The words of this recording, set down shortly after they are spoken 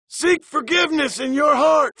Seek forgiveness in your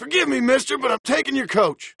heart. Forgive me, mister, but I'm taking your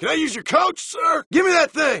coach. Can I use your coach, sir? Give me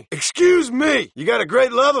that thing. Excuse me. You got a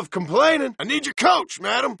great love of complaining. I need your coach,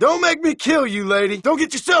 madam. Don't make me kill you, lady. Don't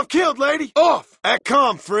get yourself killed, lady. Off. Act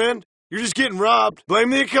calm, friend. You're just getting robbed. Blame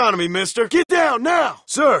the economy, mister. Get down now.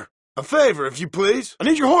 Sir, a favor, if you please. I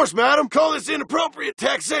need your horse, madam. Call this inappropriate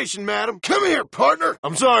taxation, madam. Come here, partner.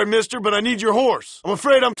 I'm sorry, mister, but I need your horse. I'm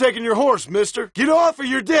afraid I'm taking your horse, mister. Get off or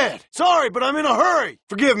you're dead. Sorry, but I'm in a hurry.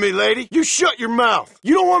 Forgive me, lady. You shut your mouth.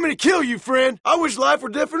 You don't want me to kill you, friend. I wish life were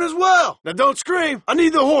different as well. Now don't scream. I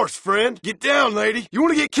need the horse, friend. Get down, lady. You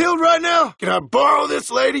want to get killed right now? Can I borrow this,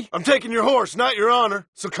 lady? I'm taking your horse, not your honor.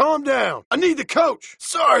 So calm down. I need the coach.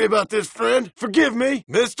 Sorry about this, friend. Forgive me,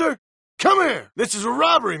 mister. Come here. This is a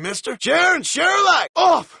robbery, mister. Share and share alike.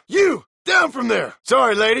 Off. You. Down from there.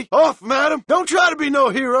 Sorry, lady. Off, madam. Don't try to be no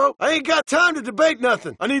hero. I ain't got time to debate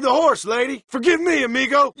nothing. I need the horse, lady. Forgive me,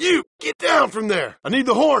 amigo. You. Get down from there. I need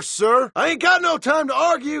the horse, sir. I ain't got no time to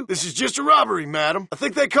argue. This is just a robbery, madam. I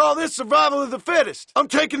think they call this survival of the fittest. I'm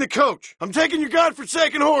taking the coach. I'm taking your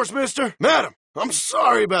godforsaken horse, mister. Madam. I'm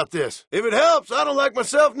sorry about this. If it helps, I don't like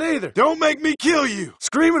myself neither. Don't make me kill you.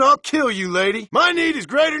 Screaming, I'll kill you, lady. My need is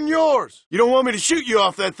greater than yours. You don't want me to shoot you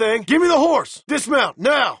off that thing? Give me the horse. Dismount,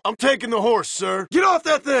 now. I'm taking the horse, sir. Get off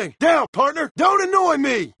that thing. Down, partner. Don't annoy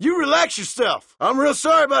me. You relax yourself. I'm real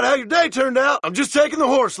sorry about how your day turned out. I'm just taking the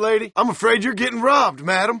horse, lady. I'm afraid you're getting robbed,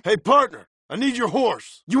 madam. Hey, partner. I need your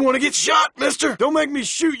horse. You want to get shot, mister? Don't make me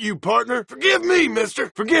shoot you, partner. Forgive me, mister.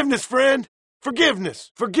 Forgiveness, friend.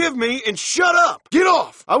 Forgiveness. Forgive me and shut up. Get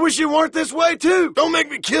off. I wish you weren't this way, too. Don't make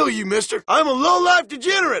me kill you, mister. I'm a low-life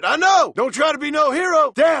degenerate, I know. Don't try to be no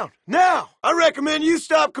hero. Down. Now. I recommend you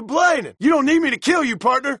stop complaining. You don't need me to kill you,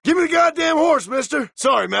 partner. Give me the goddamn horse, mister.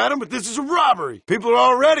 Sorry, madam, but this is a robbery. People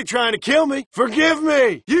are already trying to kill me. Forgive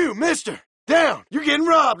me. You, mister. Down. You're getting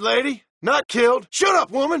robbed, lady. Not killed. Shut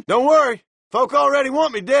up, woman. Don't worry. Folk already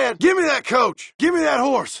want me dead. Give me that coach. Give me that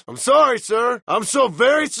horse. I'm sorry, sir. I'm so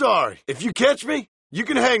very sorry. If you catch me, you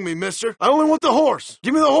can hang me, mister. I only want the horse.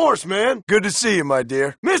 Give me the horse, man. Good to see you, my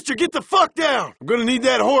dear. Mister, get the fuck down. I'm gonna need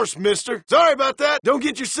that horse, mister. Sorry about that. Don't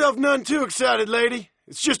get yourself none too excited, lady.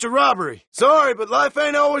 It's just a robbery. Sorry, but life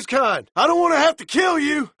ain't always kind. I don't want to have to kill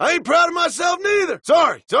you. I ain't proud of myself neither.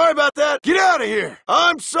 Sorry. Sorry about that. Get out of here.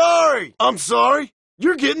 I'm sorry. I'm sorry.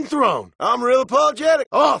 You're getting thrown. I'm real apologetic.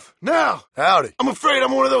 Off, now. Howdy. I'm afraid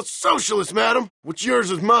I'm one of those socialists, madam. What's yours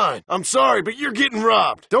is mine. I'm sorry, but you're getting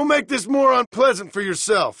robbed. Don't make this more unpleasant for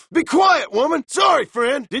yourself. Be quiet, woman. Sorry,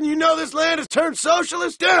 friend. Didn't you know this land has turned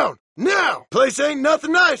socialist? Down. Now! Place ain't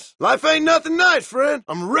nothing nice. Life ain't nothing nice, friend.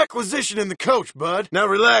 I'm requisitioning the coach, bud. Now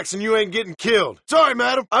relax and you ain't getting killed. Sorry,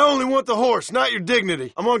 madam. I only want the horse, not your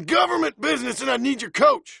dignity. I'm on government business and I need your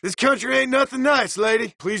coach. This country ain't nothing nice,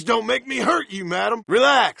 lady. Please don't make me hurt you, madam.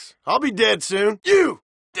 Relax. I'll be dead soon. You!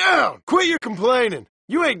 Down! Quit your complaining.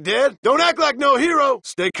 You ain't dead. Don't act like no hero.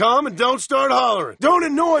 Stay calm and don't start hollering. Don't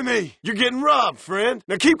annoy me. You're getting robbed, friend.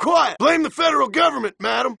 Now keep quiet. Blame the federal government,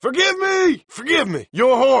 madam. Forgive me. Forgive me.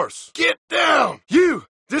 Your horse. Get down. You.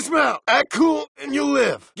 Dismount. Act cool and you'll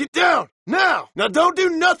live. Get down. Now. Now don't do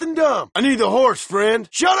nothing dumb. I need the horse, friend.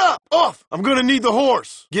 Shut up. Off. I'm gonna need the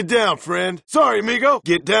horse. Get down, friend. Sorry, amigo.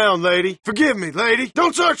 Get down, lady. Forgive me, lady.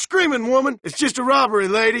 Don't start screaming, woman. It's just a robbery,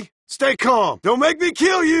 lady. Stay calm. Don't make me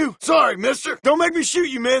kill you. Sorry, mister. Don't make me shoot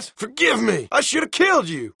you, miss. Forgive me. I should have killed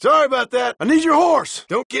you. Sorry about that. I need your horse.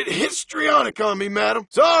 Don't get histrionic on me, madam.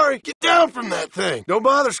 Sorry. Get down from that thing. Don't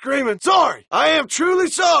bother screaming. Sorry. I am truly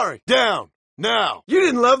sorry. Down. Now. You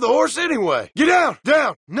didn't love the horse anyway. Get down.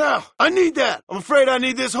 Down. Now. I need that. I'm afraid I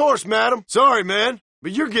need this horse, madam. Sorry, man.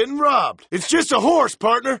 But you're getting robbed. It's just a horse,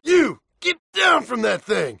 partner. You. Get down from that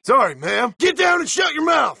thing. Sorry, ma'am. Get down and shut your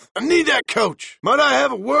mouth. I need that coach. Might I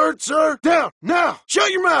have a word, sir? Down. Now.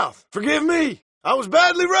 Shut your mouth. Forgive me. I was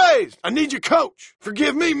badly raised. I need your coach.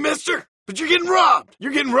 Forgive me, mister. But you're getting robbed.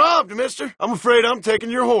 You're getting robbed, mister. I'm afraid I'm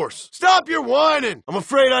taking your horse. Stop your whining. I'm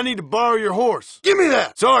afraid I need to borrow your horse. Give me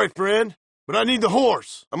that. Sorry, friend. But I need the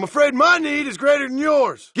horse. I'm afraid my need is greater than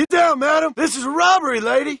yours. Get down, madam. This is a robbery,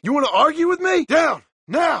 lady. You want to argue with me? Down.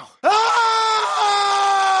 Now.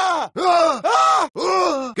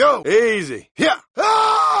 Go. Easy. Yeah.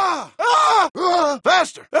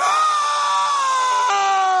 Faster.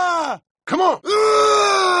 Come on.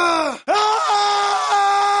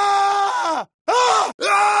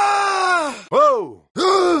 Whoa.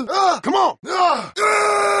 Come on.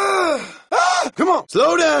 Come on.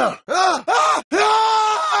 Slow down.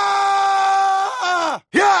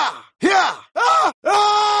 Yeah. Yeah.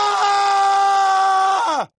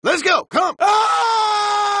 Let's go. Come.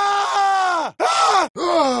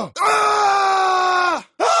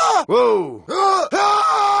 Whoa.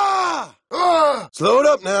 Slow it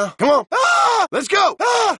up now. now. Come on. Ah! Let's go.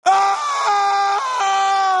 Ah! Ah!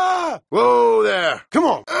 Whoa there. Come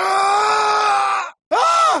on. Ah!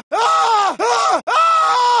 Ah! Ah! Ah!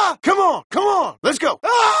 Ah! Come on. Come on. Let's go.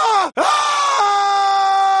 Ah! Ah!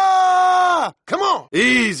 Come on.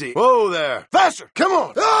 Easy. Whoa there. Faster. Come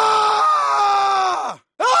on. Ah!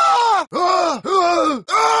 Ah! Ah! Ah! Ah!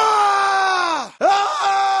 Ah! Ah!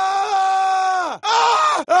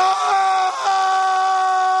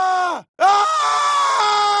 Ah!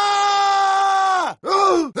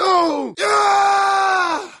 Oh! Oh!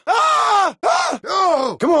 Ah! Ah! Ah!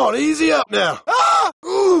 Oh! Come on, easy up now. Ah!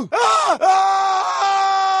 Ooh! Ah!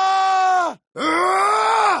 Ah!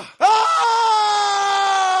 Ah! Ah!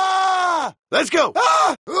 Let's go.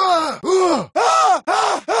 Ah! Ah! Ah! Ah!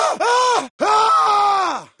 Ah! Ah!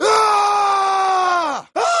 Ah! Ah!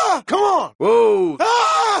 Ah! Come on. Whoa.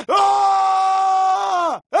 Ah!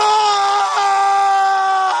 Ah! Ah!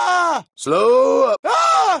 Slow up.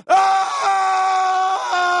 Ah!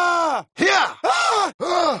 Ah! Yeah. Ah!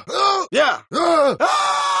 Ah! Oh! Yeah. Ah!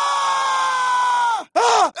 Ah!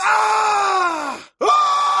 Ah! Ah!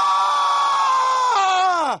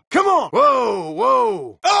 Come on. Whoa,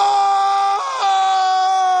 whoa. Ah!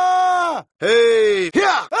 Hey.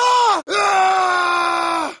 Yeah. Ah!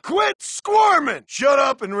 Ah! Quit squirming. Shut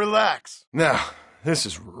up and relax. Now, this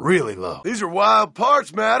is really low. These are wild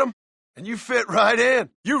parts, madam. And you fit right in.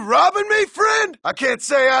 You robbing me, friend? I can't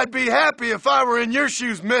say I'd be happy if I were in your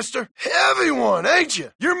shoes, mister. Heavy one, ain't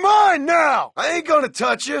you? You're mine now. I ain't gonna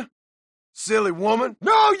touch you. Silly woman.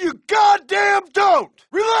 No, you goddamn don't.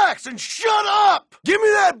 Relax and shut up. Give me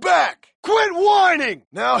that back. Quit whining.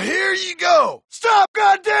 Now here you go. Stop,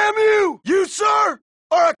 goddamn you. You, sir,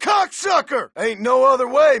 are a cocksucker. Ain't no other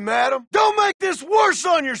way, madam. Don't make this worse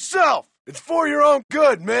on yourself. It's for your own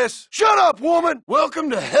good, miss. Shut up, woman.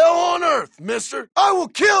 Welcome to hell on earth, mister. I will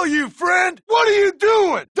kill you, friend. What are you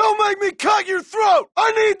doing? Don't make me cut your throat.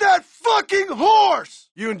 I need that fucking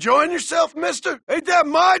horse. You enjoying yourself, mister? Ain't that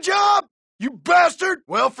my job? You bastard.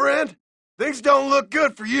 Well, friend, things don't look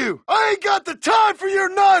good for you. I ain't got the time for your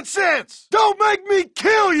nonsense. Don't make me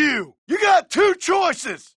kill you. You got two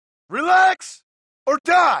choices. Relax or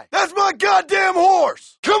die. That's my goddamn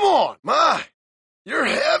horse. Come on. You're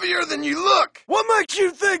heavier than you look. What makes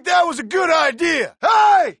you think that was a good idea?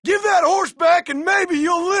 Hey, give that horse back and maybe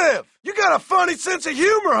you'll live. You got a funny sense of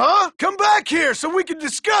humor, huh? Come back here so we can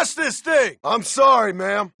discuss this thing. I'm sorry,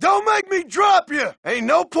 ma'am. Don't make me drop you. Ain't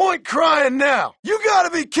no point crying now. You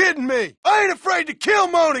gotta be kidding me. I ain't afraid to kill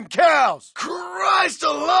moaning cows. Christ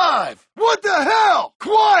alive. What the hell?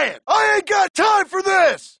 Quiet. I ain't got time for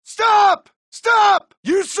this. Stop. Stop!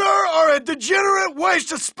 You, sir, are a degenerate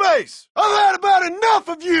waste of space. I've had about enough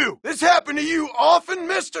of you. This happened to you often,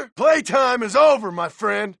 mister? Playtime is over, my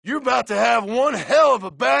friend. You're about to have one hell of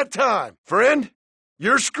a bad time. Friend,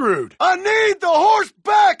 you're screwed. I need the horse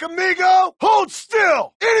back, amigo. Hold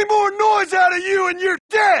still. Any more noise out of you and you're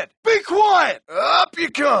dead. Be quiet. Up you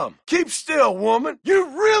come. Keep still, woman. You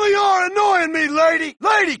really are annoying me, lady.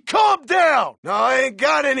 Lady, calm down. No, I ain't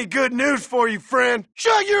got any good news for you, friend.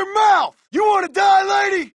 Shut your mouth. You want to die,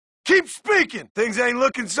 lady? Keep speaking. Things ain't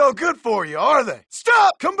looking so good for you, are they?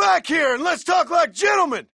 Stop! Come back here and let's talk like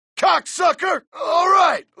gentlemen, cocksucker! All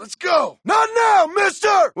right, let's go. Not now,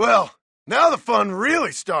 mister! Well, now the fun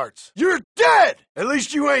really starts. You're dead! At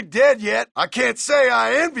least you ain't dead yet. I can't say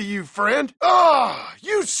I envy you, friend. Ah,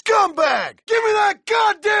 you scumbag! Give me that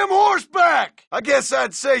goddamn horse back! I guess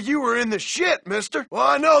I'd say you were in the shit, mister. Well,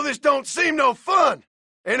 I know this don't seem no fun.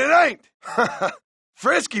 And it ain't.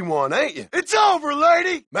 Frisky one, ain't you? It's over,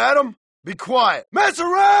 lady! Madam, be quiet. Mess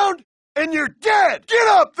around, and you're dead! Get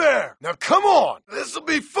up there! Now come on, this'll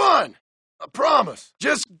be fun. I promise.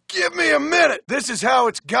 Just give me a minute. This is how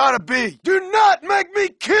it's gotta be. Do not make me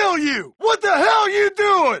kill you! What the hell you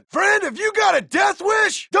doing? Friend, have you got a death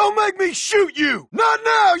wish? Don't make me shoot you! Not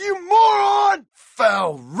now, you moron!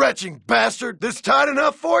 Foul, retching bastard. This tight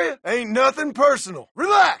enough for you? Ain't nothing personal.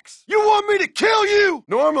 Relax. You want me to kill you?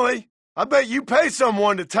 Normally, I bet you pay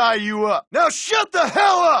someone to tie you up. Now shut the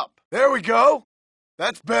hell up! There we go.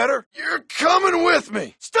 That's better. You're coming with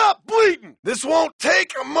me. Stop bleating. This won't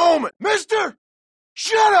take a moment. Mister,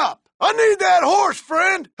 shut up. I need that horse,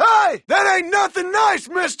 friend. Hey, that ain't nothing nice,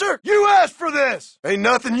 mister. You asked for this. Ain't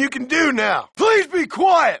nothing you can do now. Please be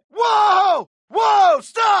quiet. Whoa! Whoa,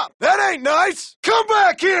 stop! That ain't nice! Come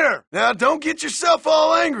back here! Now, don't get yourself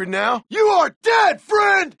all angry now. You are dead,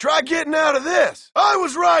 friend! Try getting out of this. I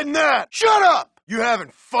was riding that. Shut up! You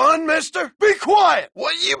having fun, mister? Be quiet!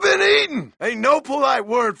 What you been eating? Ain't no polite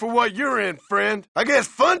word for what you're in, friend. I guess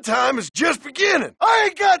fun time is just beginning. I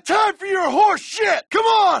ain't got time for your horse shit! Come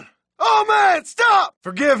on! Oh, man, stop!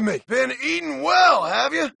 Forgive me. Been eating well,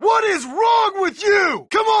 have you? What is wrong with you?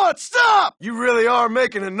 Come on, stop! You really are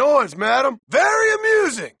making a noise, madam. Very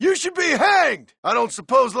amusing. You should be hanged. I don't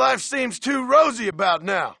suppose life seems too rosy about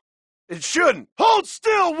now. It shouldn't. Hold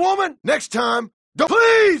still, woman! Next time, don't—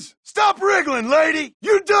 Please! Stop wriggling, lady!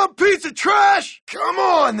 You dumb piece of trash! Come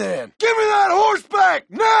on, then! Give me that horse back,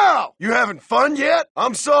 now! You having fun yet?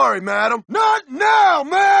 I'm sorry, madam. Not now,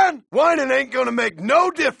 man! Whining ain't gonna make no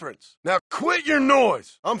difference. Now quit your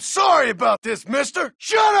noise. I'm sorry about this, mister.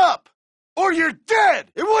 Shut up! Or you're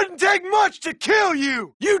dead! It wouldn't take much to kill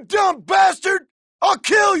you, you dumb bastard! I'll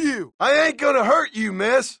kill you! I ain't gonna hurt you,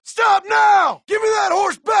 miss. Stop now! Give me that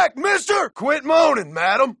horse back, mister! Quit moaning,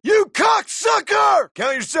 madam. You cocksucker!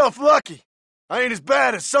 Count yourself lucky. I ain't as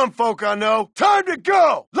bad as some folk I know. Time to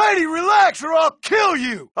go! Lady, relax or I'll kill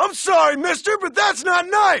you! I'm sorry, mister, but that's not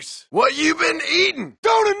nice! What you been eating?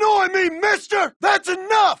 Don't annoy me, mister! That's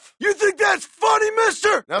enough! You think that's funny,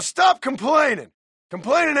 mister? Now stop complaining.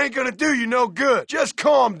 Complaining ain't gonna do you no good. Just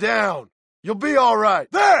calm down. You'll be all right.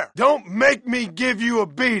 There! Don't make me give you a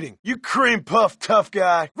beating, you cream puff tough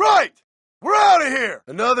guy. Right! We're out of here!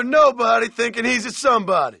 Another nobody thinking he's a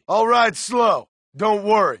somebody. I'll ride slow. Don't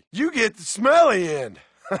worry. You get the smelly end.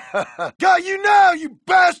 Got you now, you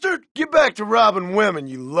bastard! Get back to robbing women,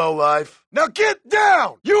 you lowlife. Now get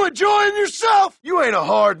down! You enjoying yourself? You ain't a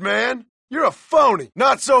hard man. You're a phony.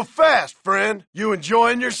 Not so fast, friend. You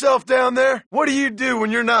enjoying yourself down there? What do you do when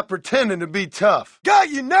you're not pretending to be tough? Got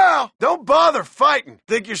you now! Don't bother fighting.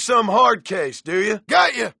 Think you're some hard case, do you?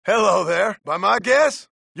 Got you! Hello there. By my guess,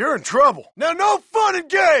 you're in trouble. Now no fun and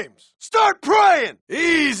games! Start praying!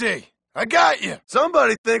 Easy! I got you.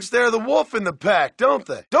 Somebody thinks they're the wolf in the pack, don't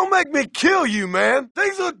they? Don't make me kill you, man.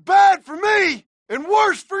 Things look bad for me. And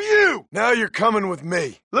worse for you! Now you're coming with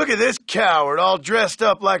me. Look at this coward all dressed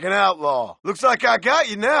up like an outlaw. Looks like I got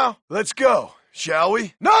you now. Let's go, shall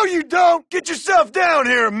we? No, you don't! Get yourself down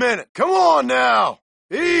here a minute. Come on now.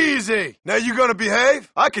 Easy. Now you gonna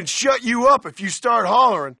behave? I can shut you up if you start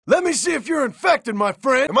hollering. Let me see if you're infected, my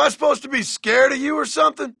friend. Am I supposed to be scared of you or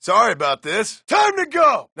something? Sorry about this. Time to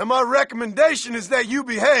go. Now my recommendation is that you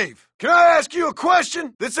behave. Can I ask you a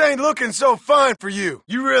question? This ain't looking so fine for you.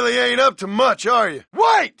 You really ain't up to much, are you?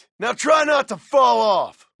 Wait! Now try not to fall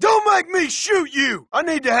off. Don't make me shoot you. I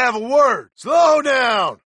need to have a word. Slow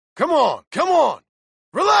down. Come on, come on.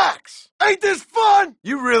 Relax. Ain't this fun?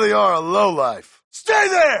 You really are a lowlife. Stay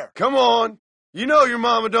there! Come on. You know your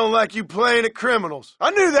mama don't like you playing at criminals.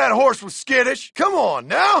 I knew that horse was skittish. Come on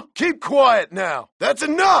now. Keep quiet now. That's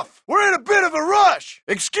enough. We're in a bit of a rush.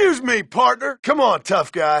 Excuse me, partner. Come on,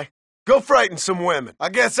 tough guy. Go frighten some women. I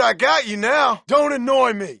guess I got you now. Don't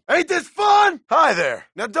annoy me. Ain't this fun? Hi there.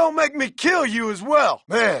 Now don't make me kill you as well.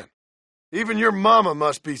 Man, even your mama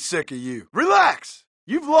must be sick of you. Relax.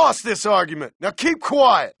 You've lost this argument. Now keep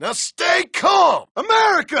quiet. Now stay calm.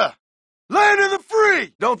 America! Land of the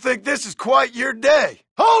free! Don't think this is quite your day.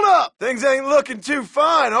 Hold up! Things ain't looking too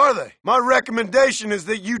fine, are they? My recommendation is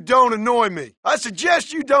that you don't annoy me. I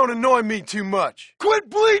suggest you don't annoy me too much. Quit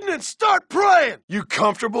bleeding and start praying! You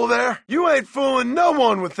comfortable there? You ain't fooling no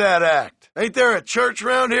one with that act. Ain't there a church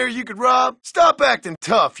around here you could rob? Stop acting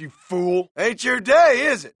tough, you fool. Ain't your day,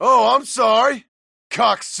 is it? Oh, I'm sorry.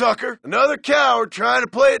 Cocksucker. Another coward trying to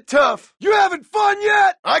play it tough. You having fun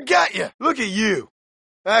yet? I got you. Look at you.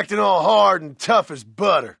 Acting all hard and tough as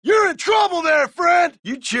butter. You're in trouble there, friend!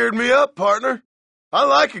 You cheered me up, partner. I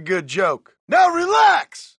like a good joke. Now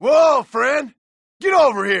relax! Whoa, friend! Get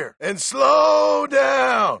over here and slow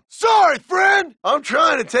down. Sorry, friend! I'm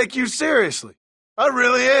trying to take you seriously. I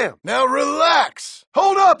really am. Now relax.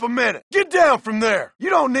 Hold up a minute. Get down from there. You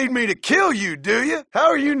don't need me to kill you, do you? How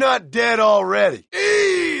are you not dead already?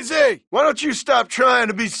 Easy. Why don't you stop trying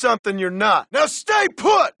to be something you're not? Now stay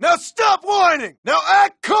put. Now stop whining. Now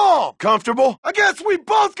act calm. Comfortable? I guess we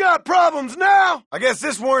both got problems now. I guess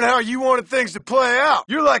this weren't how you wanted things to play out.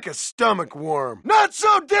 You're like a stomach worm. Not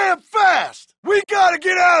so damn fast. We gotta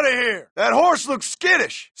get out of here! That horse looks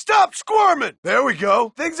skittish. Stop squirming! There we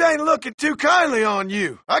go. Things ain't looking too kindly on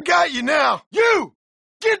you. I got you now. You!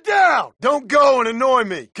 Get down! Don't go and annoy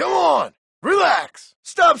me. Come on! Relax.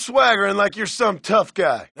 Stop swaggering like you're some tough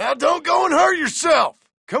guy. Now don't go and hurt yourself.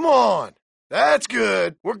 Come on. That's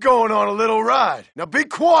good. We're going on a little ride. Now be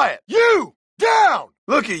quiet. You! Down!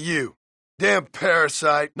 Look at you. Damn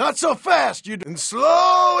parasite. Not so fast, you— and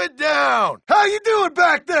slow it down. How you doing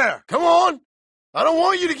back there? Come on. I don't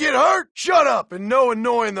want you to get hurt. Shut up and no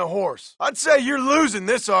annoying the horse. I'd say you're losing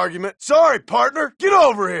this argument. Sorry, partner. Get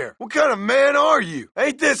over here. What kind of man are you?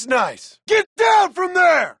 Ain't this nice? Get down from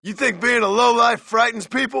there! You think being a lowlife frightens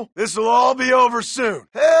people? This'll all be over soon.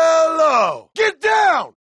 Hello! Get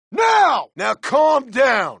down! Now! Now calm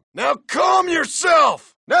down. Now calm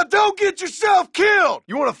yourself. Now don't get yourself killed.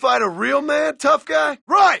 You want to fight a real man, tough guy?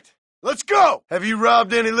 Right. Let's go! Have you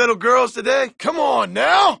robbed any little girls today? Come on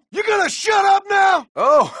now! You gonna shut up now?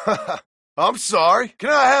 Oh, I'm sorry. Can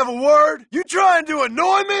I have a word? You trying to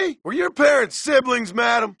annoy me? Were your parents siblings,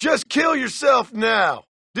 madam? Just kill yourself now.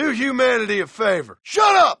 Do humanity a favor.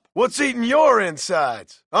 Shut up! What's eating your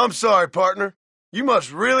insides? I'm sorry, partner. You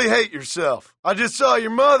must really hate yourself. I just saw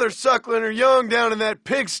your mother suckling her young down in that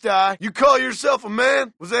pigsty. You call yourself a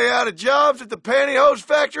man? Was they out of jobs at the pantyhose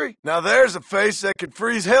factory? Now there's a face that could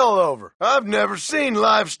freeze hell over. I've never seen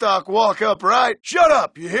livestock walk upright. Shut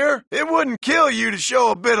up, you hear? It wouldn't kill you to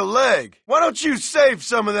show a bit of leg. Why don't you save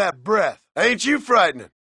some of that breath? Ain't you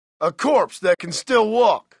frightening? A corpse that can still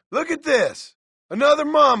walk. Look at this. Another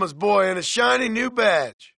mama's boy in a shiny new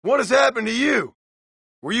badge. What has happened to you?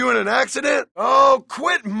 Were you in an accident? Oh,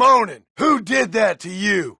 quit moaning. Who did that to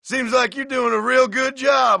you? Seems like you're doing a real good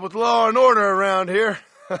job with law and order around here.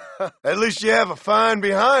 At least you have a fine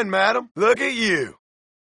behind, madam. Look at you.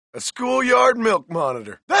 A schoolyard milk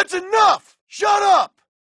monitor. That's enough! Shut up!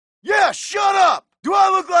 Yeah, shut up! Do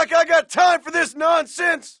I look like I got time for this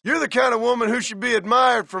nonsense? You're the kind of woman who should be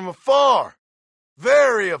admired from afar.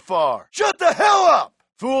 Very afar. Shut the hell up!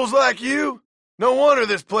 Fools like you? No wonder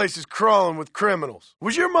this place is crawling with criminals.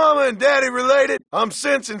 Was your mama and daddy related? I'm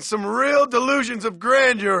sensing some real delusions of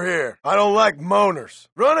grandeur here. I don't like moaners.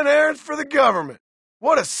 Running errands for the government.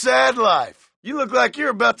 What a sad life. You look like you're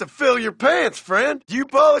about to fill your pants, friend. Do you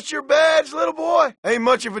polish your badge, little boy? Ain't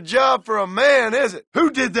much of a job for a man, is it? Who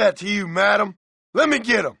did that to you, madam? Let me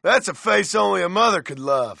get him. That's a face only a mother could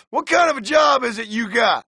love. What kind of a job is it you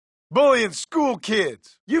got? Bullying school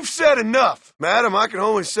kids. You've said enough. Madam, I can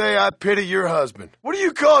only say I pity your husband. What do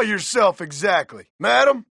you call yourself exactly?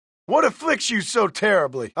 Madam, what afflicts you so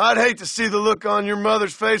terribly? I'd hate to see the look on your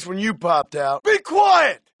mother's face when you popped out. Be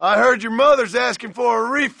quiet! I heard your mother's asking for a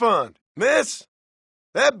refund. Miss,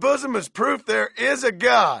 that bosom is proof there is a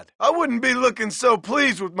God. I wouldn't be looking so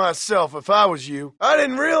pleased with myself if I was you. I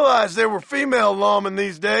didn't realize there were female lawmen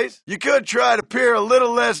these days. You could try to appear a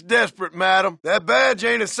little less desperate, madam. That badge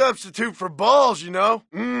ain't a substitute for balls, you know.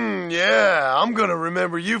 Yeah, I'm gonna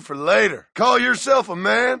remember you for later. Call yourself a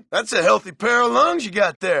man? That's a healthy pair of lungs you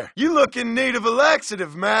got there. You look in need of a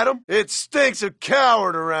laxative, madam. It stinks of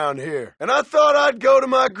coward around here. And I thought I'd go to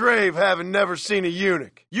my grave having never seen a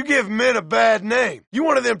eunuch. You give men a bad name. You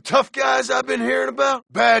one of them tough guys I've been hearing about?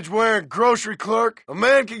 Badge-wearing grocery clerk? A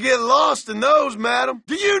man could get lost in those, madam.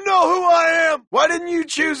 Do you know who I am? Why didn't you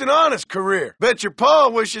choose an honest career? Bet your pa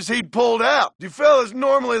wishes he'd pulled out. Do fellas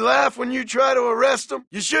normally laugh when you try to arrest them?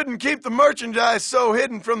 You shouldn't keep the merchandise so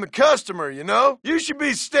hidden from the customer, you know? You should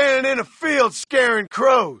be standing in a field scaring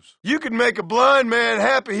crows. You could make a blind man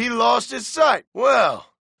happy he lost his sight. Well,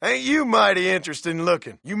 ain't you mighty interesting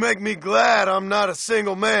looking? You make me glad I'm not a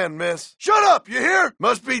single man, miss. Shut up, you hear?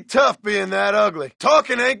 Must be tough being that ugly.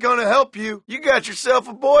 Talking ain't gonna help you. You got yourself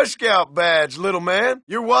a Boy Scout badge, little man.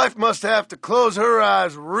 Your wife must have to close her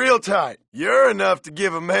eyes real tight. You're enough to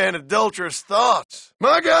give a man adulterous thoughts.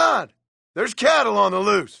 My God! There's cattle on the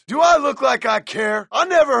loose. Do I look like I care? I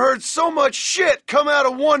never heard so much shit come out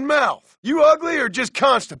of one mouth. You ugly or just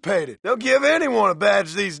constipated? They'll give anyone a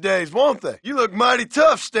badge these days, won't they? You look mighty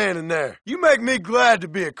tough standing there. You make me glad to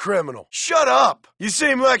be a criminal. Shut up! You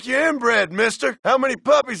seem like you're inbred, mister. How many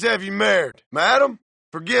puppies have you married? Madam?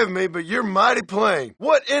 Forgive me, but you're mighty plain.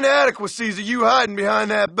 What inadequacies are you hiding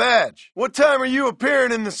behind that badge? What time are you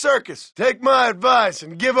appearing in the circus? Take my advice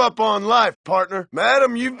and give up on life, partner.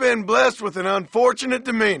 Madam, you've been blessed with an unfortunate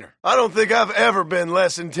demeanor. I don't think I've ever been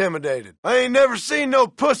less intimidated. I ain't never seen no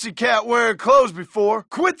pussycat wearing clothes before.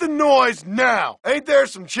 Quit the noise now. Ain't there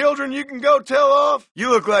some children you can go tell off? You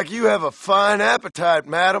look like you have a fine appetite,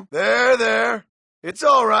 madam. There. It's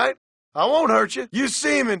all right. I won't hurt you. You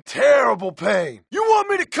seem in terrible pain. You want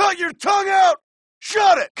me to cut your tongue out?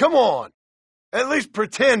 Shut it! Come on. At least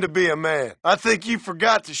pretend to be a man. I think you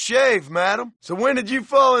forgot to shave, madam. So when did you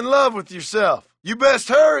fall in love with yourself? You best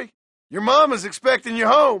hurry. Your mama's expecting you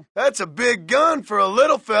home. That's a big gun for a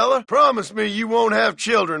little fella. Promise me you won't have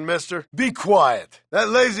children, mister. Be quiet. That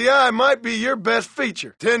lazy eye might be your best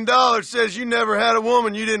feature. $10 says you never had a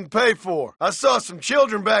woman you didn't pay for. I saw some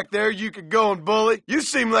children back there you could go and bully. You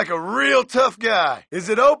seem like a real tough guy. Is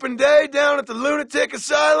it open day down at the lunatic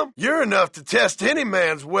asylum? You're enough to test any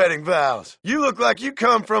man's wedding vows. You look like you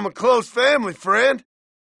come from a close family, friend.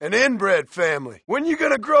 An inbred family. When you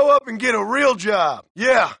gonna grow up and get a real job?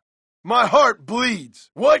 Yeah. My heart bleeds.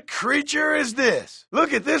 What creature is this?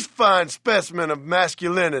 Look at this fine specimen of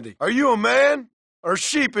masculinity. Are you a man or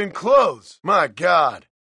sheep in clothes? My God.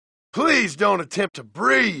 Please don't attempt to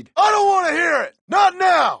breed. I don't want to hear it. Not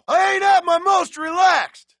now. I ain't at my most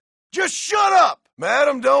relaxed. Just shut up.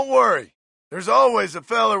 Madam, don't worry. There's always a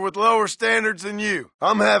feller with lower standards than you.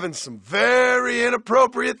 I'm having some very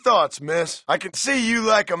inappropriate thoughts, miss. I can see you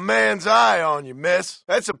like a man's eye on you, miss.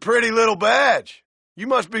 That's a pretty little badge. You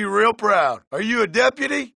must be real proud. Are you a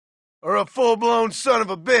deputy? Or a full-blown son of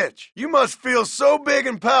a bitch? You must feel so big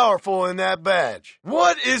and powerful in that badge.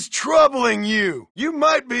 What is troubling you? You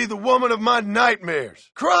might be the woman of my nightmares.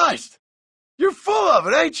 Christ! You're full of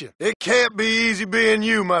it, ain't you? It can't be easy being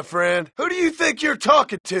you, my friend. Who do you think you're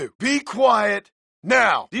talking to? Be quiet.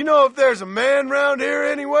 Now, do you know if there's a man round here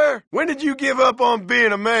anywhere? When did you give up on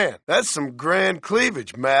being a man? That's some grand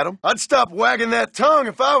cleavage, madam. I'd stop wagging that tongue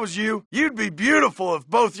if I was you. You'd be beautiful if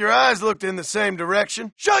both your eyes looked in the same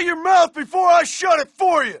direction. Shut your mouth before I shut it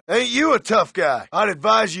for you! Ain't you a tough guy? I'd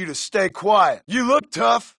advise you to stay quiet. You look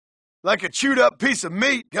tough. Like a chewed-up piece of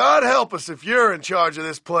meat. God help us if you're in charge of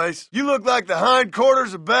this place. You look like the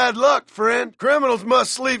hindquarters of bad luck, friend. Criminals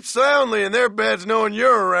must sleep soundly in their beds knowing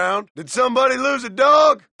you're around. Did somebody lose a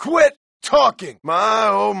dog? Quit talking. My,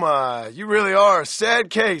 oh my, you really are a sad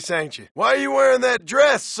case, ain't you? Why are you wearing that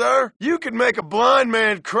dress, sir? You could make a blind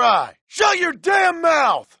man cry. Shut your damn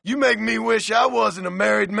mouth! You make me wish I wasn't a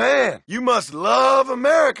married man. You must love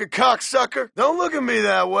America, cocksucker. Don't look at me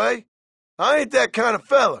that way. I ain't that kind of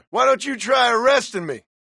fella. Why don't you try arresting me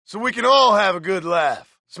so we can all have a good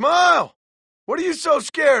laugh? Smile! What are you so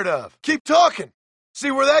scared of? Keep talking. See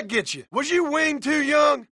where that gets you. Was you weaned too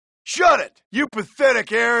young? Shut it! You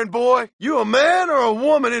pathetic errand boy. You a man or a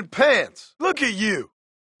woman in pants? Look at you.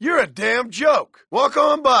 You're a damn joke. Walk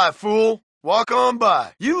on by, fool. Walk on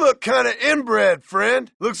by. You look kind of inbred,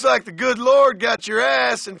 friend. Looks like the good Lord got your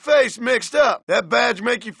ass and face mixed up. That badge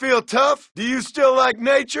make you feel tough? Do you still like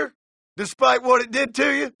nature? Despite what it did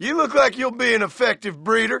to you, you look like you'll be an effective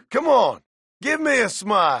breeder. Come on, give me a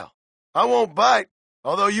smile. I won't bite,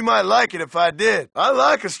 although you might like it if I did. I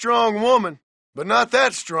like a strong woman, but not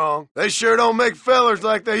that strong. They sure don't make fellers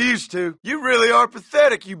like they used to. You really are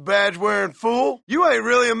pathetic, you badge-wearing fool. You ain't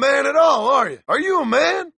really a man at all, are you? Are you a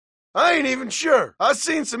man? I ain't even sure. I've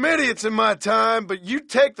seen some idiots in my time, but you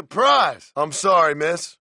take the prize. I'm sorry,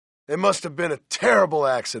 miss. It must have been a terrible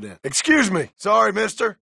accident. Excuse me. Sorry,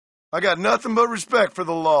 mister. I got nothing but respect for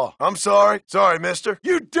the law. I'm sorry. Sorry, mister.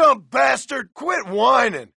 You dumb bastard! Quit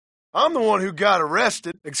whining. I'm the one who got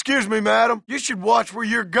arrested. Excuse me, madam. You should watch where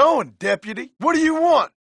you're going, deputy. What do you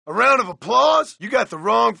want? A round of applause? You got the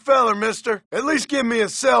wrong feller, mister. At least give me a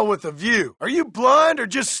cell with a view. Are you blind or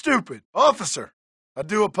just stupid? Officer, I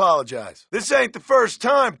do apologize. This ain't the first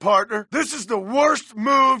time, partner. This is the worst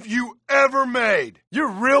move you ever made. You're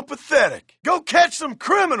real pathetic. Go catch some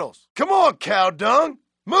criminals. Come on, cow dung.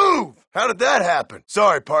 Move! How did that happen?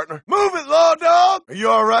 Sorry, partner. Move it, law dog! Are you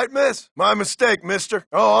all right, miss? My mistake, mister.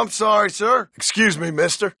 Oh, I'm sorry, sir. Excuse me,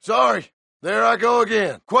 mister. Sorry. There I go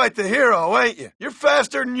again. Quite the hero, ain't you? You're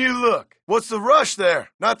faster than you look. What's the rush there?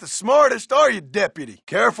 Not the smartest, are you, deputy?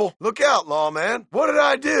 Careful. Look out, lawman. What did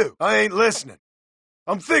I do? I ain't listening.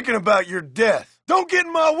 I'm thinking about your death. Don't get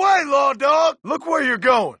in my way, law dog! Look where you're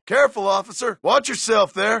going. Careful, officer. Watch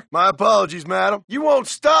yourself there. My apologies, madam. You won't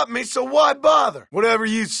stop me, so why bother? Whatever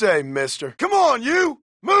you say, mister. Come on, you!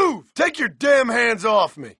 Move! Take your damn hands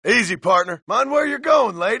off me. Easy, partner. Mind where you're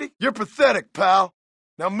going, lady. You're pathetic, pal.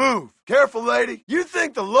 Now move. Careful, lady. You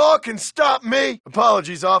think the law can stop me?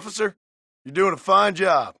 Apologies, officer. You're doing a fine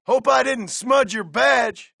job. Hope I didn't smudge your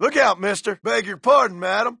badge. Look out, mister. Beg your pardon,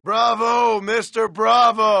 madam. Bravo, mister,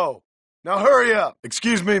 bravo. Now hurry up.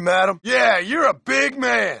 Excuse me, madam. Yeah, you're a big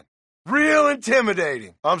man. Real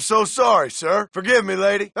intimidating. I'm so sorry, sir. Forgive me,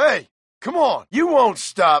 lady. Hey, come on. You won't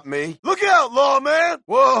stop me. Look out, lawman.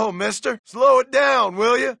 Whoa, mister. Slow it down,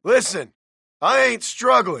 will you? Listen, I ain't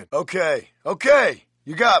struggling. Okay.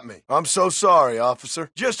 You got me. I'm so sorry, officer.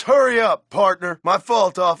 Just hurry up, partner. My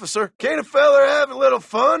fault, officer. Can't a feller have a little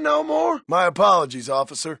fun no more? My apologies,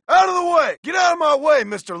 officer. Out of the way! Get out of my way,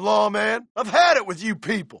 Mr. Lawman. I've had it with you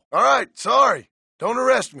people. All right, sorry. Don't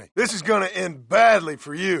arrest me. This is gonna end badly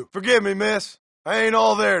for you. Forgive me, miss. I ain't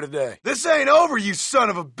all there today. This ain't over, you son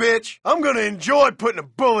of a bitch. I'm gonna enjoy putting a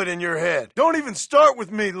bullet in your head. Don't even start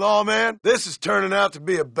with me, lawman. This is turning out to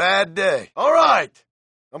be a bad day. All right.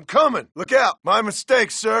 I'm coming. Look out. My mistake,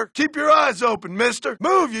 sir. Keep your eyes open, mister.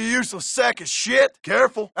 Move, you useless sack of shit.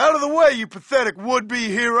 Careful. Out of the way, you pathetic would-be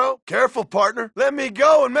hero. Careful, partner. Let me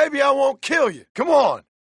go and maybe I won't kill you. Come on.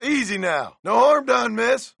 Easy now. No harm done,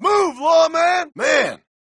 miss. Move, lawman. Man,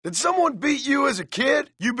 Did someone beat you as a kid?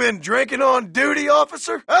 You been drinking on duty,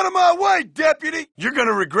 officer? Out of my way, deputy! You're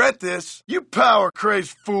gonna regret this. You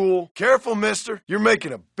power-crazed fool. Careful, mister. You're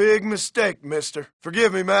making a big mistake, mister.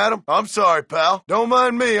 Forgive me, madam. I'm sorry, pal. Don't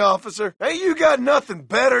mind me, officer. Ain't you got nothing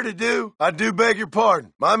better to do? I do beg your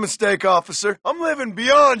pardon. My mistake, officer. I'm living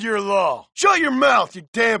beyond your law. Shut your mouth, you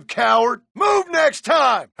damn coward. Move next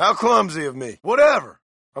time. How clumsy of me. Whatever.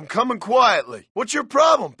 I'm coming quietly. What's your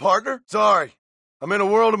problem, partner? Sorry. I'm in a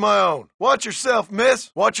world of my own. Watch yourself,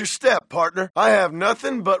 miss. Watch your step, partner. I have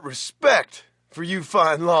nothing but respect for you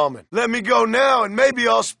fine lawmen. Let me go now and maybe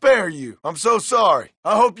I'll spare you. I'm so sorry.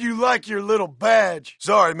 I hope you like your little badge.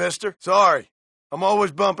 Sorry, mister. Sorry. I'm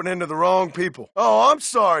always bumping into the wrong people. Oh, I'm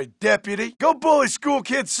sorry, deputy. Go bully school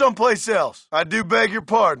kids someplace else. I do beg your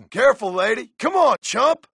pardon. Careful, lady. Come on,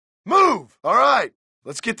 chump. Move. All right.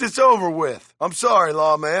 Let's get this over with. I'm sorry,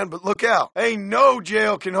 lawman, but look out. Ain't no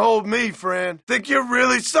jail can hold me, friend. Think you're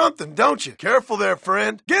really something, don't you? Careful there,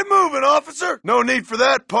 friend. Get moving, officer. No need for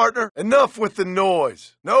that, partner. Enough with the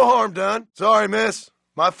noise. No harm done. Sorry, miss.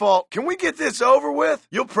 My fault. Can we get this over with?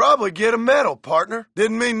 You'll probably get a medal, partner.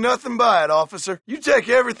 Didn't mean nothing by it, officer. You take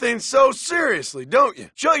everything so seriously, don't you?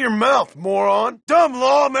 Shut your mouth, moron. Dumb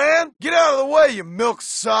lawman. Get out of the way, you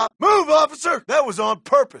milksop. Move, officer. That was on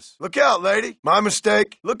purpose. Look out, lady. My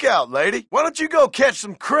mistake. Look out, lady. Why don't you go catch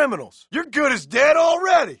some criminals? You're good as dead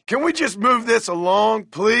already. Can we just move this along,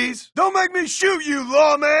 please? Don't make me shoot you,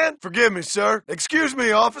 lawman. Forgive me, sir. Excuse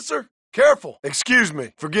me, officer. Careful. Excuse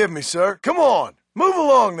me. Forgive me, sir. Come on. Move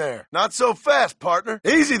along there. Not so fast, partner.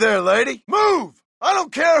 Easy there, lady. Move! I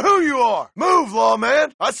don't care who you are. Move,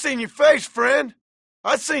 lawman. I seen your face, friend.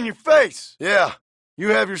 I seen your face. Yeah. You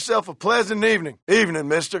have yourself a pleasant evening. Evening,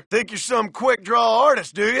 mister. Think you're some quick-draw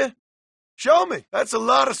artist, do you? Show me. That's a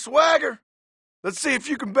lot of swagger. Let's see if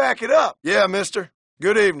you can back it up. Yeah, mister.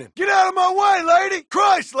 Good evening. Get out of my way, lady!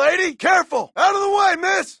 Christ, lady! Careful! Out of the way,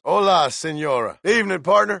 miss! Hola, senora. Evening,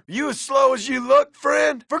 partner. You as slow as you look,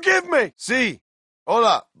 friend? Forgive me. Si.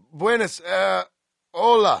 Hola. Buenas,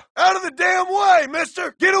 hola. Out of the damn way,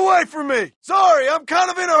 mister! Get away from me! Sorry, I'm kind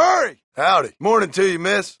of in a hurry. Howdy. Morning to you,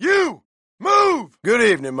 miss. You! Move! Good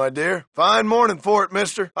evening, my dear. Fine morning for it,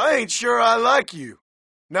 mister. I ain't sure I like you.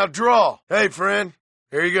 Now draw. Hey, friend.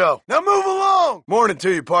 Here you go. Now move along! Morning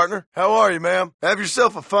to you, partner. How are you, ma'am? Have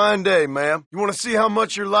yourself a fine day, ma'am. You want to see how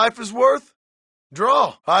much your life is worth?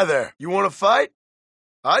 Draw. Hi there. You want to fight?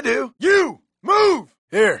 I do. You! Move!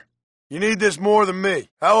 Here. You need this more than me.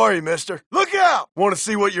 How are you, mister? Look out! Want to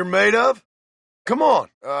see what you're made of? Come on.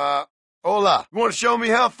 Hola. You want to show me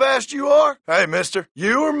how fast you are? Hey, mister.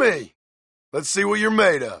 You or me? Let's see what you're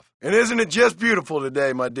made of. And isn't it just beautiful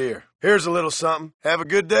today, my dear? Here's a little something. Have a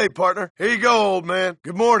good day, partner. Here you go, old man.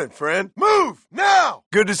 Good morning, friend. Move! Now!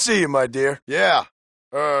 Good to see you, my dear. Yeah.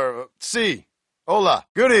 See. Hola.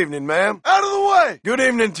 Good evening, ma'am. Out of the way! Good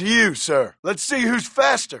evening to you, sir. Let's see who's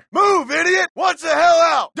faster. Move, idiot! What's the hell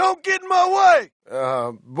out? Don't get in my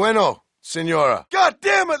way! Bueno, senora. God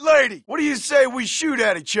damn it, lady! What do you say we shoot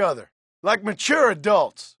at each other? Like mature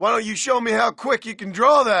adults. Why don't you show me how quick you can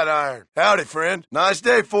draw that iron? Howdy, friend. Nice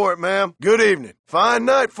day for it, ma'am. Good evening. Fine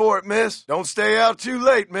night for it, miss. Don't stay out too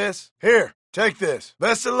late, miss. Here, take this.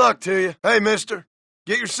 Best of luck to you. Hey, mister.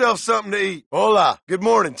 Get yourself something to eat. Hola. Good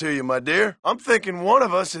morning to you, my dear. I'm thinking one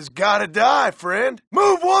of us has gotta die, friend.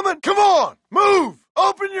 Move, woman. Come on. Move.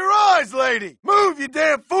 Open your eyes, lady. Move, you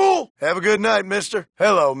damn fool. Have a good night, mister.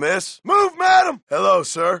 Hello, miss. Move, madam. Hello,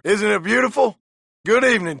 sir. Isn't it beautiful? Good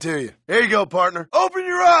evening to you. Here you go, partner. Open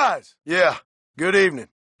your eyes. Yeah. Good evening.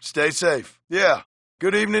 Stay safe. Yeah.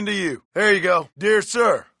 Good evening to you. There you go. Dear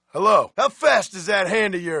sir. Hello. How fast is that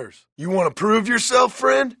hand of yours? You want to prove yourself,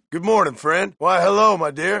 friend? Good morning, friend. Why, hello,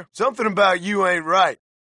 my dear. Something about you ain't right.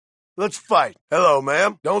 Let's fight. Hello,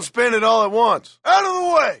 ma'am. Don't spin it all at once. Out of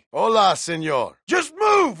the way. Hola, senor. Just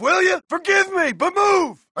move, will you? Forgive me, but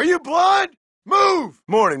move. Are you blind? Move!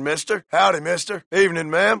 Morning, mister. Howdy, mister.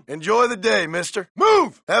 Evening, ma'am. Enjoy the day, mister.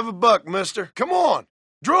 Move! Have a buck, mister. Come on.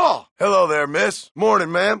 Draw! Hello there, miss.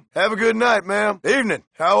 Morning, ma'am. Have a good night, ma'am. Evening.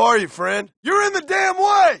 How are you, friend? You're in the damn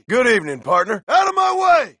way! Good evening, partner. Out of my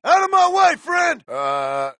way! Out of my way, friend!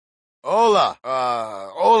 Hola.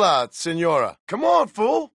 Hola, senora. Come on,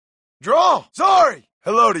 fool. Draw! Sorry!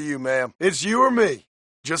 Hello to you, ma'am. It's you or me.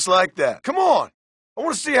 Just like that. Come on! I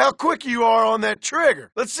want to see how quick you are on that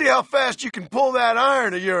trigger. Let's see how fast you can pull that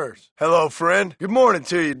iron of yours. Hello, friend. Good morning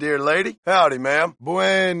to you, dear lady. Howdy, ma'am.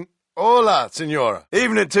 Hola, senora.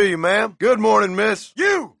 Evening to you, ma'am. Good morning, miss.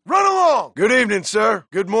 You! Run along! Good evening, sir.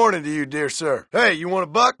 Good morning to you, dear sir. Hey, you want a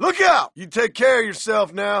buck? Look out! You take care of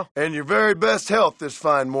yourself now, and your very best health this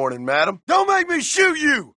fine morning, madam. Don't make me shoot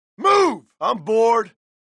you! Move! I'm bored.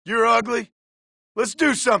 You're ugly. Let's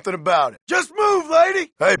do something about it. Just move,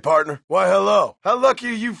 lady. Hey, partner. Why, hello. How lucky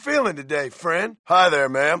are you feeling today, friend? Hi there,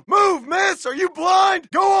 ma'am. Move, miss. Are you blind?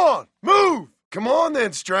 Go on. Move. Come on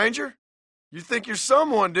then, stranger. You think you're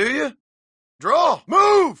someone, do you? Draw.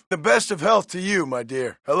 Move. The best of health to you, my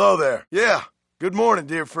dear. Hello there. Yeah. Good morning,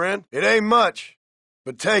 dear friend. It ain't much,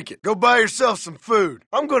 but take it. Go buy yourself some food.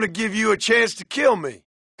 I'm gonna give you a chance to kill me.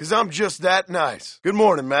 'Cause I'm just that nice. Good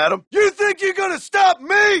morning, madam. You think you're gonna stop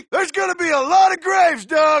me? There's gonna be a lot of graves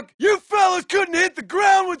dug. You fellas couldn't hit the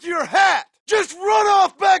ground with your hat. Just run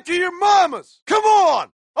off back to your mamas. Come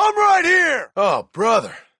on. I'm right here. Oh,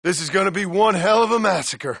 brother. This is gonna be one hell of a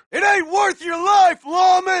massacre. It ain't worth your life,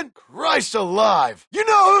 lawman. Christ alive. You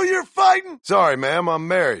know who you're fighting? Sorry, ma'am. I'm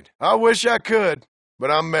married. I wish I could, but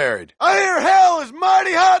I'm married. I hear hell is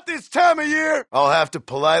mighty hot this time of year. I'll have to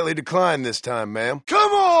politely decline this time, ma'am.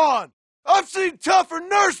 Come on! I've seen tougher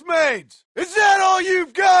nursemaids. Is that all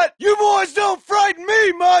you've got? You boys don't frighten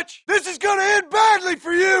me much. This is gonna end badly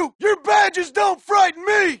for you. Your badges don't frighten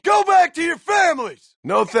me. Go back to your families.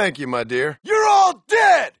 No, thank you, my dear. You're all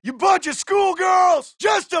dead, you bunch of schoolgirls.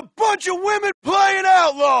 Just a bunch of women playing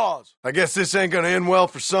outlaws. I guess this ain't gonna end well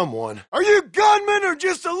for someone. Are you gunmen or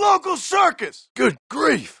just a local circus? Good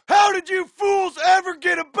grief. How did you fools ever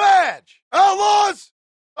get a badge? Outlaws?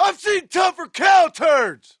 I've seen tougher cow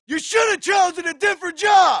turds. You should have chosen a different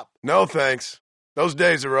job. No, thanks. Those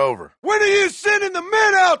days are over. When are you sending the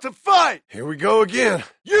men out to fight? Here we go again.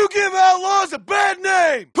 You give outlaws a bad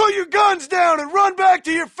name. Put your guns down and run back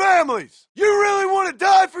to your families. You really want to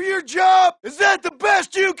die for your job? Is that the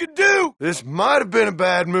best you can do? This might have been a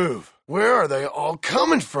bad move. Where are they all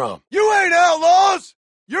coming from? You ain't outlaws.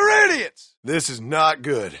 You're idiots. This is not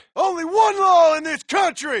good. Only one law in this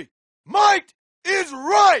country. Might is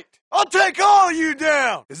right. I'll take all of you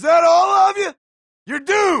down. Is that all of you? You're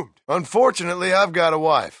doomed. Unfortunately, I've got a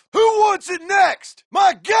wife. Who wants it next?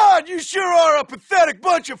 My God, you sure are a pathetic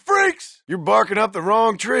bunch of freaks. You're barking up the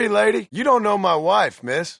wrong tree, lady. You don't know my wife,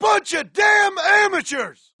 miss. Bunch of damn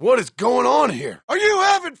amateurs. What is going on here? Are you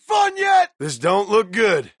having fun yet? This don't look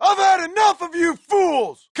good. I've had enough of you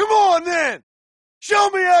fools. Come on, then. Show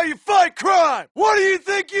me how you fight crime. What do you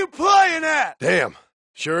think you playing at? Damn,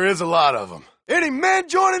 sure is a lot of them. Any men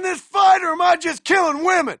joining this fight, or am I just killing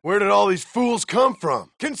women? Where did all these fools come from?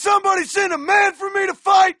 Can somebody send a man for me to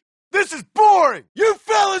fight? This is boring. You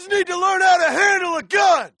fellas need to learn how to handle a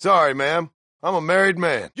gun. Sorry, ma'am. I'm a married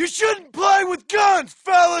man. You shouldn't play with guns,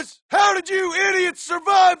 fellas. How did you idiots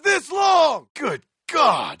survive this long? Good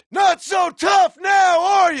God. Not so tough now,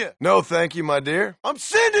 are you? No, thank you, my dear. I'm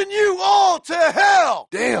sending you all to hell.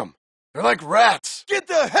 Damn. They're like rats. Get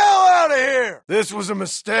the hell out of here! This was a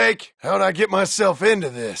mistake. How'd I get myself into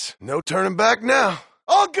this? No turning back now.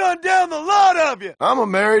 I'll gun down the lot of you. I'm a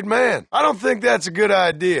married man. I don't think that's a good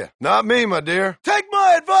idea. Not me, my dear. Take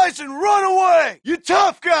my advice and run away. You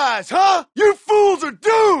tough guys, huh? You fools are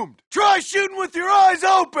doomed. Try shooting with your eyes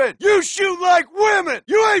open. You shoot like women.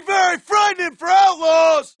 You ain't very frightening for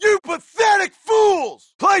outlaws. You pathetic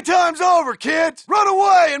fools. Playtime's over, kids. Run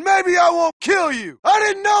away and maybe I won't kill you. I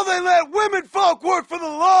didn't know they let women folk work for the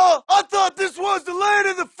law. I thought this was the land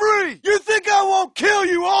of the free. You think I won't kill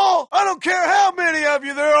you all? I don't care how many of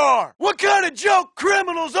you there are. What kind of joke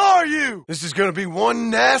criminals are you? This is gonna be one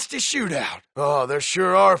nasty shootout. Oh, there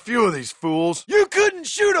sure are a few of these fools. You couldn't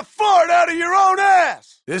shoot a fart out of your own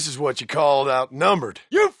ass. This is what you called outnumbered.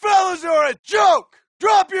 You fellas are a joke.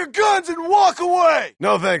 Drop your guns and walk away.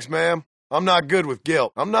 No thanks, ma'am. I'm not good with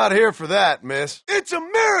guilt. I'm not here for that, miss. It's a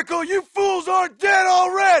miracle you fools aren't dead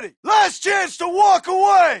already. Last chance to walk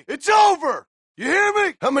away. It's over. You hear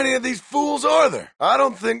me? How many of these fools are there? I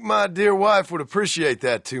don't think my dear wife would appreciate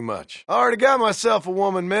that too much. I already got myself a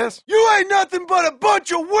woman, miss. You ain't nothing but a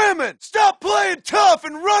bunch of women. Stop playing tough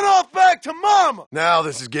and run off back to mama. Now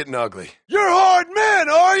this is getting ugly. You're hard men,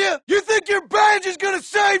 are you? You think your badge is gonna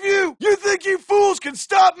save you? You think you fools can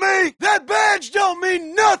stop me? That badge don't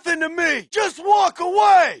mean nothing to me. Just walk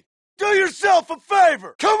away. Do yourself a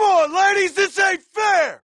favor. Come on, ladies, this ain't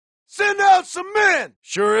fair. Send out some men.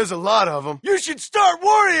 Sure is a lot of them. You should start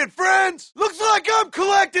worrying, friends. Looks like I'm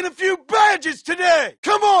collecting a few badges today.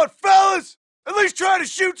 Come on, fellas. At least try to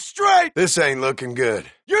shoot straight. This ain't looking good.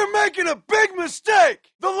 You're making a big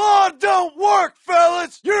mistake. The law don't work,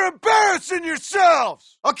 fellas. You're embarrassing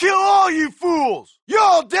yourselves. I'll kill all you fools. You're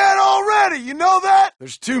all dead already, you know that?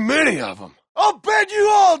 There's too many of them. I'll bed you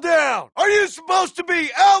all down! Are you supposed to be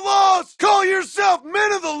outlaws? Call yourself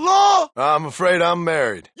men of the law? I'm afraid I'm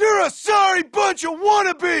married. You're a sorry bunch of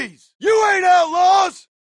wannabes! You ain't outlaws!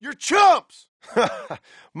 You're chumps!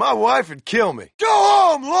 My wife would kill me. Go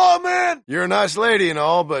home, lawman! You're a nice lady and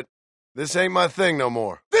all, but This ain't my thing no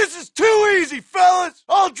more. This is too easy, fellas!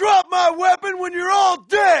 I'll drop my weapon when you're all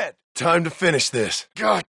dead! Time to finish this.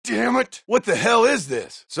 God damn it! What the hell is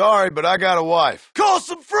this? Sorry, but I got a wife. Call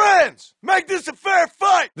some friends! Make this a fair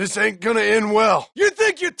fight! This ain't gonna end well. You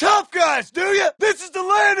think you're tough guys, do you? This is the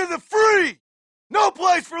land of the free! No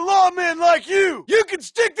place for lawmen like you! You can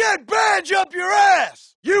stick that badge up your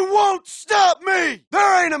ass! You won't stop me!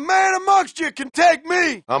 There ain't a man amongst you can take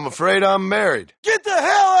me! I'm afraid I'm married. Get the hell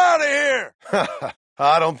out of here!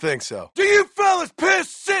 I don't think so. Do you fellas piss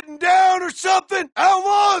sitting down or something?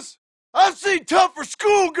 Outlaws? I've seen tougher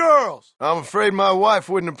schoolgirls! I'm afraid my wife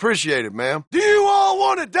wouldn't appreciate it, ma'am. Do you all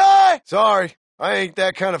want to die? Sorry, I ain't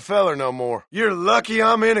that kind of feller no more. You're lucky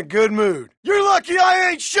I'm in a good mood. You're lucky I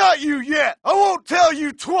ain't shot you yet! I won't tell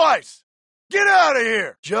you twice! Get out of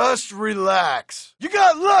here! Just relax. You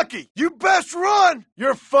got lucky! You best run!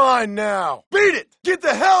 You're fine now. Beat it! Get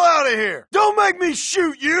the hell out of here! Don't make me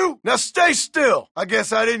shoot you! Now stay still. I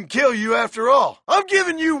guess I didn't kill you after all. I'm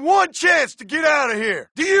giving you one chance to get out of here!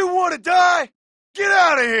 Do you want to die? Get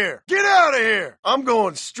out of here! Get out of here! I'm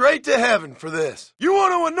going straight to heaven for this. You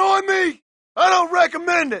want to annoy me? I don't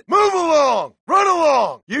recommend it. Move along. Run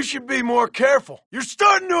along. You should be more careful. You're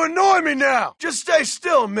starting to annoy me now. Just stay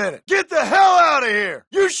still a minute. Get the hell out of here.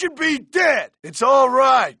 You should be dead. It's all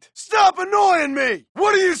right. Stop annoying me.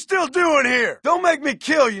 What are you still doing here? Don't make me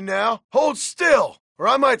kill you now. Hold still, or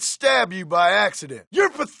I might stab you by accident. You're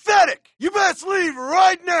pathetic. You best leave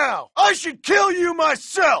right now. I should kill you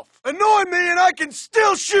myself. Annoy me and I can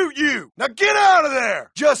still shoot you. Now get out of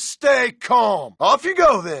there. Just stay calm. Off you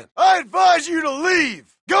go then. I advise you to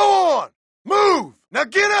leave. Go on. Move. Now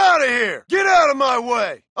get out of here. Get out of my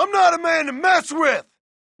way. I'm not a man to mess with.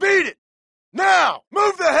 Beat it. Now.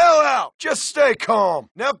 Move the hell out. Just stay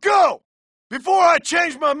calm. Now go. Before I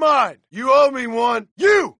change my mind. You owe me one.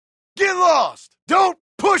 You. Get lost. Don't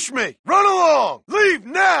push me. Run along. Leave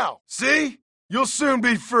now. See? You'll soon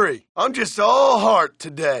be free. I'm just all heart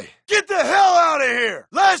today. Get the hell out of here!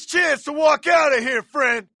 Last chance to walk out of here,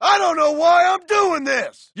 friend. I don't know why I'm doing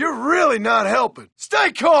this. You're really not helping.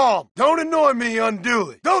 Stay calm. Don't annoy me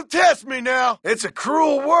unduly. Don't test me now. It's a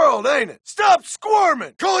cruel world, ain't it? Stop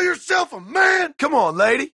squirming. Call yourself a man? Come on,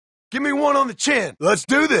 lady. Give me one on the chin. Let's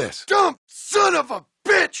do this. Dumb son of a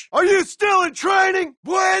bitch! Are you still in training?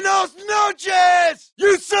 Buenos noches!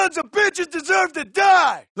 You sons of bitches deserve to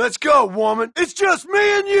die! Let's go, woman. It's just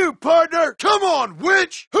me and you, partner! Come on,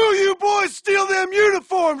 witch! Who you boys steal them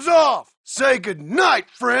uniforms off? Say goodnight,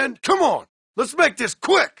 friend. Come on. Let's make this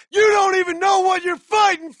quick. You don't even know what you're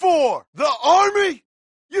fighting for! The army?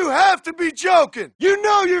 You have to be joking! You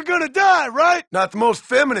know you're gonna die, right? Not the most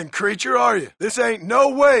feminine creature, are you? This ain't no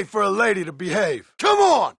way for a lady to behave. Come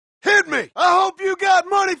on! Hit me! I hope you got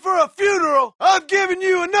money for a funeral! I've given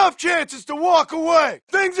you enough chances to walk away!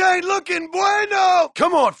 Things ain't looking bueno!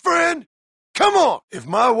 Come on, friend! Come on! If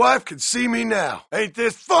my wife could see me now. Ain't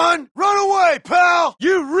this fun? Run away, pal!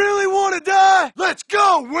 You really want to die? Let's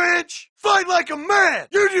go, wench! Fight like a man!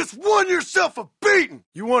 You just won yourself a beating!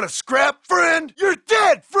 You want to scrap, friend? You're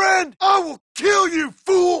dead, friend! I will kill you,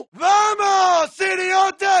 fool! Vamos,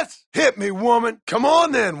 idiotas! Hit me, woman. Come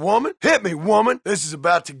on then, woman. Hit me, woman. This is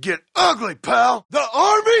about to get ugly, pal. The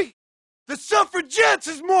army? The suffragettes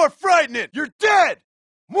is more frightening! You're dead!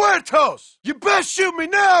 Muertos! You best shoot me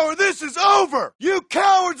now or this is over! You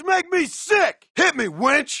cowards make me sick! Hit me,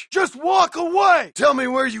 wench! Just walk away! Tell me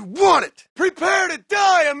where you want it! Prepare to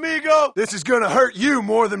die, amigo! This is gonna hurt you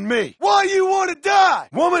more than me. Why you want to die?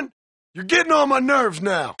 Woman, you're getting on my nerves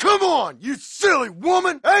now. Come on, you silly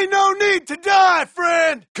woman! Ain't no need to die,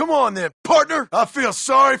 friend! Come on then, partner. I feel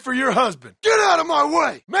sorry for your husband. Get out of my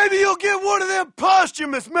way! Maybe you'll get one of them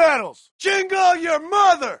posthumous medals! Jingle your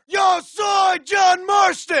mother! Yo soy John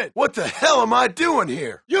Marston! What the hell am I doing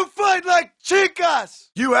here? You fight like chicas!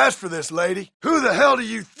 You asked for this, lady. Who the hell do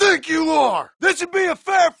you think you are? This would be a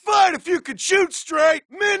fair fight if you could shoot straight!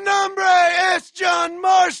 Mi nombre es John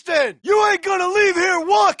Marston! You ain't gonna leave here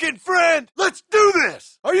walking, friend! Let's do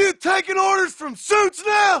this! Are you taking orders from suits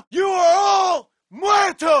now? You are all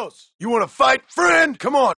muertos! You want to fight, friend?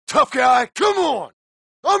 Come on, tough guy. Come on!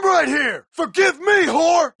 I'm right here! Forgive me,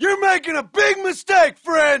 whore! You're making a big mistake,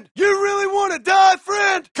 friend! You really want to die,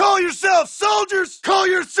 friend? Call yourself soldiers? Call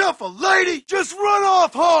yourself a lady? Just run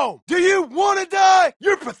off home! Do you want to die?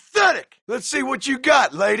 You're pathetic! Let's see what you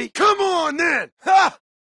got, lady. Come on, then! Ha!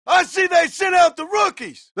 I see they sent out the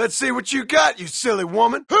rookies! Let's see what you got, you silly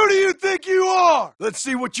woman. Who do you think you are? Let's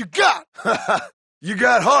see what you got. You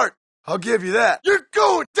got heart. I'll give you that. You're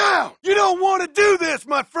going down! You don't want to do this,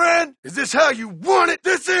 my friend! Is this how you want it?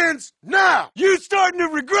 This ends now! You starting to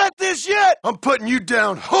regret this yet? I'm putting you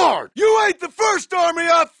down hard! You ain't the first army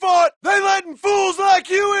I fought! They letting fools like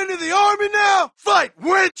you into the army now? Fight,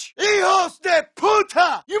 witch! Hijos de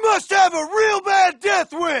puta! You must have a real bad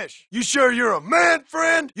death wish! You sure you're a man,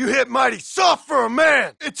 friend? You hit mighty soft for a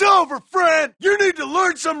man! It's over, friend! You need to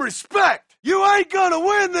learn some respect! You ain't gonna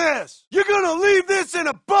win this! You're gonna leave this in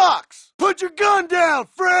a box! Put your gun down,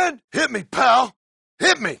 friend! Hit me, pal!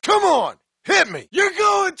 Hit me! Come on! Hit me! You're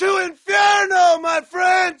going to Inferno, my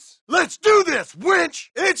friends! Let's do this, winch!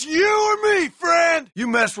 It's you or me, friend! You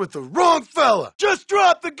messed with the wrong fella! Just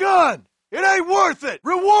drop the gun! It ain't worth it!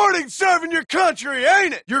 Rewarding serving your country,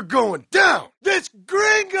 ain't it? You're going down! This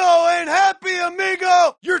gringo ain't happy,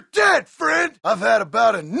 amigo! You're dead, friend! I've had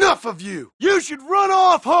about enough of you! You should run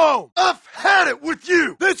off home! I've had it with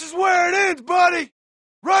you! This is where it ends, buddy!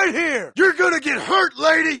 Right here! You're gonna get hurt,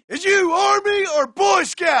 lady! Is you Army or Boy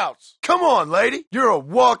Scouts? Come on, lady! You're a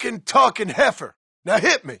walking, talking heifer! Now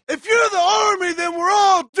hit me! If you're the Army, then we're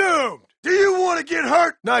all doomed! Do you want to get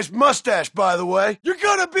hurt? Nice mustache, by the way. You're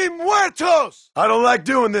gonna be muertos! I don't like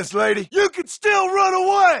doing this, lady. You can still run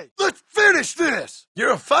away! Let's finish this!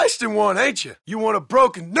 You're a feisty one, ain't you? You want a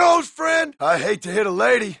broken nose, friend? I hate to hit a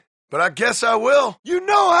lady, but I guess I will. You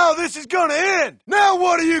know how this is gonna end! Now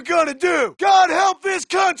what are you gonna do? God help this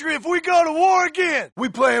country if we go to war again! We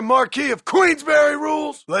playing Marquis of Queensberry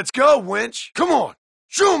rules? Let's go, wench. Come on,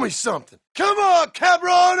 show me something. Come on,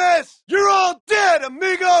 cabrones! You're all dead,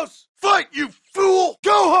 amigos! Fight, you fool!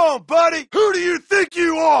 Go home, buddy! Who do you think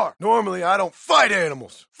you are? Normally, I don't fight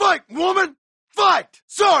animals. Fight, woman! Fight!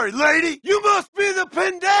 Sorry, lady! You must be the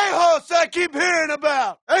pendejos I keep hearing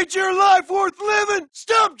about! Ain't your life worth living?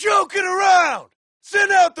 Stop joking around!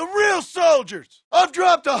 Send out the real soldiers! I've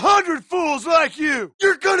dropped 100 fools like you!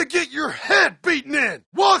 You're gonna get your head beaten in!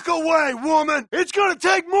 Walk away, woman! It's gonna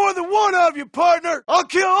take more than one of you, partner! I'll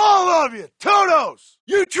kill all of you! Todos!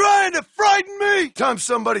 You trying to frighten me? Time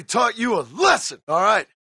somebody taught you a lesson! Alright,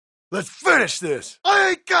 let's finish this! I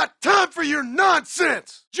ain't got time for your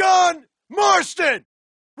nonsense! John Marston!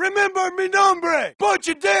 Remember mi nombre! Bunch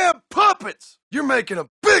of damn puppets! You're making a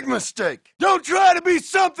big mistake! Don't try to be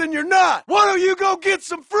something you're not! Why don't you go get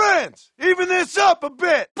some friends? Even this up a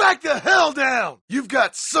bit! Back the hell down! You've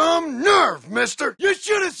got some nerve, mister! You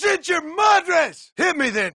should have sent your madres! Hit me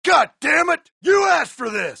then, god damn it! You asked for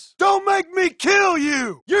this! Don't make me kill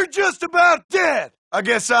you! You're just about dead! I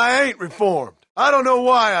guess I ain't reformed. I don't know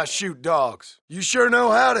why I shoot dogs. You sure know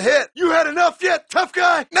how to hit. You had enough yet, tough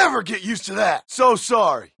guy? Never get used to that. So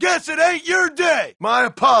sorry. Guess it ain't your day. My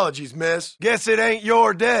apologies, miss. Guess it ain't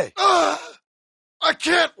your day. I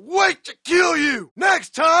can't wait to kill you.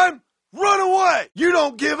 Next time, run away. You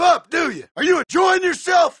don't give up, do you? Are you enjoying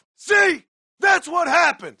yourself? See? That's what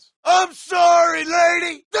happens. I'm sorry,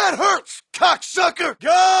 lady. That hurts, cocksucker.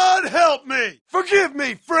 God help me. Forgive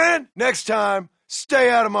me, friend. Next time, stay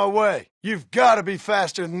out of my way. You've got to be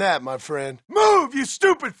faster than that, my friend. Move, you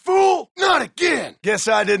stupid fool! Not again! Guess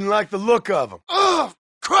I didn't like the look of him. Ugh!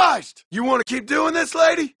 Christ! You want to keep doing this,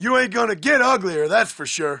 lady? You ain't gonna get uglier, that's for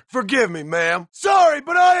sure. Forgive me, ma'am. Sorry,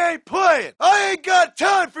 but I ain't playing. I ain't got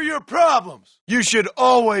time for your problems. You should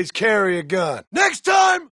always carry a gun. Next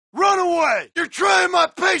time, run away. You're trying my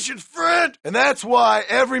patience, friend. And that's why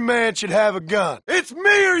every man should have a gun. It's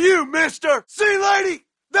me or you, mister. See, lady?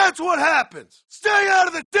 That's what happens. Stay out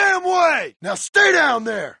of the damn way. Now stay down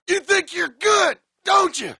there. You think you're good,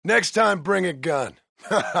 don't you? Next time, bring a gun.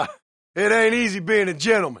 It ain't easy being a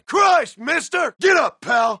gentleman. Christ, mister. Get up,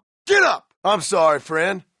 pal. Get up. I'm sorry,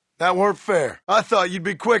 friend. That weren't fair. I thought you'd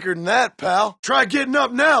be quicker than that, pal. Try getting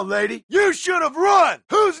up now, lady. You should have run.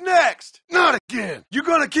 Who's next? Not again. You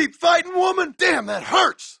gonna keep fighting, woman? Damn, that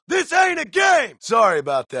hurts. This ain't a game. Sorry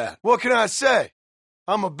about that. What can I say?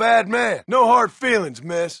 I'm a bad man. No hard feelings,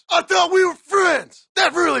 miss. I thought we were friends.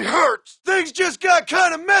 That really hurts. Things just got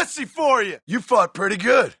kind of messy for you. You fought pretty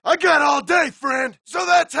good. I got all day, friend. So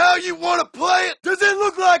that's how you want to play it? Does it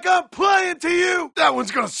look like I'm playing to you? That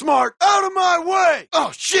one's gonna smart. Out of my way.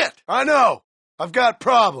 Oh, shit. I know. I've got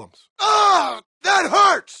problems. Ah! That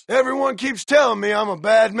hurts! Everyone keeps telling me I'm a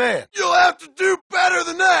bad man. You'll have to do better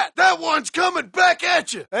than that! That one's coming back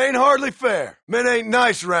at you! Ain't hardly fair. Men ain't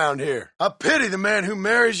nice around here. I pity the man who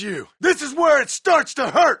marries you. This is where it starts to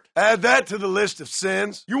hurt! Add that to the list of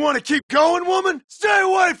sins. You want to keep going, woman? Stay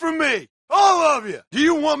away from me! All of you! Do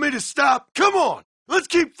you want me to stop? Come on! Let's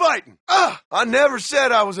keep fighting! I never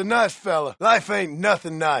said I was a nice fella. Life ain't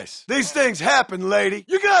nothing nice. These things happen, lady.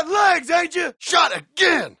 You got legs, ain't you? Shot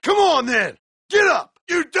again! Come on, then! Get up!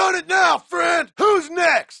 You done it now, friend! Who's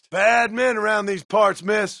next? Bad men around these parts,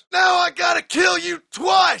 miss. Now I gotta kill you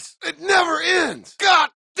twice! It never ends!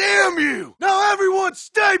 God damn damn you! Now everyone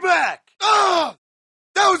stay back! Ah!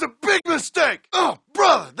 That was a big mistake! Oh,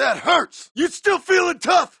 brother, that hurts! You still feeling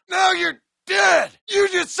tough? Now you're dead! You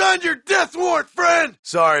just signed your death warrant, friend!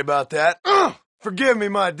 Sorry about that. Forgive me,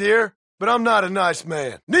 my dear, but I'm not a nice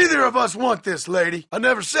man. Neither of us want this, lady. I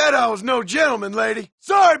never said I was no gentleman, lady.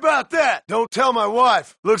 Sorry about that! Don't tell my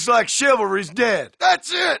wife. Looks like chivalry's dead.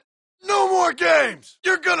 That's it! No more games!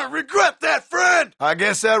 You're gonna regret that, friend! I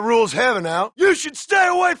guess that rules heaven out. You should stay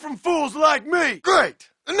away from fools like me! Great!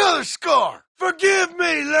 Another scar! Forgive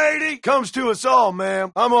me, lady! Comes to us all,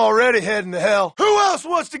 ma'am. I'm already heading to hell. Who else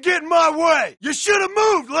wants to get in my way? You should have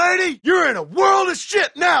moved, lady! You're in a world of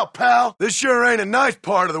shit now, pal! This sure ain't a nice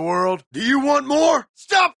part of the world. Do you want more?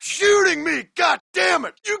 Stop shooting me, god damn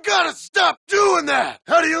it! You gotta stop doing that!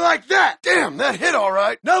 How do you like that? Damn, that hit all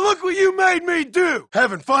right. Now look what you made me do!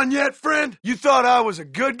 Having fun yet, friend? You thought I was a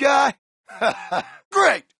good guy?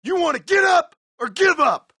 Great! You want to get up or give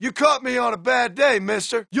up? You caught me on a bad day,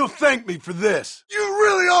 mister. You'll thank me for this. You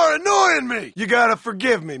really are annoying me! You gotta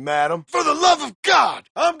forgive me, madam. For the love of God,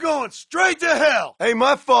 I'm going straight to hell! Ain't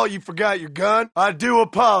my fault you forgot your gun. I do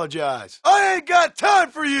apologize. I ain't got time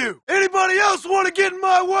for you! Anybody else want to get in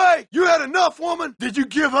my way? You had enough, woman? Did you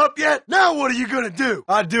give up yet? Now what are you gonna do?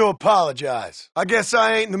 I do apologize. I guess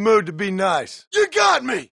I ain't in the mood to be nice. You got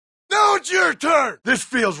me! Now it's your turn! This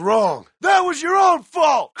feels wrong. That was your own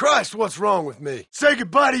fault! Christ, what's wrong with me? Say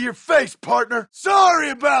goodbye to your face, partner! Sorry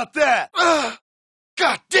about that!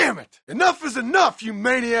 God damn it! Enough is enough, you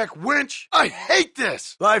maniac wench! I hate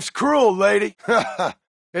this! Life's cruel, lady.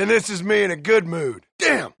 And this is me in a good mood.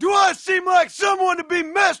 Damn! Do I seem like someone to be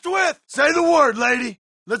messed with? Say the word, lady!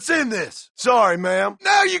 Let's end this! Sorry, ma'am.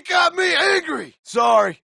 Now you got me angry!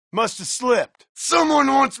 Sorry. Must have slipped. Someone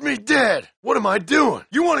wants me dead. What am I doing?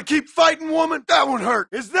 You want to keep fighting, woman? That one hurt.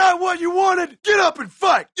 Is that what you wanted? Get up and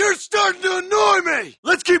fight. You're starting to annoy me.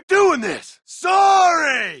 Let's keep doing this.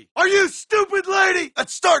 Sorry. Are you stupid, lady?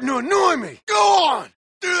 That's starting to annoy me. Go on.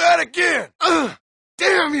 Do that again.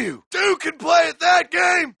 Damn you. Two can play at that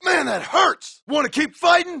game? Man, that hurts. Want to keep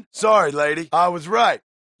fighting? Sorry, lady. I was right.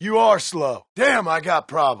 You are slow. Damn, I got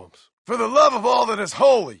problems. For the love of all that is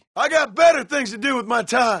holy, I got better things to do with my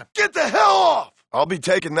time. Get the hell off! I'll be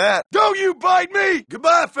taking that. Don't you bite me!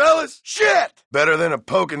 Goodbye, fellas. Shit! Better than a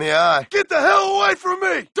poke in the eye. Get the hell away from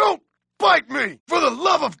me! Don't bite me! For the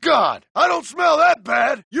love of God! I don't smell that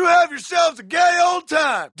bad. You have yourselves a gay old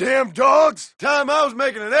time. Damn dogs! Time I was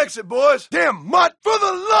making an exit, boys. Damn mutt! For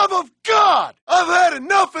the love of God! I've had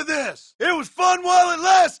enough of this! It was fun while it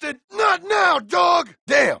lasted. Not now, dog!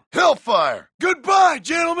 Damn, hellfire! Goodbye,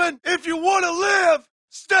 gentlemen! If you want to live,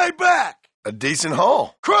 stay back! A decent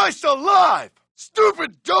haul. Christ alive!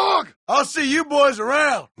 Stupid dog! I'll see you boys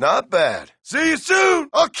around. Not bad. See you soon!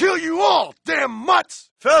 I'll kill you all, damn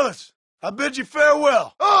mutts! Fellas, I bid you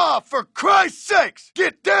farewell. For Christ's sakes!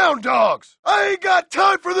 Get down, dogs! I ain't got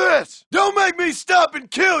time for this! Don't make me stop and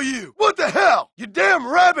kill you! What the hell? You damn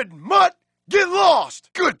rabid mutt! Get lost!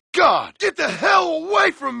 Good God! Get the hell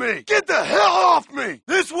away from me! Get the hell off me!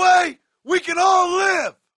 This way, we can all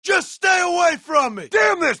live! Just stay away from me!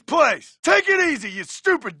 Damn this place! Take it easy, you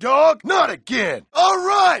stupid dog! Not again! All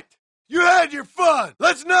right! You had your fun!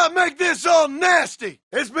 Let's not make this all nasty!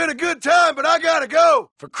 It's been a good time, but I gotta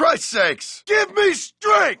go! For Christ's sakes! Give me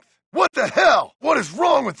strength! What the hell? What is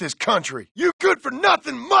wrong with this country? You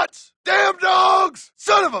good-for-nothing mutts! Damn dogs!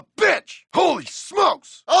 Son of a bitch! Holy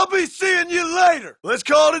smokes! I'll be seeing you later! Let's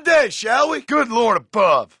call it a day, shall we? Good Lord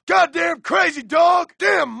above! Goddamn crazy dog!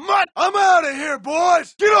 Damn mutt! I'm out of here,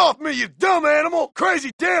 boys! Get off me, you dumb animal!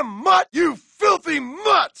 Crazy damn mutt! You filthy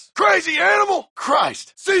mutts! Crazy animal!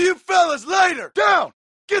 Christ! See you fellas later! Down!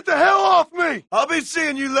 Get the hell off me! I'll be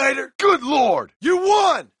seeing you later! Good Lord! You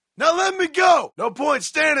won! Now let me go! No point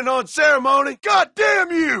standing on ceremony. God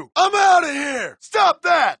damn you! I'm out of here! Stop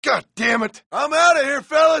that! God damn it! I'm out of here,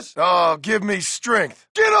 fellas! Oh, give me strength.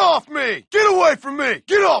 Get off me! Get away from me!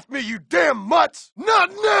 Get off me, you damn mutts!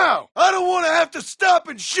 Not now! I don't want to have to stop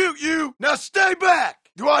and shoot you! Now stay back!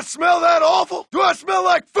 Do I smell that awful? Do I smell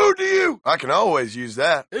like food to you? I can always use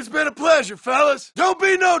that. It's been a pleasure, fellas. Don't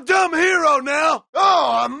be no dumb hero now.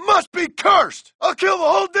 Oh, I must be cursed. I'll kill the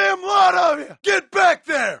whole damn lot of you. Get back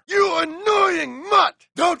there, you annoying mutt.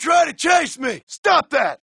 Don't try to chase me. Stop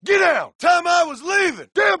that. Get out. Time I was leaving.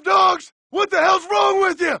 Damn dogs. What the hell's wrong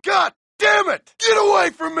with you? God damn it. Get away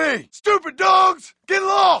from me. Stupid dogs. Get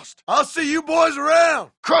lost. I'll see you boys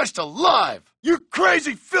around. Christ alive. You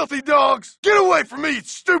crazy, filthy dogs! Get away from me, you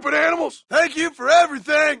stupid animals! Thank you for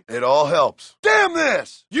everything! It all helps. Damn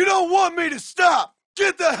this! You don't want me to stop!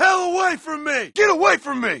 Get the hell away from me! Get away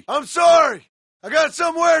from me! I'm sorry! I got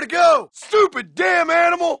somewhere to go. Stupid damn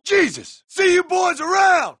animal. Jesus. See you boys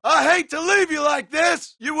around. I hate to leave you like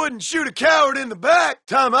this. You wouldn't shoot a coward in the back.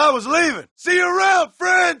 Time I was leaving. See you around,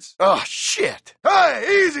 friends. Oh, shit.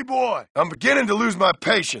 Hey, easy boy. I'm beginning to lose my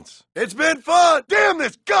patience. It's been fun. Damn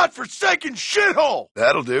this godforsaken shithole.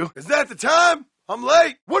 That'll do. Is that the time? I'm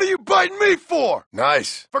late. What are you biting me for?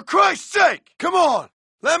 Nice. For Christ's sake. Come on.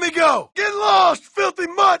 Let me go. Get lost, filthy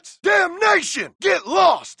mutts. Damnation. Get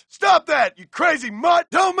lost. Stop that, you crazy mutt.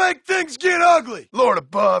 Don't make things get ugly. Lord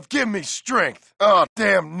above, give me strength. Oh,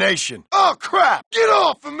 damnation. Oh, crap. Get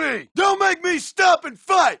off of me. Don't make me stop and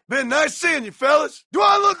fight. Been nice seeing you, fellas. Do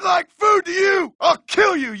I look like food to you? I'll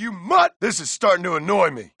kill you, you mutt. This is starting to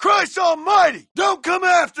annoy me. Christ almighty. Don't come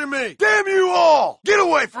after me. Damn you all. Get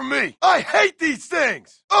away from me. I hate these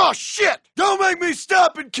things. Oh, shit. Don't make me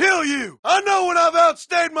stop and kill you. I know when I've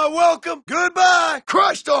outstayed my welcome. Goodbye.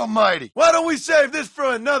 Christ almighty. Why don't we save this for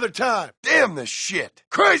another time? Damn this shit.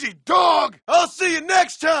 Crazy dog. I'll see you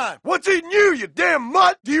next time. What's eating you, you damn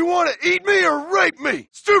mutt? Do you want to eat me or rape me?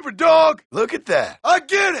 Stupid dog. Look at that. I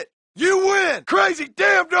get it. You win. Crazy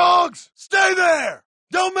damn dogs. Stay there.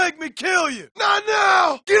 Don't make me kill you. Not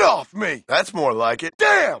now. Get off me. That's more like it.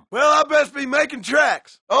 Damn. Well, I best be making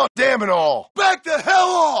tracks. Oh, damn it all. Back the hell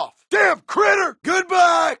off. Damn critter.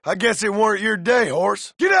 Goodbye. I guess it weren't your day,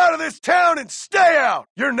 horse. Get out of this town and stay out.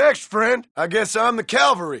 You're next, friend. I guess I'm the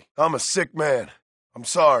cavalry. I'm a sick man. I'm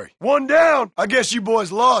sorry. One down. I guess you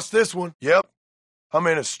boys lost this one. Yep. I'm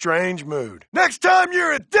in a strange mood. Next time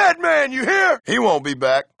you're a dead man, you hear? He won't be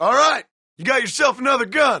back. All right. You got yourself another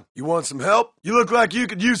gun. You want some help? You look like you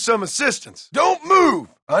could use some assistance. Don't move!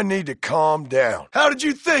 I need to calm down. How did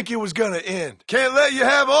you think it was gonna end? Can't let you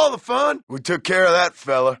have all the fun. We took care of that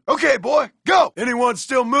fella. Okay, boy, go! Anyone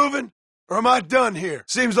still moving? Or am I done here?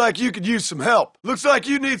 Seems like you could use some help. Looks like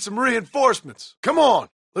you need some reinforcements. Come on,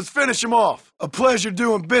 let's finish him off. A pleasure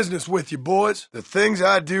doing business with you, boys. The things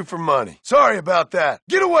I do for money. Sorry about that.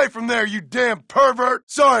 Get away from there, you damn pervert.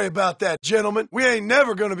 Sorry about that, gentlemen. We ain't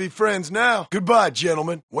never gonna be friends now. Goodbye,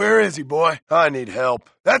 gentlemen. Where is he, boy? I need help.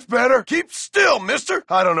 That's better. Keep still, mister.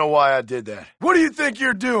 I don't know why I did that. What do you think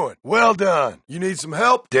you're doing? Well done. You need some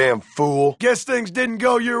help? Damn fool. Guess things didn't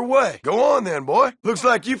go your way. Go on then, boy. Looks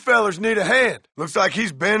like you fellers need a hand. Looks like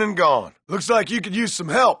he's been and gone. Looks like you could use some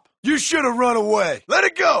help. You should have run away. Let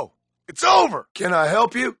it go. It's over. Can I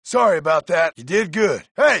help you? Sorry about that. You did good.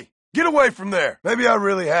 Hey, get away from there. Maybe I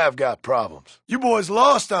really have got problems. You boys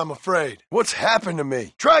lost, I'm afraid. What's happened to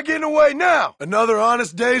me? Try getting away now. Another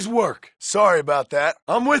honest day's work. Sorry about that.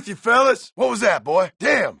 I'm with you, fellas. What was that, boy?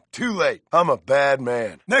 Damn, too late. I'm a bad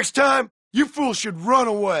man. Next time, you fools should run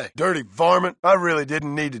away. Dirty varmint. I really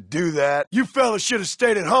didn't need to do that. You fellas should have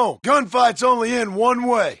stayed at home. Gunfights only end one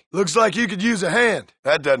way. Looks like you could use a hand.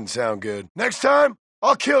 That doesn't sound good. Next time,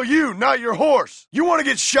 I'll kill you, not your horse. You want to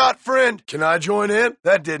get shot, friend? Can I join in?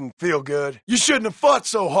 That didn't feel good. You shouldn't have fought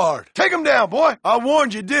so hard. Take him down, boy. I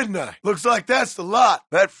warned you, didn't I? Looks like that's the lot.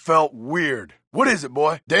 That felt weird. What is it,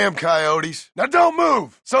 boy? Damn coyotes. Now don't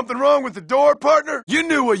move. Something wrong with the door, partner? You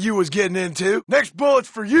knew what you was getting into. Next bullet's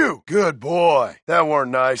for you. Good boy. That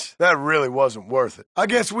weren't nice. That really wasn't worth it. I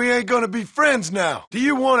guess we ain't gonna be friends now. Do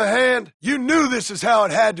you want a hand? You knew this is how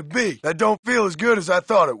it had to be. That don't feel as good as I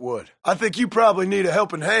thought it would. I think you probably need a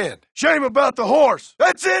helping hand. Shame about the horse.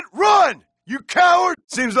 That's it. Run! You coward!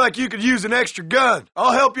 Seems like you could use an extra gun.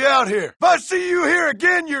 I'll help you out here. If I see you here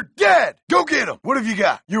again, you're dead. Go get him. What have you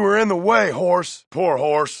got? You were in the way, horse. Poor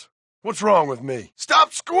horse. What's wrong with me?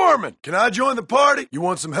 Stop squirming. Can I join the party? You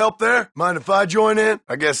want some help there? Mind if I join in?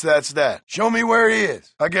 I guess that's that. Show me where he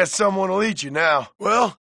is. I guess someone will eat you now.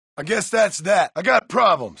 Well, I guess that's that. I got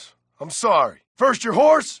problems. I'm sorry. First your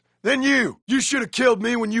horse, then you. You should have killed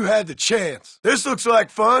me when you had the chance. This looks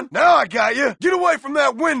like fun. Now I got you. Get away from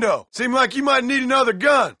that window. Seem like you might need another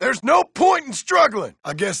gun. There's no point in struggling.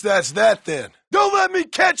 I guess that's that then. Don't let me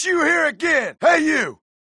catch you here again. Hey, you.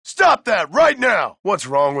 Stop that right now. What's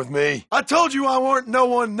wrong with me? I told you I weren't no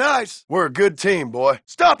one nice. We're a good team, boy.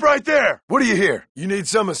 Stop right there. What do you hear? You need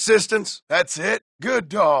some assistance? That's it? Good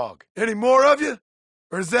dog. Any more of you?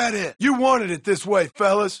 Or is that it? You wanted it this way,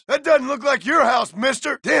 fellas. That doesn't look like your house,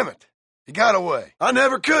 mister. Damn it. He got away. I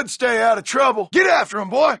never could stay out of trouble. Get after him,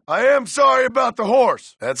 boy. I am sorry about the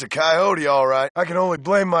horse. That's a coyote, all right. I can only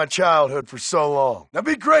blame my childhood for so long. Now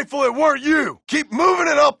be grateful it weren't you. Keep moving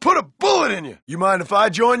and I'll put a bullet in you. You mind if I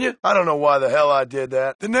join you? I don't know why the hell I did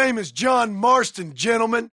that. The name is John Marston,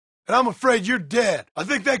 gentlemen. And I'm afraid you're dead. I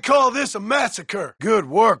think they call this a massacre. Good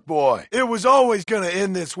work, boy. It was always gonna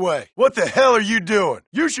end this way. What the hell are you doing?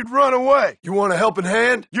 You should run away. You want a helping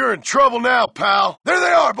hand? You're in trouble now, pal. There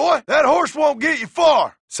they are, boy. That horse won't get you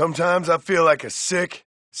far. Sometimes I feel like a sick,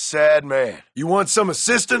 Sad man. You want some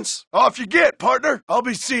assistance? Off you get, partner. I'll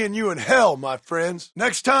be seeing you in hell, my friends.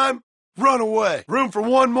 Next time, run away. Room for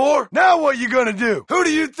one more? Now what you gonna do? Who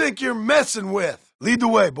do you think you're messing with? Lead the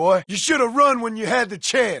way, boy. You should have run when you had the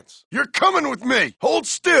chance. You're coming with me. Hold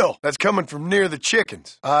still. That's coming from near the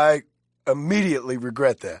chickens. I immediately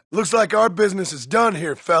regret that. Looks like our business is done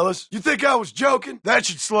here, fellas. You think I was joking? That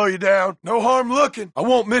should slow you down. No harm looking. I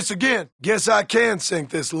won't miss again. Guess I can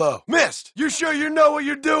sink this low. Missed. You sure you know what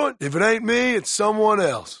you're doing? If it ain't me, it's someone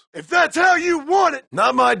else. If that's how you want it.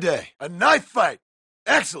 Not my day. A knife fight.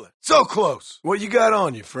 Excellent. So close. What you got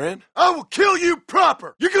on you, friend? I will kill you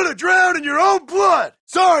proper. You're gonna drown in your own blood.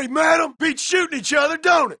 Sorry, madam. Beats shooting each other,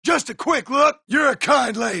 don't it? Just a quick look. You're a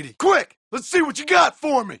kind lady. Quick. Let's see what you got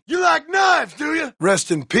for me. You like knives, do you?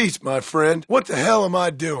 Rest in peace, my friend. What the hell am I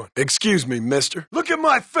doing? Excuse me, mister. Look at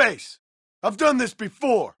my face. I've done this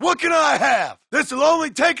before. What can I have? This'll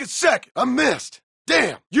only take a second. I missed.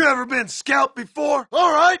 Damn. You ever been scalped before?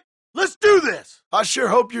 All right. Let's do this. I sure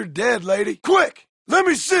hope you're dead, lady. Quick. Let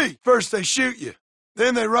me see. First they shoot you.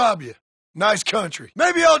 Then they rob you. Nice country.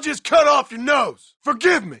 Maybe I'll just cut off your nose.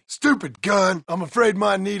 Forgive me. Stupid gun. I'm afraid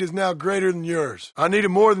my need is now greater than yours. I need it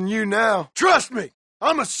more than you now. Trust me.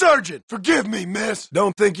 I'm a surgeon. Forgive me, miss.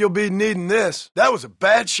 Don't think you'll be needing this. That was a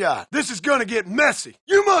bad shot. This is gonna get messy.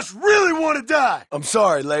 You must really want to die. I'm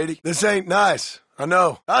sorry, lady. This ain't nice. I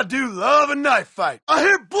know. I do love a knife fight. I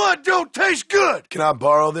hear blood don't taste good. Can I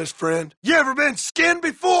borrow this, friend? You ever been skinned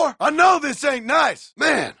before? I know this ain't nice.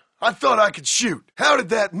 Man, I thought I could shoot. How did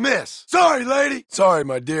that miss? Sorry, lady. Sorry,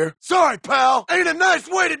 my dear. Sorry, pal. Ain't a nice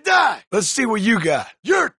way to die. Let's see what you got.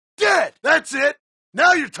 You're dead. That's it.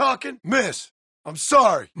 Now you're talking. Miss. I'm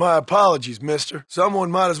sorry. My apologies, mister. Someone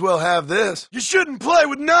might as well have this. You shouldn't play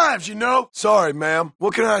with knives, you know. Sorry, ma'am.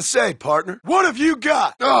 What can I say, partner? What have you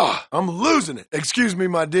got? Ugh, I'm losing it. Excuse me,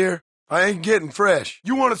 my dear. I ain't getting fresh.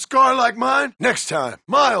 You want a scar like mine? Next time.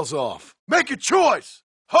 Miles off. Make a choice.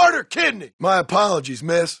 Heart or kidney? My apologies,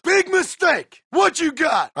 miss. Big mistake. What you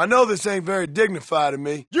got? I know this ain't very dignified of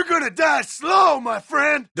me. You're gonna die slow, my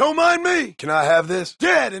friend. Don't mind me. Can I have this?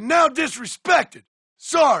 Dead and now disrespected.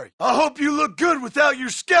 Sorry. I hope you look good without your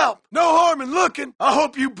scalp. No harm in looking. I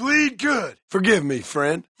hope you bleed good. Forgive me,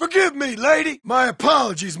 friend. Forgive me, lady. My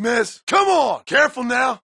apologies, miss. Come on. Careful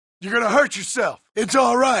now. You're gonna hurt yourself. It's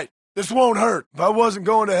all right. This won't hurt. If I wasn't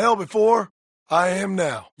going to hell before, I am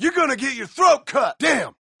now. You're gonna get your throat cut.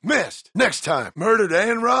 Damn. Missed. Next time. Murdered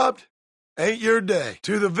and robbed? Ain't your day.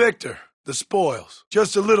 To the victor. The spoils.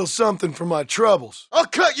 Just a little something for my troubles. I'll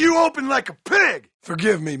cut you open like a pig.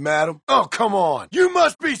 Forgive me, madam. Oh, come on. You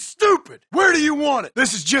must be stupid. Where do you want it?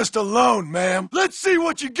 This is just a loan, ma'am. Let's see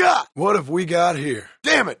what you got. What have we got here?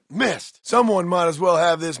 Damn it, missed. Someone might as well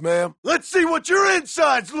have this, ma'am. Let's see what your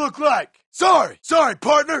insides look like. Sorry,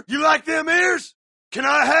 partner. You like them ears? Can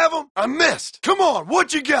I have them? I missed. Come on,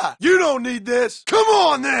 what you got? You don't need this. Come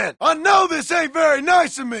on, then. I know this ain't very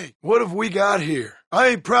nice of me. What have we got here? I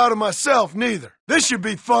ain't proud of myself, neither. This should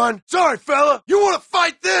be fun. Sorry, fella. You want to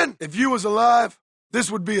fight, then? If you was alive, this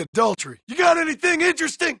would be adultery. You got anything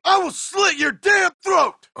interesting? I will slit your damn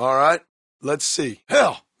throat. All right, let's see.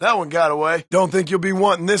 Hell, that one got away. Don't think you'll be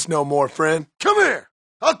wanting this no more, friend. Come here.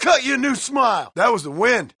 I'll cut you a new smile. That was the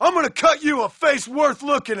wind. I'm gonna cut you a face worth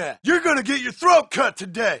looking at. You're gonna get your throat cut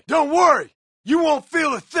today. Don't worry. You won't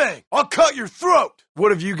feel a thing. I'll cut your throat.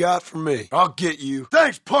 What have you got for me? I'll get you.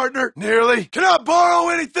 Thanks, partner. Nearly. Can I borrow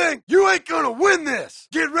anything? You ain't gonna win this.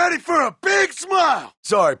 Get ready for a big smile.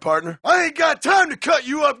 Sorry, partner. I ain't got time to cut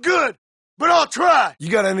you up good, but I'll try. You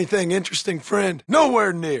got anything interesting, friend?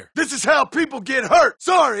 Nowhere near. This is how people get hurt.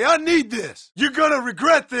 Sorry, I need this. You're gonna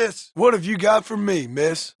regret this. What have you got for me,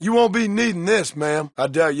 miss? You won't be needing this, ma'am. I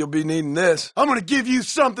doubt you'll be needing this. I'm gonna give you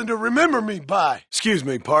something to remember me by. Excuse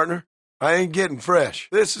me, partner. I ain't getting fresh.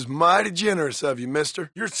 This is mighty generous of you,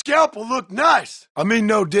 mister. Your scalp will look nice. I mean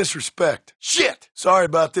no disrespect. Shit! Sorry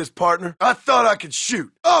about this, partner. I thought I could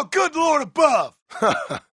shoot. Oh, good Lord above!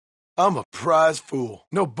 I'm a prize fool.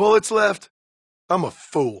 No bullets left? I'm a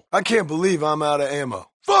fool. I can't believe I'm out of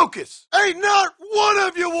ammo. Focus! Ain't not one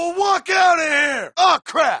of you will walk out of here! Oh,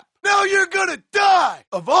 crap! Now you're gonna die!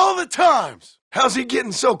 Of all the times! How's he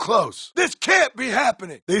getting so close? This can't be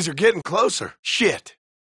happening! These are getting closer. Shit.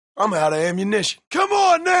 I'm out of ammunition. Come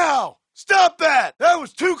on now! Stop that! That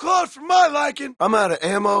was too close for my liking. I'm out of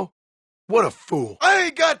ammo. What a fool. I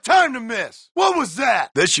ain't got time to miss. What was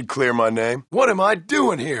that? This should clear my name. What am I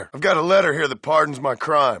doing here? I've got a letter here that pardons my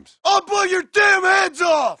crimes. I'll blow your damn heads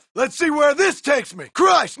off! Let's see where this takes me.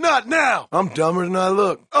 Christ, not now! I'm dumber than I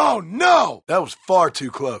look. Oh, no! That was far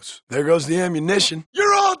too close. There goes the ammunition.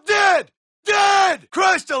 You're all dead! Dead!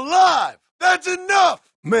 Christ alive! That's enough!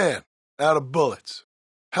 Man, out of bullets.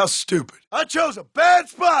 How stupid. I chose a bad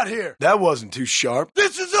spot here. That wasn't too sharp.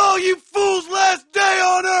 This is all you fools' last day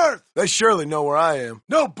on Earth. They surely know where I am.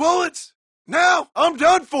 No bullets? Now I'm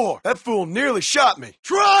done for. That fool nearly shot me.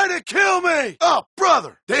 Try to kill me. Oh,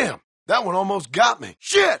 brother. Damn, that one almost got me.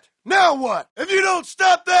 Shit. Now what? If you don't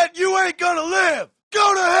stop that, you ain't gonna live.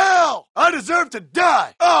 Go to hell. I deserve to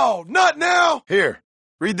die. Oh, not now. Here,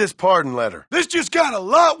 read this pardon letter. This just got a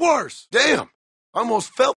lot worse. Damn,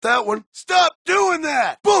 almost felt that one. Stop doing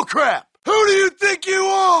that. Bullcrap. Who do you think you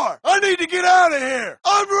are? I need to get out of here.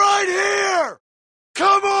 I'm right here.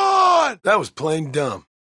 Come on. That was plain dumb.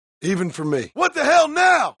 Even for me. What the hell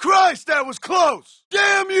now? Christ, that was close.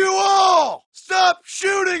 Damn you all. Stop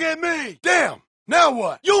shooting at me. Damn. Now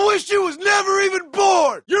what? You'll wish you was never even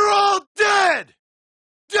born. You're all dead.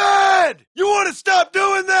 Dead. You want to stop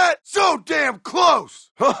doing that? So damn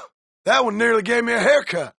close. Huh. That one nearly gave me a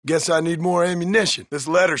haircut. Guess I need more ammunition. This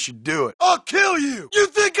letter should do it. I'll kill you. You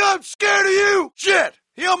think I'm scared of you? Shit.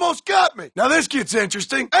 He almost got me. Now this gets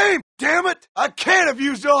interesting. Aim, damn it. I can't have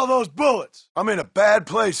used all those bullets. I'm in a bad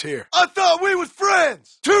place here. I thought we was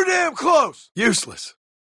friends. Too damn close. Useless.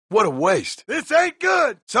 What a waste. This ain't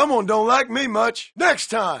good. Someone don't like me much. Next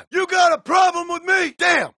time. You got a problem with me?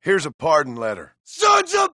 Damn. Here's a pardon letter.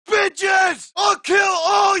 Sons of bitches! I'll kill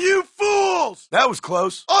all you fools! That was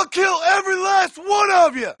close. I'll kill every last one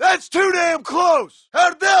of you! That's too damn close! How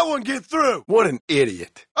did that one get through? What an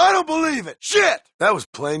idiot. I don't believe it. Shit! That was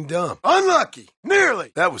plain dumb. Unlucky.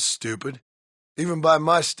 Nearly. That was stupid. Even by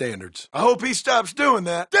my standards. I hope he stops doing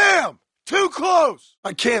that. Damn! Too close!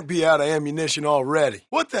 I can't be out of ammunition already.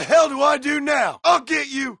 What the hell do I do now? I'll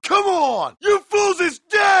get you! Come on! You fools is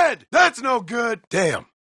dead! That's no good! Damn.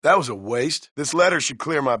 That was a waste. This letter should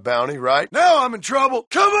clear my bounty, right? Now I'm in trouble.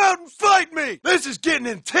 Come out and fight me. This is getting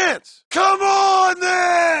intense. Come on,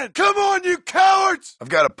 then. Come on, you cowards. I've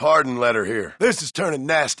got a pardon letter here. This is turning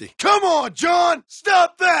nasty. Come on, John.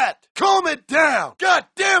 Stop that. Calm it down. God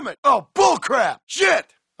damn it. Oh, bullcrap.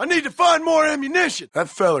 Shit. I need to find more ammunition. That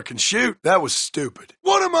feller can shoot. That was stupid.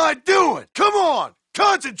 What am I doing? Come on.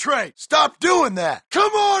 Concentrate. Stop doing that.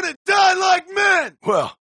 Come on and die like men.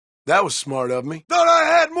 Well, that was smart of me. Thought I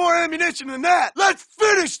had more ammunition than that. Let's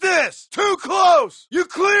finish this. Too close. You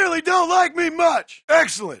clearly don't like me much.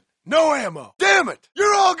 Excellent. No ammo. Damn it.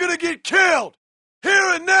 You're all gonna get killed.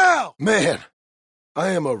 Here and now. Man, I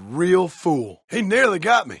am a real fool. He nearly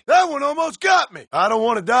got me. That one almost got me. I don't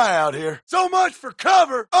want to die out here. So much for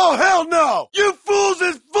cover. Oh, hell no. You fools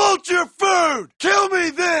is vulture food. Kill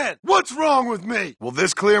me then. What's wrong with me? Will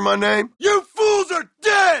this clear my name? You fools are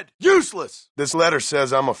dead. Useless. This letter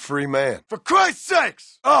says I'm a free man. For Christ's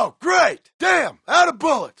sakes. Oh, great. Damn, out of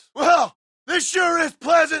bullets. Well, this sure is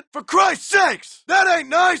pleasant. For Christ's sakes. That ain't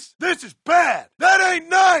nice. This is bad. That ain't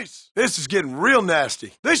nice. This is getting real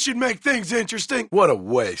nasty. This should make things interesting. What a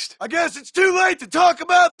waste. I guess it's too late to talk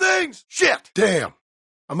about things. Shit. Damn.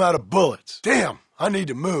 I'm out of bullets. Damn. I need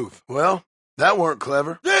to move. Well, that weren't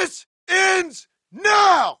clever. This ends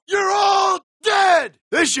now. You're all dead.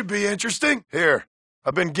 This should be interesting. Here.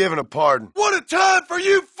 I've been given a pardon. What a time for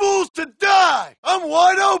you fools to die! I'm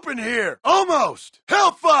wide open here. Almost.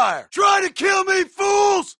 Hellfire! Try to kill me,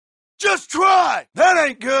 fools! Just try! That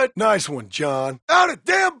ain't good. Nice one, John. Out of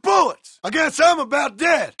damn bullets. I guess I'm about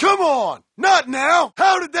dead. Come on. Not now.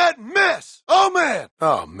 How did that miss? Oh, man.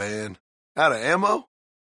 Oh, man. Out of ammo?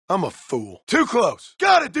 I'm a fool. Too close.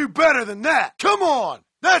 Gotta do better than that. Come on.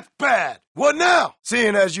 That's bad. What now?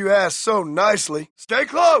 Seeing as you asked so nicely. Stay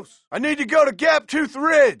close. I need to go to Gaptooth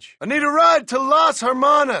Ridge. I need a ride to Las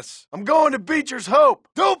Hermanas. I'm going to Beecher's Hope.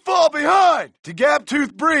 Don't fall behind. To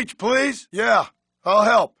Gaptooth Breach, please. Yeah, I'll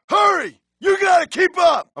help. Hurry. You gotta keep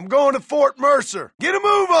up. I'm going to Fort Mercer. Get a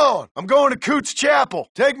move on. I'm going to Coots Chapel.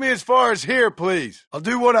 Take me as far as here, please. I'll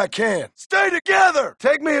do what I can. Stay together.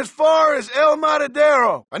 Take me as far as El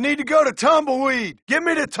Matadero. I need to go to Tumbleweed. Get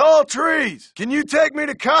me to Tall Trees. Can you take me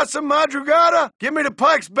to Casa Madrugada? Get me to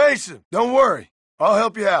Pike's Basin. Don't worry. I'll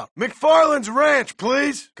help you out. McFarland's Ranch,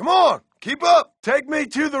 please. Come on. Keep up. Take me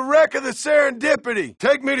to the wreck of the Serendipity.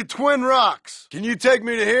 Take me to Twin Rocks. Can you take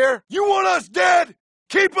me to here? You want us dead?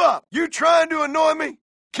 Keep up! You trying to annoy me?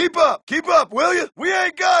 Keep up! Keep up, will you? We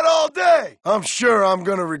ain't got all day! I'm sure I'm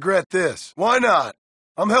gonna regret this. Why not?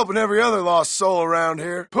 I'm helping every other lost soul around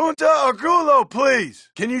here. Punta Argulo, please!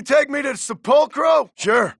 Can you take me to Sepulcro?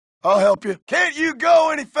 Sure, I'll help you. Can't you go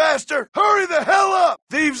any faster? Hurry the hell up!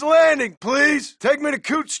 Thieves Landing, please! Take me to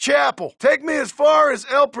Coots Chapel. Take me as far as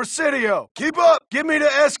El Presidio. Keep up! Get me to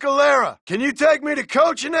Escalera. Can you take me to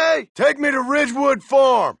Cochine? Take me to Ridgewood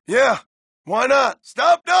Farm. Yeah. Why not?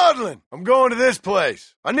 Stop dawdling. I'm going to this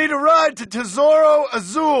place. I need a ride to Tesoro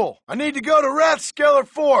Azul. I need to go to Rathskeller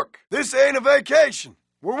Fork. This ain't a vacation.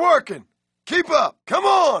 We're working. Keep up. Come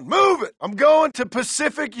on, move it. I'm going to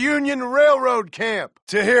Pacific Union Railroad Camp.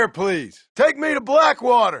 To here, please. Take me to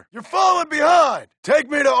Blackwater. You're falling behind. Take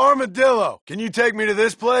me to Armadillo. Can you take me to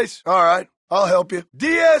this place? All right. I'll help you.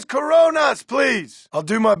 Diaz Coronas, please. I'll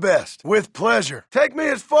do my best. With pleasure. Take me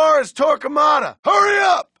as far as Torquemada. Hurry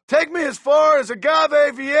up! Take me as far as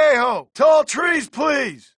Agave Viejo. Tall trees,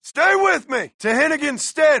 please. Stay with me. To Hennigan's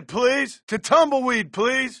Stead, please. To Tumbleweed,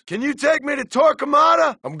 please. Can you take me to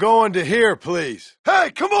Torquemada? I'm going to here, please.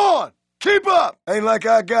 Hey, come on! Keep up! Ain't like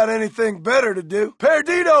I got anything better to do.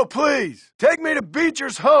 Perdido, please. Take me to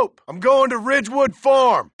Beecher's Hope. I'm going to Ridgewood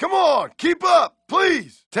Farm. Come on, keep up,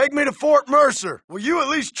 please. Take me to Fort Mercer. Will you at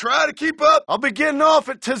least try to keep up? I'll be getting off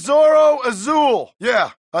at Tesoro Azul.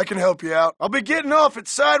 Yeah, I can help you out. I'll be getting off at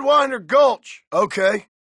Sidewinder Gulch. Okay.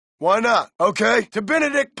 Why not? Okay. To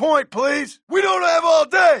Benedict Point, please. We don't have all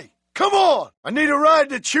day. Come on! I need a ride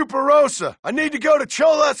to Chuparosa. I need to go to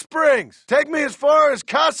Chola Springs. Take me as far as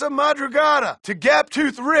Casa Madrugada. To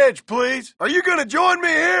Gaptooth Ridge, please. Are you gonna join me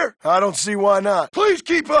here? I don't see why not. Please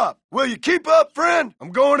keep up. Will you keep up, friend?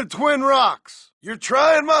 I'm going to Twin Rocks. You're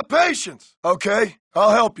trying my patience. Okay,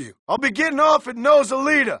 I'll help you. I'll be getting off at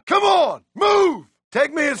Nosalita. Come on, move!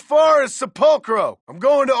 Take me as far as Sepulcro. I'm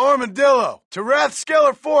going to Armadillo. To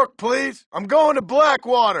Rathskeller Fork, please. I'm going to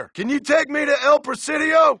Blackwater. Can you take me to El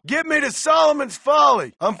Presidio? Get me to Solomon's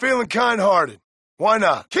Folly. I'm feeling kind-hearted. Why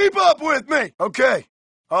not? Keep up with me. Okay,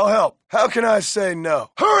 I'll help. How can I say no?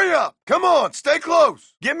 Hurry up! Come on, stay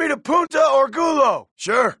close. Get me to Punta Orgulo.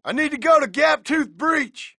 Sure. I need to go to Gaptooth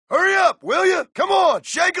Breach. Hurry up, will you? Come on,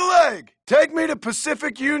 shake a leg. Take me to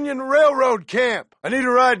Pacific Union Railroad Camp. I need a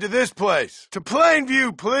ride to this place. To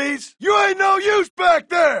Plainview, please. You ain't no use back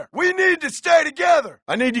there. We need to stay together.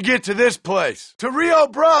 I need to get to this place. To Rio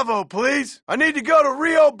Bravo, please. I need to go to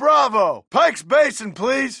Rio Bravo. Pikes Basin,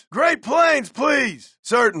 please. Great Plains, please.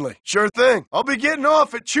 Certainly. Sure thing. I'll be getting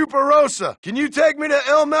off at Chuparosa. Can you take me to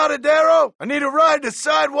El Matadero? I need a ride to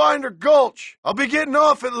Sidewinder Gulch. I'll be getting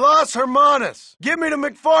off at Las Hermanas. Get me to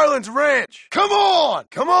McFarland's Ranch. Come on!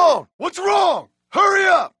 Come on! What's wrong? Hurry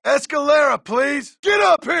up! Escalera, please. Get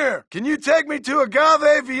up here! Can you take me to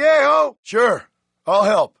Agave Viejo? Sure. I'll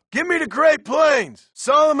help. Get me to Great Plains.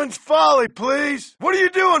 Solomon's Folly, please. What are you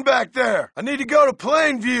doing back there? I need to go to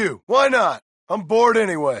Plainview. Why not? I'm bored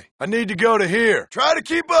anyway. I need to go to here. Try to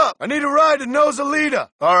keep up. I need a ride to Nosalita.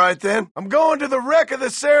 All right, then. I'm going to the wreck of the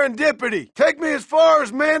Serendipity. Take me as far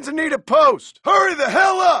as Manzanita Post. Hurry the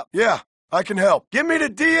hell up! Yeah, I can help. Get me to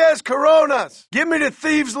Diaz Coronas. Get me to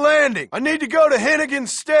Thieves Landing. I need to go to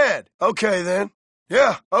Hennigan's Stead. Okay, then.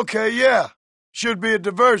 Yeah, okay, yeah. Should be a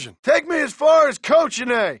diversion. Take me as far as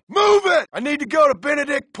Cochine. Move it! I need to go to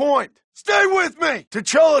Benedict Point. Stay with me! To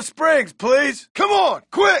Chola Springs, please. Come on,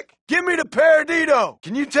 quick! Get me to Perdido.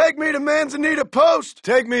 Can you take me to Manzanita Post?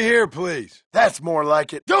 Take me here, please. That's more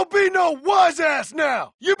like it. Don't be no wise-ass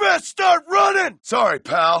now! You best start running! Sorry,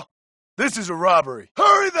 pal. This is a robbery.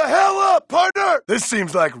 Hurry the hell up, partner! This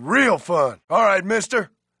seems like real fun. All right,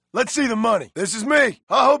 mister. Let's see the money. This is me.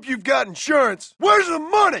 I hope you've got insurance. Where's the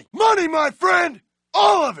money? Money, my friend!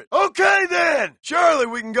 All of it! Okay, then! Surely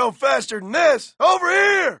we can go faster than this. Over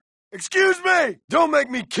here! Excuse me! Don't make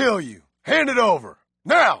me kill you. Hand it over.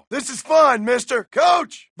 Now! This is fine, mister.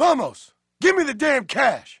 Coach! Vamos! Give me the damn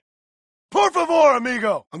cash. Por favor,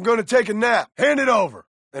 amigo! I'm gonna take a nap. Hand it over.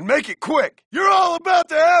 And make it quick. You're all about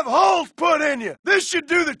to have holes put in you. This should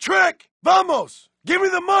do the trick. Vamos! Give me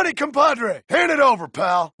the money, compadre. Hand it over,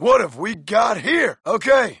 pal. What have we got here?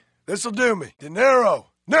 Okay, this'll do me.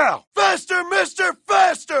 Dinero. Now! Faster, mister!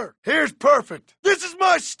 Faster! Here's perfect. This is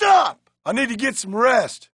my stop! I need to get some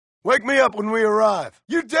rest. Wake me up when we arrive.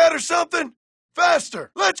 You dead or something?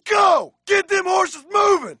 Faster! Let's go! Get them horses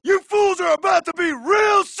moving! You fools are about to be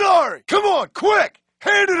real sorry! Come on, quick!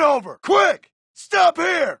 Hand it over! Quick! Stop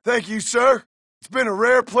here! Thank you, sir. It's been a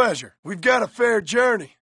rare pleasure. We've got a fair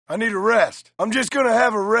journey. I need a rest. I'm just gonna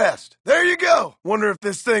have a rest. There you go. Wonder if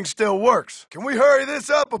this thing still works. Can we hurry this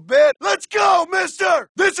up a bit? Let's go, mister!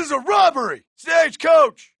 This is a robbery!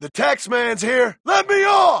 Stagecoach! The tax man's here. Let me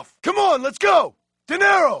off! Come on, let's go!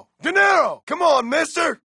 Dinero! Dinero! Come on,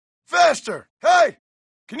 mister! Faster! Hey!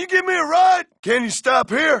 Can you give me a ride? Can you stop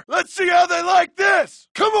here? Let's see how they like this!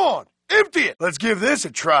 Come on! Empty it! Let's give this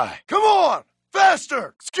a try. Come on!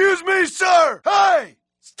 Faster! Excuse me, sir! Hey!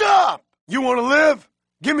 Stop! You want to live?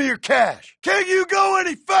 Give me your cash. Can't you go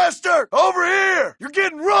any faster? Over here! You're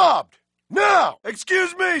getting robbed! Now!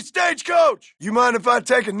 Excuse me, stagecoach! You mind if I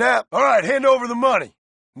take a nap? All right, hand over the money.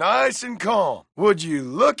 Nice and calm. Would you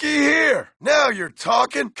looky here? Now you're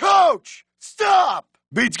talking. Coach! Stop!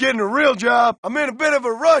 Beats getting a real job. I'm in a bit of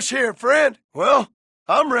a rush here, friend. Well,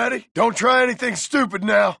 I'm ready. Don't try anything stupid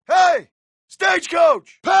now. Hey,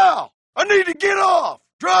 stagecoach! Pal, I need to get off.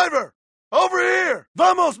 Driver, over here.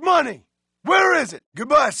 Vamos money. Where is it?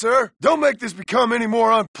 Goodbye, sir. Don't make this become any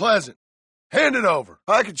more unpleasant. Hand it over.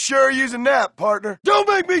 I could sure use a nap, partner. Don't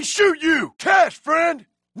make me shoot you. Cash, friend.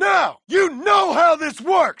 Now, you know how this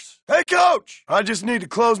works. Hey, coach. I just need to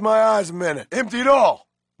close my eyes a minute. Empty it all.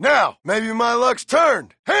 Now, maybe my luck's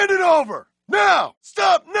turned. Hand it over. Now.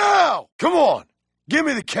 Stop now. Come on. Give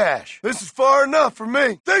me the cash. This is far enough for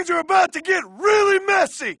me. Things are about to get really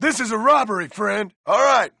messy. This is a robbery, friend. All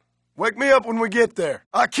right. Wake me up when we get there.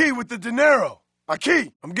 Aquí with the dinero.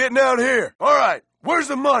 Aquí. I'm getting out here. All right. Where's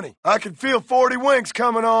the money? I can feel 40 winks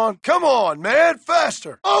coming on. Come on, man,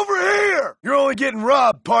 faster. Over here! You're only getting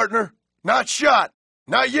robbed, partner. Not shot.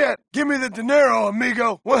 Not yet. Give me the dinero,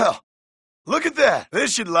 amigo. Well, look at that.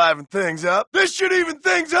 This should liven things up. This should even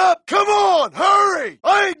things up. Come on, hurry!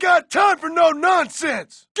 I ain't got time for no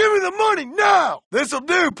nonsense. Give me the money now. This'll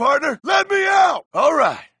do, partner. Let me out. All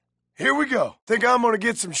right. Here we go. Think I'm gonna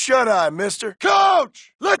get some shut-eye, mister.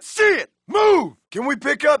 Coach! Let's see it! Move! Can we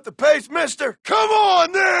pick up the pace, mister? Come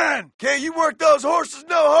on, then! Can't you work those horses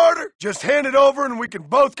no harder? Just hand it over and we can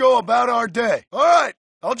both go about our day. All right,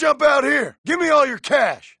 I'll jump out here. Give me all your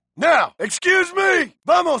cash. Now, excuse me!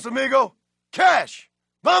 Vamos, amigo. Cash.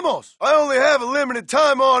 Vamos. I only have a limited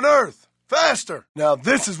time on Earth. Faster. Now,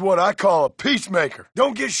 this is what I call a peacemaker.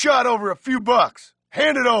 Don't get shot over a few bucks.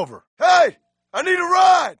 Hand it over. Hey! I need a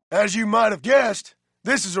ride! As you might have guessed,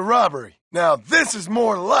 this is a robbery. Now, this is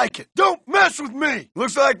more like it. Don't mess with me!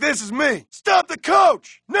 Looks like this is me. Stop the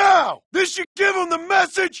coach! Now! This should give him the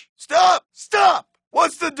message! Stop! Stop!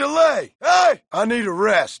 What's the delay? Hey! I need a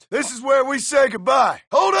rest. This is where we say goodbye.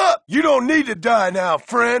 Hold up! You don't need to die now,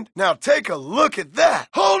 friend. Now take a look at that.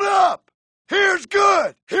 Hold up! Here's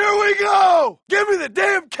good! Here we go! Give me the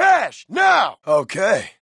damn cash! Now!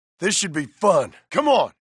 Okay. This should be fun. Come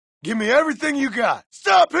on. Give me everything you got.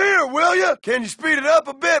 Stop here, will you? Can you speed it up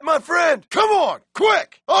a bit, my friend? Come on,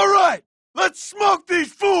 quick. All right, let's smoke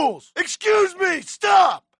these fools. Excuse me,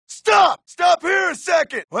 stop. Stop. Stop here a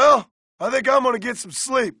second. Well, I think I'm gonna get some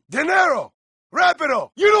sleep. Dinero.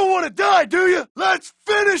 Rapido. You don't want to die, do you? Let's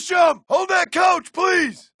finish them. Hold that coach,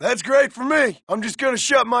 please. That's great for me. I'm just gonna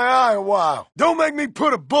shut my eye a while. Don't make me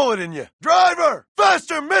put a bullet in you. Driver,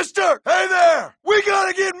 faster, mister. Hey there. We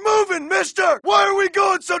gotta get moving, mister. Why are we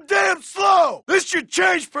going so damn slow? This should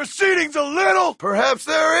change proceedings a little. Perhaps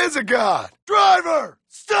there is a God. Driver,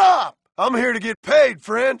 stop. I'm here to get paid,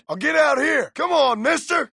 friend. I'll get out here. Come on,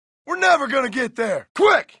 mister. We're never gonna get there.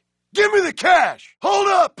 Quick. Give me the cash. Hold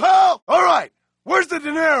up, pal. All right. Where's the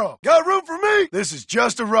dinero? Got room for me? This is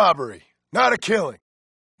just a robbery, not a killing.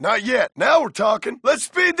 Not yet. Now we're talking. Let's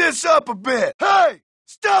speed this up a bit. Hey,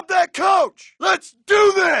 stop that coach. Let's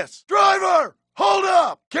do this. Driver, hold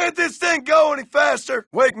up. Can't this thing go any faster?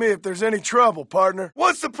 Wake me if there's any trouble, partner.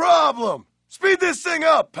 What's the problem? Speed this thing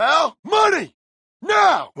up, pal. Money.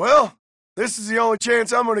 Now. Well, this is the only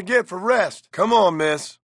chance I'm going to get for rest. Come on,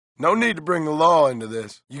 miss. No need to bring the law into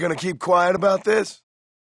this. You going to keep quiet about this?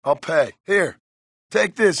 I'll pay. Here.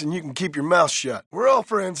 Take this and you can keep your mouth shut. We're all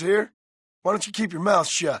friends here. Why don't you keep your mouth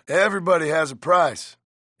shut? Everybody has a price.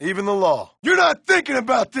 Even the law. You're not thinking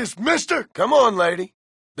about this, mister! Come on, lady.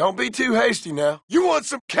 Don't be too hasty now. You want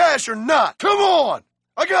some cash or not? Come on!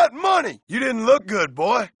 I got money! You didn't look good,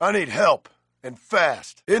 boy. I need help. And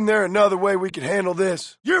fast. Isn't there another way we can handle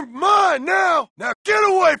this? You're mine now! Now get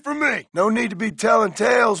away from me! No need to be telling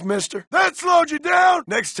tales, mister. That slowed you down?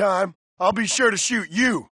 Next time, I'll be sure to shoot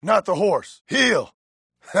you, not the horse. Heel.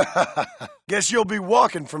 Guess you'll be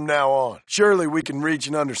walking from now on. Surely we can reach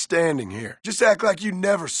an understanding here. Just act like you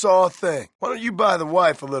never saw a thing. Why don't you buy the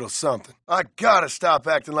wife a little something? I gotta stop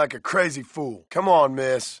acting like a crazy fool. Come on,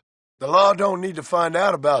 miss. The law don't need to find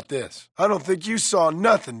out about this. I don't think you saw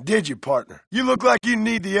nothing, did you, partner? You look like you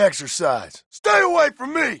need the exercise. Stay away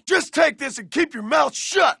from me! Just take this and keep your mouth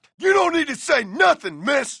shut! You don't need to say nothing,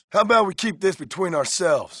 miss! How about we keep this between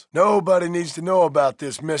ourselves? Nobody needs to know about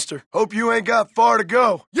this, mister. Hope you ain't got far to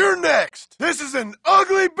go. You're next! This is an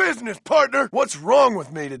ugly business, partner! What's wrong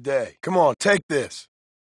with me today? Come on, take this.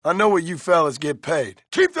 I know what you fellas get paid.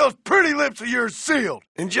 Keep those pretty lips of yours sealed.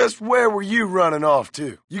 And just where were you running off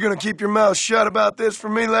to? You gonna keep your mouth shut about this for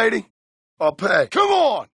me, lady? I'll pay. Come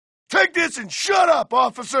on! Take this and shut up,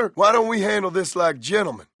 officer! Why don't we handle this like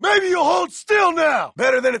gentlemen? Maybe you'll hold still now!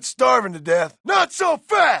 Better than it's starving to death. Not so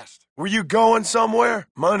fast! Were you going somewhere?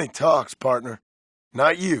 Money talks, partner.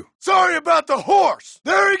 Not you. Sorry about the horse!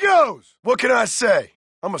 There he goes! What can I say?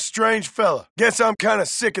 I'm a strange fella. Guess I'm kind of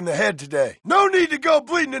sick in the head today. No need to go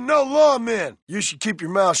bleeding to no lawmen. You should keep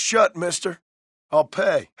your mouth shut, mister. I'll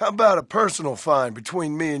pay. How about a personal fine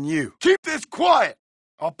between me and you? Keep this quiet!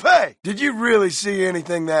 I'll pay. Did you really see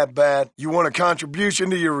anything that bad? You want a contribution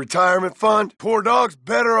to your retirement fund? Poor dog's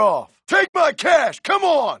better off. Take my cash, come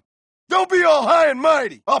on! Don't be all high and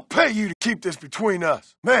mighty. I'll pay you to keep this between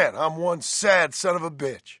us. Man, I'm one sad son of a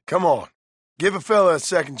bitch. Come on. Give a fella a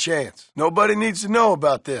second chance. Nobody needs to know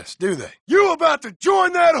about this, do they? You about to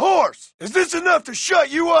join that horse! Is this enough to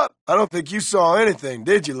shut you up? I don't think you saw anything,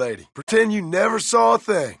 did you, lady? Pretend you never saw a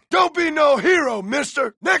thing. Don't be no hero,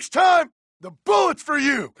 mister! Next time, the bullet's for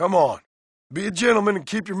you! Come on. Be a gentleman and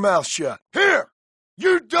keep your mouth shut. Here!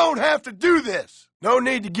 You don't have to do this! No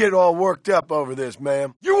need to get all worked up over this,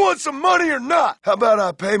 ma'am. You want some money or not? How about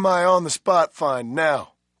I pay my on-the-spot fine now?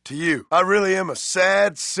 To you. I really am a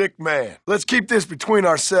sad, sick man. Let's keep this between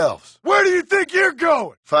ourselves. Where do you think you're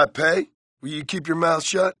going? If I pay, will you keep your mouth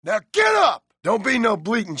shut? Now get up! Don't be no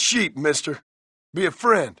bleating sheep, mister. Be a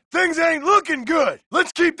friend. Things ain't looking good.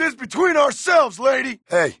 Let's keep this between ourselves, lady.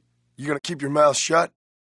 Hey, you gonna keep your mouth shut?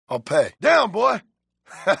 I'll pay. Down, boy.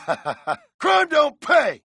 Crime don't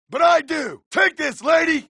pay, but I do. Take this,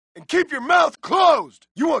 lady. And keep your mouth closed!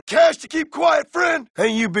 You want cash to keep quiet, friend?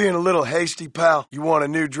 Ain't you being a little hasty, pal? You want a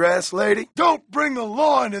new dress, lady? Don't bring the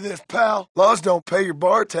law into this, pal! Laws don't pay your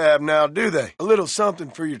bar tab now, do they? A little something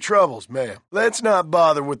for your troubles, ma'am. Let's not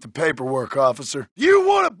bother with the paperwork, officer. You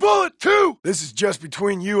want a bullet, too? This is just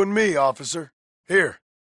between you and me, officer. Here,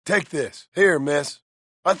 take this. Here, miss.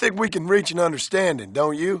 I think we can reach an understanding,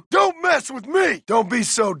 don't you? Don't mess with me! Don't be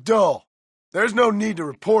so dull. There's no need to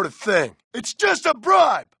report a thing. It's just a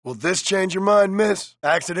bribe! Will this change your mind, miss?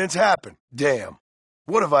 Accidents happen. Damn.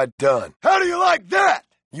 What have I done? How do you like that?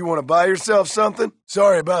 You want to buy yourself something?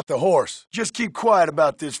 Sorry about the horse. Just keep quiet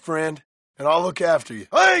about this, friend, and I'll look after you.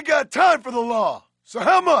 I ain't got time for the law. So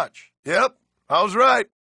how much? Yep, I was right.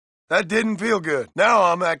 That didn't feel good. Now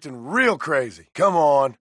I'm acting real crazy. Come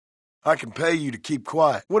on. I can pay you to keep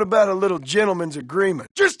quiet. What about a little gentleman's agreement?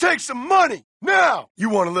 Just take some money! Now! You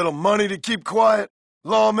want a little money to keep quiet?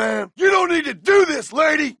 Lawman, you don't need to do this,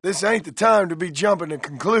 lady! This ain't the time to be jumping to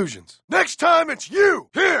conclusions. Next time it's you!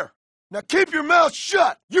 Here! Now keep your mouth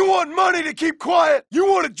shut! You want money to keep quiet? You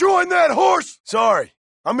want to join that horse? Sorry,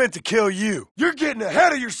 I meant to kill you. You're getting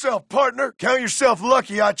ahead of yourself, partner. Count yourself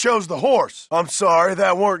lucky I chose the horse. I'm sorry,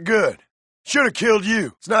 that weren't good. Should have killed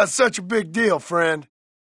you. It's not such a big deal, friend.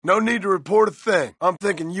 No need to report a thing. I'm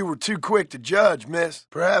thinking you were too quick to judge, miss.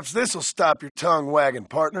 Perhaps this'll stop your tongue wagging,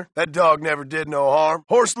 partner. That dog never did no harm.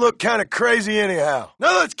 Horse looked kinda crazy anyhow.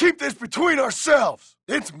 Now let's keep this between ourselves.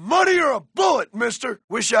 It's money or a bullet, mister.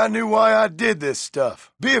 Wish I knew why I did this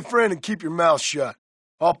stuff. Be a friend and keep your mouth shut.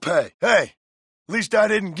 I'll pay. Hey, at least I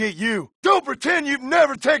didn't get you. Don't pretend you've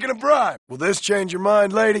never taken a bribe. Will this change your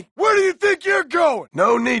mind, lady? Where do you think you're going?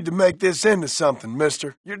 No need to make this into something,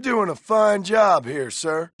 mister. You're doing a fine job here,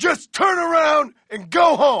 sir. Just turn around and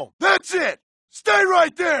go home. That's it. Stay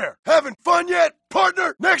right there. Having fun yet,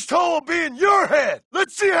 partner? Next hole will be in your head.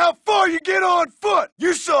 Let's see how far you get on foot.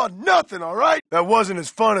 You saw nothing, all right? That wasn't as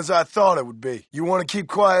fun as I thought it would be. You want to keep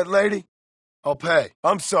quiet, lady? I'll pay.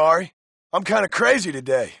 I'm sorry. I'm kind of crazy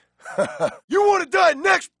today. You want to die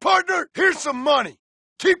next, partner? Here's some money.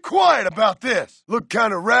 Keep quiet about this. Look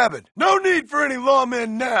kind of rabid. No need for any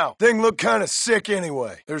lawmen now. Thing look kind of sick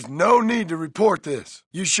anyway. There's no need to report this.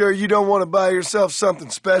 You sure you don't want to buy yourself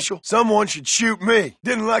something special? Someone should shoot me.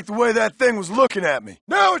 Didn't like the way that thing was looking at me.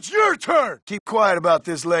 Now it's your turn. Keep quiet about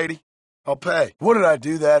this, lady. I'll pay. What did I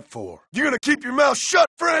do that for? You gonna keep your mouth shut,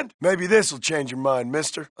 friend? Maybe this'll change your mind,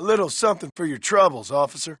 mister. A little something for your troubles,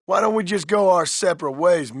 officer. Why don't we just go our separate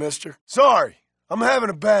ways, mister? Sorry, I'm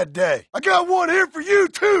having a bad day. I got one here for you,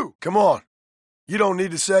 too. Come on. You don't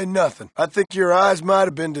need to say nothing. I think your eyes might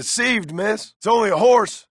have been deceived, miss. It's only a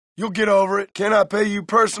horse. You'll get over it. Can I pay you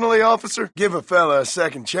personally, officer? Give a fella a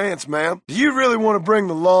second chance, ma'am. Do you really want to bring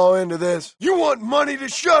the law into this? You want money to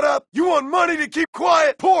shut up? You want money to keep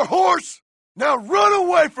quiet? Poor horse! Now run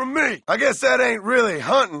away from me! I guess that ain't really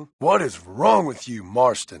hunting. What is wrong with you,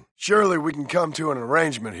 Marston? Surely we can come to an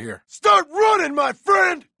arrangement here. Start running, my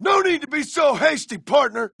friend! No need to be so hasty,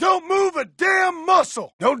 partner. Don't move a damn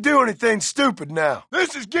muscle. Don't do anything stupid now.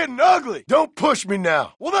 This is getting ugly. Don't push me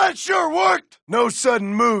now. Well, that sure worked. No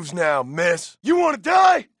sudden moves now, miss. You want to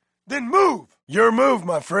die? Then move. Your move,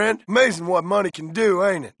 my friend. Amazing what money can do,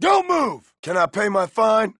 ain't it? Don't move. Can I pay my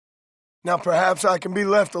fine? Now perhaps I can be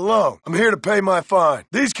left alone. I'm here to pay my fine.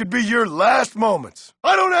 These could be your last moments.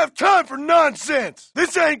 I don't have time for nonsense.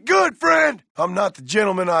 This ain't good, friend. I'm not the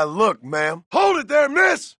gentleman I look, ma'am. Hold it there,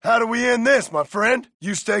 miss. How do we end this, my friend?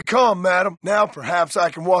 You stay calm, madam. Now perhaps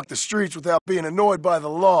I can walk the streets without being annoyed by the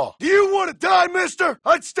law. Do you want to die, mister?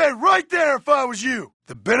 I'd stay right there if I was you.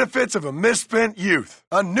 The benefits of a misspent youth.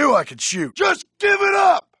 I knew I could shoot. Just give it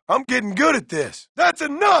up! I'm getting good at this. That's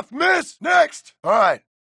enough, miss! Next! All right.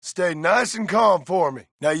 Stay nice and calm for me.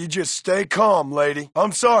 Now you just stay calm, lady.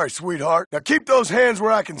 I'm sorry, sweetheart. Now keep those hands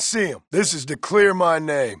where I can see them. This is to clear my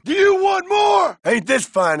name. Do you want more? Ain't this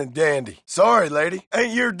fine and dandy? Sorry, lady.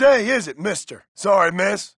 Ain't your day, is it, mister? Sorry,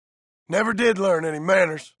 miss. Never did learn any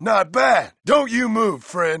manners. Not bad. Don't you move,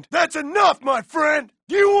 friend. That's enough, my friend.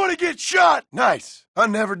 You want to get shot? Nice. I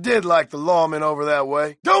never did like the lawmen over that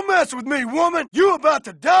way. Don't mess with me, woman. You about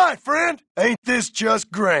to die, friend. Ain't this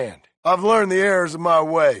just grand? I've learned the errors of my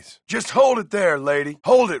ways. Just hold it there, lady.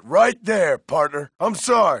 Hold it right there, partner. I'm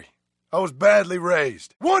sorry. I was badly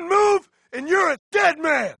raised. One move, and you're a dead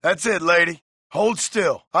man. That's it, lady. Hold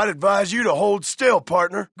still. I'd advise you to hold still,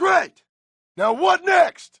 partner. Great. Now what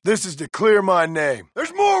next? This is to clear my name.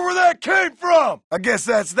 There's more where that came from. I guess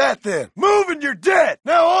that's that then. Move and you're dead.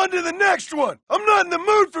 Now on to the next one. I'm not in the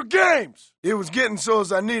mood for games. It was getting so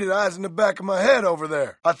as I needed eyes in the back of my head over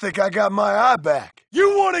there. I think I got my eye back.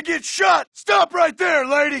 You want to get shot? Stop right there,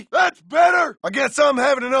 lady. That's better. I guess I'm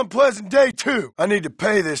having an unpleasant day too. I need to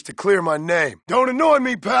pay this to clear my name. Don't annoy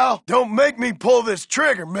me, pal. Don't make me pull this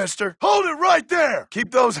trigger, mister. Hold it right there.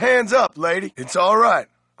 Keep those hands up, lady. It's all right.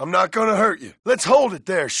 I'm not gonna hurt you. Let's hold it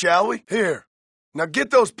there, shall we? Here. Now get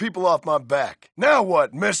those people off my back. Now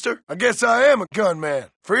what, mister? I guess I am a gunman.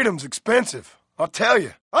 Freedom's expensive, I'll tell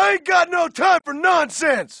you. I ain't got no time for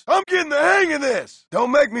nonsense. I'm getting the hang of this. Don't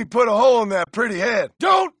make me put a hole in that pretty head.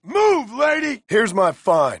 Don't move, lady. Here's my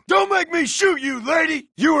fine. Don't make me shoot you, lady.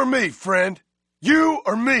 You or me, friend. You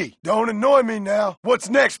or me. Don't annoy me now. What's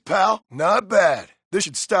next, pal? Not bad. This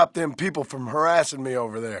should stop them people from harassing me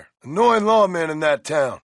over there. Annoying lawmen in that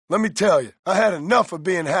town. Let me tell you, I had enough of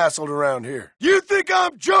being hassled around here. You think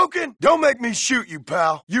I'm joking? Don't make me shoot you,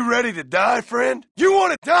 pal. You ready to die, friend? You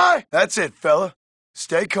want to die? That's it, fella.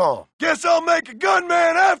 Stay calm. Guess I'll make a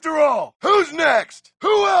gunman after all. Who's next?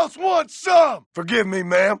 Who else wants some? Forgive me,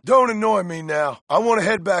 ma'am. Don't annoy me now. I want to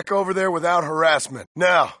head back over there without harassment.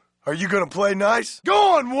 Now, are you going to play nice?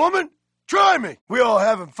 Go on, woman. Try me. We all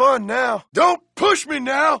having fun now. Don't push me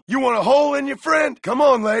now. You want a hole in your friend? Come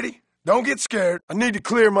on, lady. Don't get scared. I need to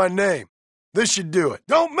clear my name. This should do it.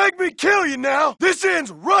 Don't make me kill you now. This ends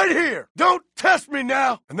right here. Don't test me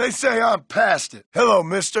now. And they say I'm past it. Hello,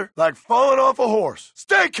 mister. Like falling off a horse.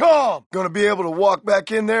 Stay calm. Gonna be able to walk back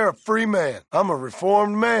in there a free man. I'm a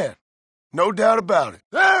reformed man. No doubt about it.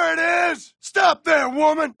 There it is. Stop there,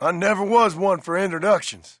 woman. I never was one for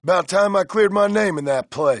introductions. About time I cleared my name in that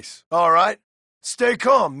place. All right. Stay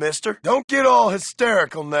calm, mister. Don't get all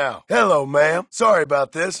hysterical now. Hello, ma'am. Sorry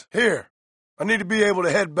about this. Here. I need to be able to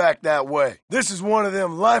head back that way. This is one of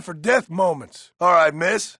them life or death moments. All right,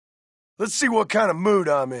 miss. Let's see what kind of mood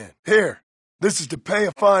I'm in. Here. This is to pay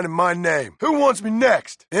a fine in my name. Who wants me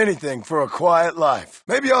next? Anything for a quiet life.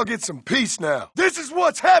 Maybe I'll get some peace now. This is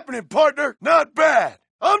what's happening, partner. Not bad.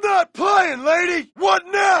 I'm not playing, lady! What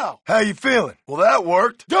now? How you feeling? Well, that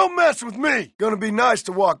worked. Don't mess with me! Gonna be nice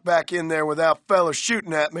to walk back in there without fellas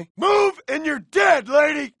shooting at me. Move and you're dead,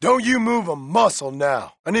 lady! Don't you move a muscle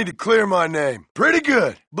now. I need to clear my name. Pretty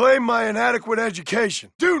good. Blame my inadequate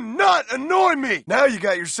education. Do not annoy me! Now you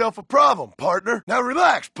got yourself a problem, partner. Now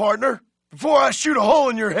relax, partner, before I shoot a hole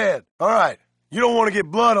in your head. All right. You don't want to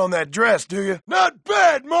get blood on that dress, do you? Not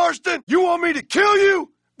bad, Marston! You want me to kill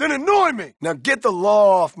you? Then annoy me. Now get the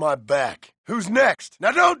law off my back. Who's next?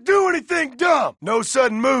 Now don't do anything dumb. No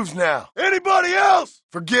sudden moves now. Anybody else?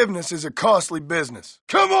 Forgiveness is a costly business.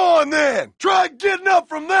 Come on then. Try getting up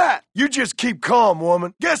from that. You just keep calm,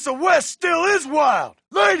 woman. Guess the West still is wild.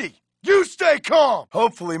 Lady, you stay calm.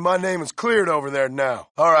 Hopefully my name is cleared over there now.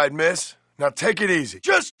 All right, miss. Now take it easy.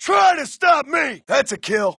 Just try to stop me. That's a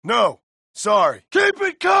kill. No. Sorry. Keep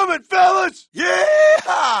it coming, fellas.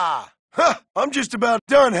 Yeah! Huh, I'm just about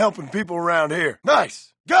done helping people around here.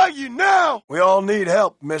 Nice. Got you now. We all need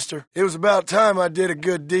help, mister. It was about time I did a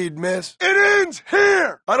good deed, miss. It ends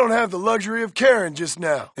here. I don't have the luxury of caring just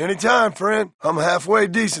now. Anytime, friend. I'm halfway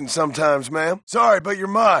decent sometimes, ma'am. Sorry, but you're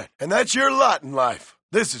mine. And that's your lot in life.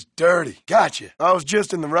 This is dirty. Gotcha. I was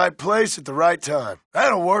just in the right place at the right time.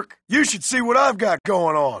 That'll work. You should see what I've got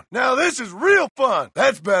going on. Now this is real fun.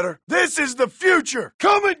 That's better. This is the future.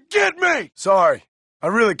 Come and get me. Sorry. I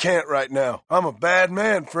really can't right now. I'm a bad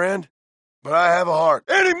man, friend. But I have a heart.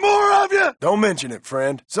 Any more of you? Don't mention it,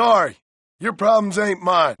 friend. Sorry. Your problems ain't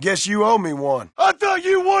mine. Guess you owe me one. I thought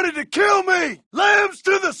you wanted to kill me! Lambs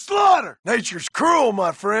to the slaughter! Nature's cruel,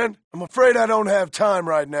 my friend. I'm afraid I don't have time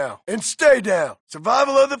right now. And stay down.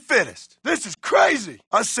 Survival of the fittest. This is crazy.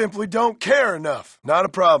 I simply don't care enough. Not a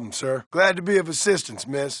problem, sir. Glad to be of assistance,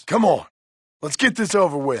 miss. Come on. Let's get this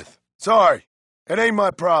over with. Sorry. It ain't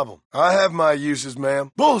my problem. I have my uses,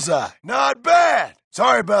 ma'am. Bullseye. Not bad.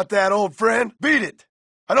 Sorry about that, old friend. Beat it.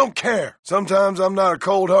 I don't care. Sometimes I'm not a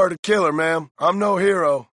cold-hearted killer, ma'am. I'm no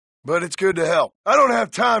hero. But it's good to help. I don't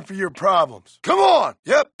have time for your problems. Come on!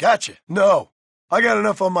 Yep, gotcha. No. I got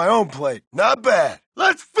enough on my own plate. Not bad.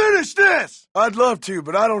 Let's finish this! I'd love to,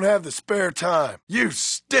 but I don't have the spare time. You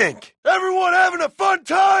stink. Everyone having a fun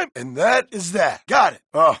time? And that is that. Got it.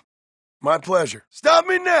 Oh, my pleasure. Stop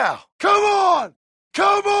me now. Come on!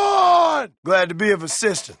 Come on! Glad to be of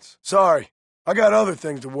assistance. Sorry. I got other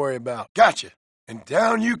things to worry about. Gotcha. And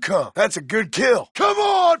down you come. That's a good kill. Come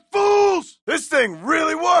on, fools! This thing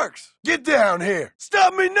really works. Get down here.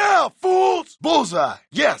 Stop me now, fools! Bullseye.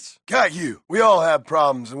 Yes, got you. We all have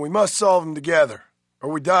problems, and we must solve them together, or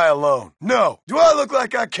we die alone. No. Do I look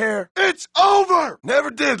like I care? It's over! Never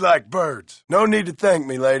did like birds. No need to thank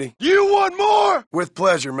me, lady. You want more? With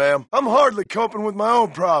pleasure, ma'am. I'm hardly coping with my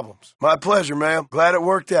own problems. My pleasure, ma'am. Glad it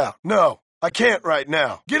worked out. No. I can't right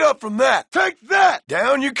now. Get up from that. Take that.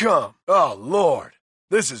 Down you come. Oh, Lord.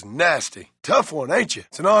 This is nasty. Tough one, ain't you?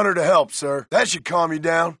 It's an honor to help, sir. That should calm you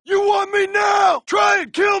down. You want me now? Try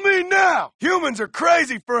and kill me now. Humans are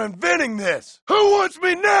crazy for inventing this. Who wants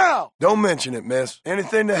me now? Don't mention it, miss.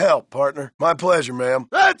 Anything to help, partner. My pleasure, ma'am.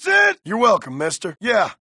 That's it? You're welcome, mister.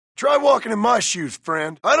 Yeah. Try walking in my shoes,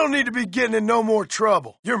 friend. I don't need to be getting in no more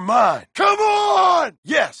trouble. You're mine. Come on!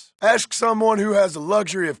 Yes. Ask someone who has the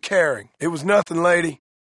luxury of caring. It was nothing, lady.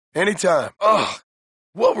 Anytime. Ugh.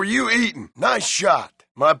 What were you eating? Nice shot.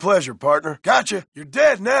 My pleasure, partner. Gotcha. You're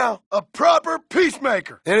dead now. A proper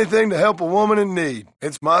peacemaker. Anything to help a woman in need.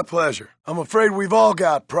 It's my pleasure. I'm afraid we've all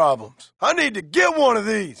got problems. I need to get one of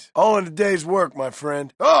these. All in a day's work, my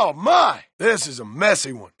friend. Oh, my. This is a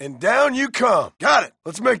messy one. And down you come. Got it.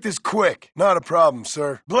 Let's make this quick. Not a problem,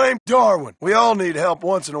 sir. Blame Darwin. We all need help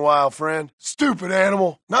once in a while, friend. Stupid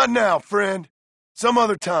animal. Not now, friend. Some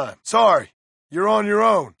other time. Sorry. You're on your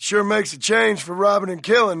own. Sure makes a change for robbing and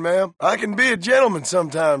killing, ma'am. I can be a gentleman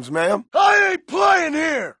sometimes, ma'am. I ain't playing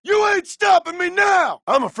here. You ain't stopping me now.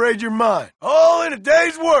 I'm afraid you're mine. All in a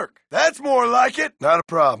day's work. That's more like it. Not a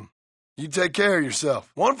problem. You take care of yourself.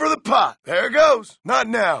 One for the pot. There goes. Not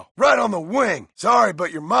now. Right on the wing. Sorry,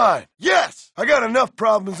 but you're mine. Yes. I got enough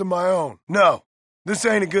problems of my own. No. This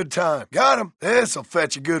ain't a good time. Got him? This'll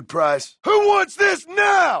fetch a good price. Who wants this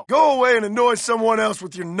now? Go away and annoy someone else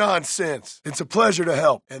with your nonsense. It's a pleasure to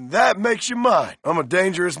help, and that makes you mine. I'm a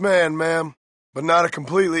dangerous man, ma'am, but not a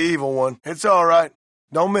completely evil one. It's all right.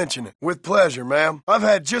 Don't mention it. With pleasure, ma'am. I've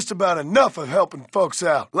had just about enough of helping folks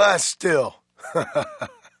out. Lie still.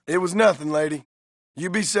 It was nothing, lady.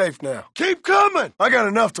 You be safe now. Keep coming. I got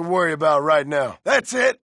enough to worry about right now. That's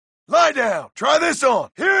it. Lie down. Try this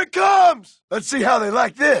on. Here it comes. Let's see how they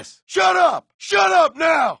like this. Shut up. Shut up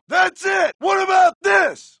now. That's it. What about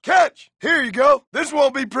this? Catch. Here you go. This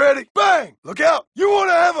won't be pretty. Bang. Look out. You want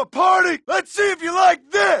to have a party? Let's see if you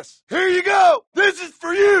like this. Here you go. This is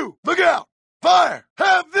for you. Look out. Fire.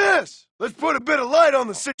 Have this. Let's put a bit of light on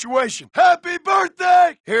the situation. Happy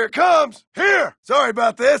birthday! Here it comes. Here. Sorry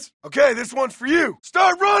about this. Okay, this one's for you.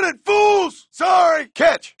 Start running, fools. Sorry.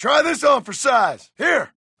 Catch. Try this on for size.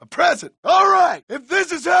 Here. A present. All right. If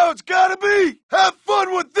this is how it's gotta be, have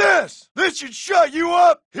fun with this. This should shut you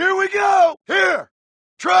up. Here we go. Here.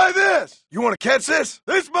 Try this. You want to catch this?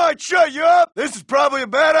 This might shut you up. This is probably a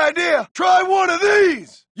bad idea. Try one of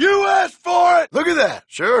these. You asked for it. Look at that.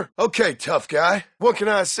 Sure. Okay, tough guy. What can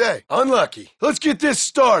I say? Unlucky. Let's get this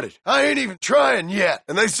started. I ain't even trying yet.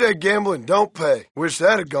 And they say gambling don't pay. Wish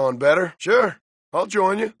that had gone better. Sure. I'll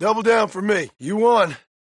join you. Double down for me. You won.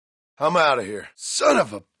 I'm out of here. Son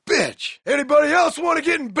of a bitch. Anybody else want to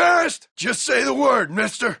get embarrassed? Just say the word,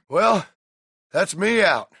 mister. Well, that's me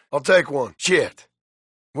out. I'll take one. Shit.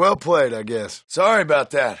 Well played, I guess. Sorry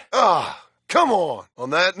about that. Come on. On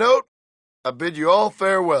that note, I bid you all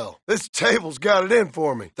farewell. This table's got it in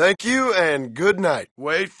for me. Thank you and good night.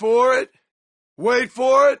 Wait for it. Wait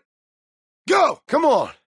for it. Go. Come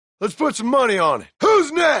on. Let's put some money on it.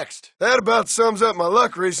 Who's next? That about sums up my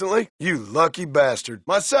luck recently. You lucky bastard.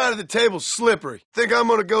 My side of the table's slippery. Think I'm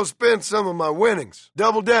gonna go spend some of my winnings.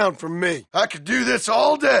 Double down for me. I could do this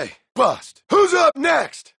all day. Bust. Who's up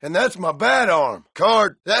next? And that's my bad arm.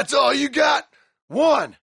 Card. That's all you got?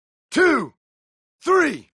 1, 2,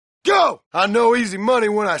 3. Go! I know easy money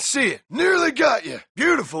when I see it. Nearly got you.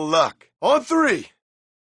 Beautiful luck. On 3.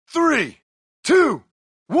 3, 2,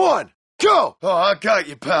 1. Go! Oh, I got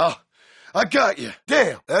you, pal. I got you.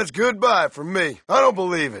 Damn, that's goodbye from me. I don't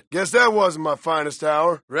believe it. Guess that wasn't my finest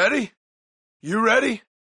hour. Ready? You ready?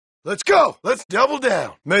 Let's go. Let's double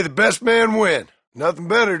down. May the best man win. Nothing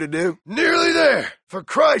better to do. Nearly there. For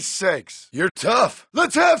Christ's sakes. You're tough.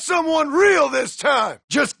 Let's have someone real this time.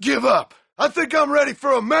 Just give up. I think I'm ready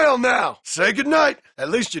for a male now. Say goodnight. At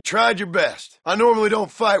least you tried your best. I normally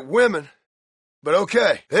don't fight women. But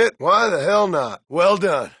okay. Why the hell not? Well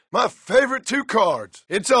done. My favorite 2 cards.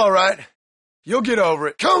 It's all right. You'll get over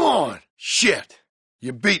it. Come on. Shit.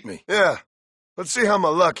 You beat me. Yeah. Let's see how my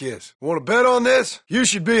luck is. Want to bet on this? You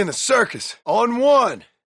should be in the circus. On 1,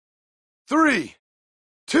 3,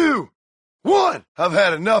 2, 1. I've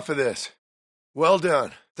had enough of this. Well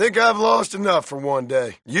done. Think I've lost enough for one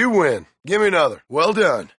day. You win. Give me another. Well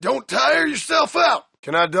done. Don't tire yourself out.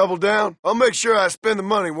 Can I double down? I'll make sure I spend the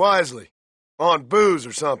money wisely. On booze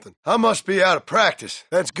or something. I must be out of practice.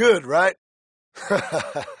 That's good, right?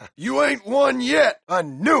 You ain't won yet. I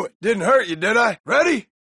knew it. Didn't hurt you, did I? Ready?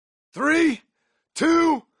 3,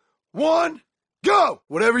 2, 1, go!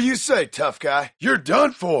 Whatever you say, tough guy. You're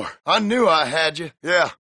done for. I knew I had you.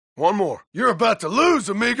 Yeah. One more. You're about to lose,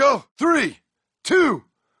 amigo. 3, 2,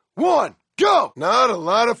 1, go! Not a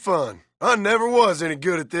lot of fun. I never was any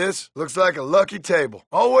good at this. Looks like a lucky table.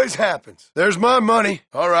 Always happens. There's my money.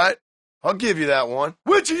 All right. I'll give you that one.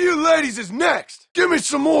 Which of you ladies is next? Give me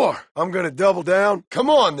some more. I'm gonna double down.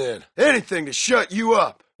 Come on, then. Anything to shut you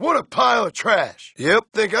up. What a pile of trash. Yep,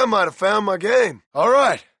 think I might have found my game. All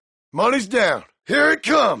right. Money's down. Here it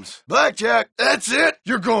comes. Blackjack. That's it.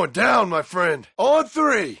 You're going down, my friend. On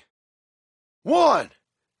 3. 1,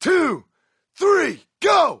 2, 3.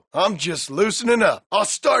 Go! I'm just loosening up. I'll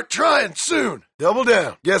start trying soon. Double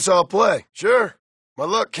down. Guess I'll play. Sure. My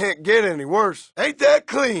luck can't get any worse. Ain't that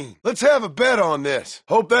clean? Let's have a bet on this.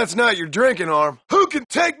 Hope that's not your drinking arm. Who can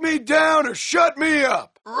take me down or shut me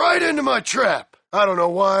up? Right into my trap. I don't know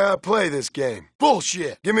why I play this game.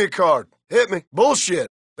 Bullshit. Give me a card. Hit me. Bullshit.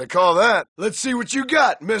 They call that. Let's see what you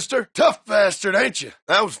got, mister. Tough bastard, ain't you?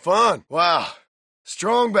 That was fun. Wow.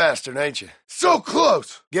 Strong bastard, ain't you? So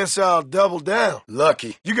close. Guess I'll double down.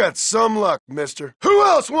 Lucky. You got some luck, mister. Who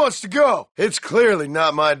else wants to go? It's clearly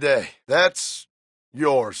not my day. That's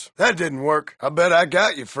yours. That didn't work. I bet I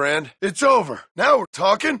got you, friend. It's over. Now we're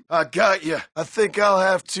talking. I got you. I think I'll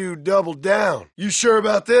have to double down. You sure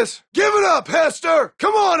about this? Give it up, Hester!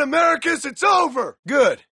 Come on, Americus, it's over!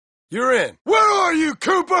 Good. You're in. Where are you,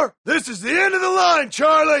 Cooper? This is the end of the line,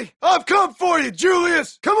 Charlie. I've come for you,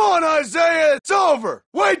 Julius. Come on, Isaiah, it's over.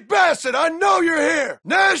 Wade Bassett, I know you're here.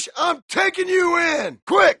 Nash, I'm taking you in.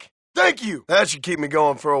 Quick. Thank you. That should keep me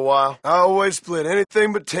going for a while. I always split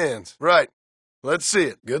anything but 10s. Right. Let's see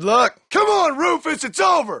it. Good luck. Come on, Rufus, it's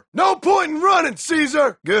over. No point in running,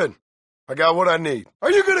 Caesar. Good. I got what I need. Are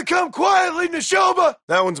you gonna come quietly, Neshoba?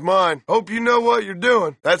 That one's mine. Hope you know what you're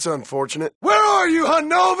doing. That's unfortunate. Where are you,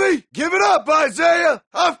 Hanovi? Give it up, Isaiah.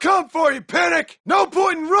 I've come for you, Pinnock. No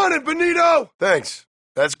point in running, Benito. Thanks.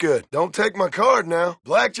 That's good. Don't take my card now.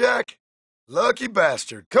 Blackjack? Lucky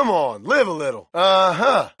bastard. Come on, live a little.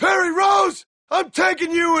 Uh-huh. Perry Rose? I'm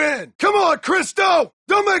taking you in. Come on, Christo.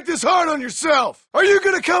 Don't make this hard on yourself. Are you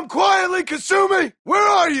gonna come quietly, Kasumi? Where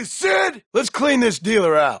are you, Sid? Let's clean this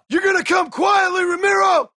dealer out. You're gonna come quietly,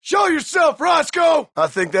 Ramiro? Show yourself, Roscoe. I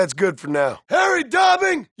think that's good for now. Harry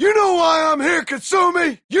Dobbing? You know why I'm here,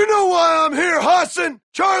 Kasumi. You know why I'm here, Hassan.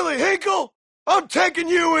 Charlie Hinkle? I'm taking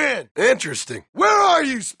you in. Interesting. Where are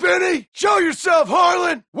you, Spinny? Show yourself,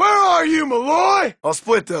 Harlan. Where are you, Malloy? I'll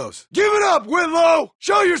split those. Give it up, Whitlow.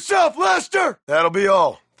 Show yourself, Lester. That'll be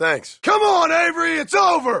all. Thanks. Come on, Avery, it's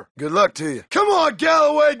over. Good luck to you. Come on,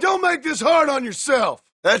 Galloway, don't make this hard on yourself.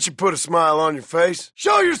 That should put a smile on your face.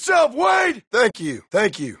 Show yourself, Wade. Thank you.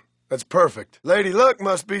 Thank you. That's perfect. Lady Luck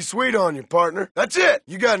must be sweet on you, partner. That's it.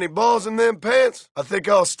 You got any balls in them pants? I think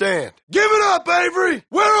I'll stand. Give it up, Avery.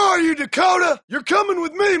 Where are you, Dakota? You're coming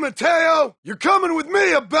with me, Mateo. You're coming with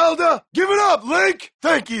me, Abelda. Give it up, Link.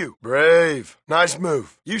 Thank you. Brave. Nice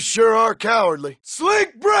move. You sure are cowardly.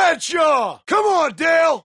 Sleek Bradshaw. Come on,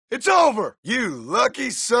 Dale. It's over. You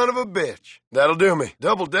lucky son of a bitch. That'll do me.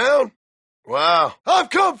 Double down? Wow. I've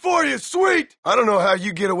come for you, sweet! I don't know how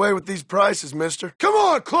you get away with these prices, mister. Come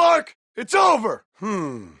on, Clark! It's over!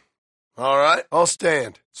 All right, I'll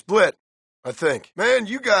stand. Split, I think. Man,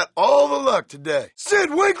 you got all the luck today. Sid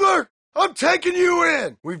Winkler, I'm taking you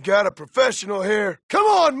in! We've got a professional here. Come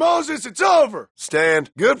on, Moses, it's over! Stand.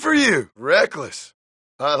 Good for you. Reckless.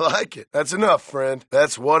 I like it. That's enough, friend.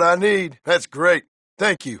 That's what I need. That's great.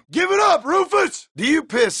 Thank you. Give it up, Rufus! Do you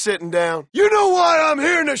piss sitting down? You know why I'm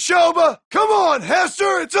here, Neshoba? Come on,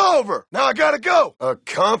 Hester, it's over! Now I gotta go! A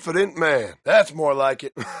confident man. That's more like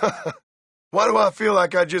it. Why do I feel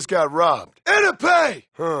like I just got robbed? Enipe!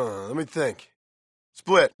 Let me think.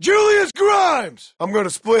 Split. Julius Grimes! I'm gonna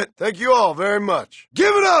split. Thank you all very much.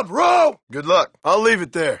 Give it up, Ro! Good luck. I'll leave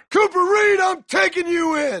it there. Cooper Reed, I'm taking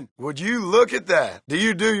you in! Would you look at that? Do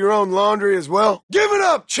you do your own laundry as well? Give it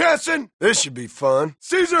up, Chesson! This should be fun.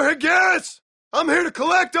 Caesar Higueras! I'm here to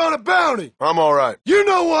collect on a bounty! I'm all right. You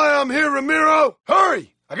know why I'm here, Ramiro!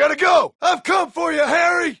 Hurry! I gotta go! I've come for you,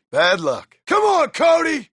 Harry! Bad luck. Come on,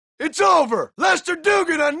 Cody! It's over! Lester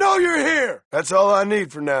Dugan, I know you're here! That's all I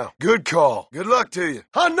need for now. Good call. Good luck to you.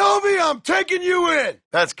 Hanovi, I'm taking you in!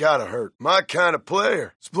 That's gotta hurt. My kind of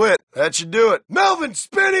player. Split. That should do it. Melvin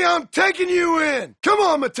Spinney, I'm taking you in! Come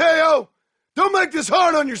on, Mateo! Don't make this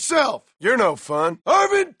hard on yourself! You're no fun.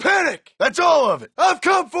 Arvin Pennick! That's all of it. I've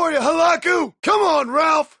come for you, Halaku! Come on,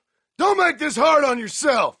 Ralph! Don't make this hard on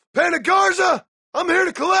yourself! Panagarza, I'm here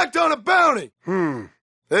to collect on a bounty!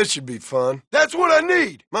 This should be fun. That's what I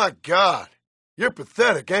need! My God. You're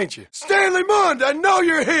pathetic, ain't you? Stanley Mund, I know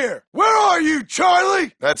you're here! Where are you,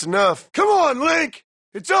 Charlie? That's enough. Come on, Link!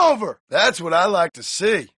 It's over! That's what I like to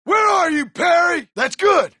see. Where are you, Perry? That's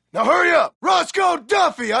good! Now hurry up! Roscoe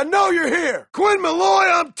Duffy, I know you're here! Quinn Malloy,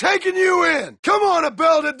 I'm taking you in! Come on,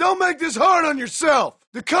 Abelda, don't make this hard on yourself!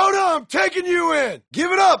 Dakota, I'm taking you in!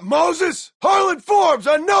 Give it up, Moses! Harlan Forbes,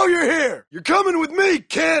 I know you're here! You're coming with me,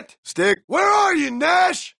 Kent! Stick. Where are you,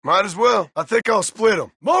 Nash? Might as well. I think I'll split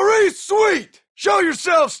them. Maurice Sweet! Show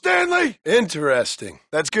yourself, Stanley! Interesting.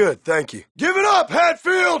 That's good, thank you. Give it up,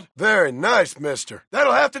 Hatfield! Very nice, mister.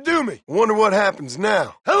 That'll have to do me. Wonder what happens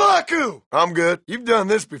now. Halaku! I'm good. You've done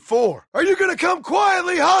this before. Are you gonna come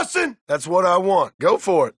quietly, Hassan? That's what I want. Go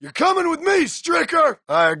for it. You're coming with me, Stricker!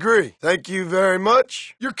 I agree. Thank you very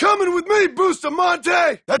much. You're coming with me,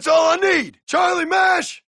 Bustamante! That's all I need! Charlie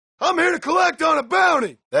Mash! I'm here to collect on a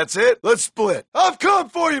bounty! That's it? Let's split. I've come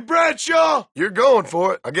for you, Bradshaw! You're going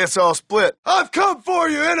for it. I guess I'll split. I've come for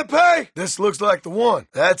you, Inepe! This looks like the one.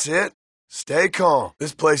 That's it. Stay calm.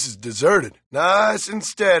 This place is deserted. Nice and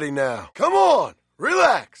steady now. Come on!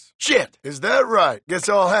 Relax! Shit! Is that right? Guess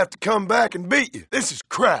I'll have to come back and beat you. This is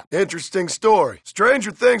crap. Interesting story.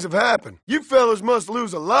 Stranger things have happened. You fellas must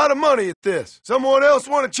lose a lot of money at this. Someone else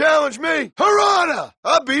want to challenge me? Harada!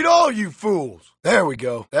 I beat all you fools. There we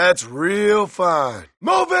go. That's real fine.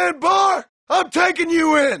 Mo Van Bar! I'm taking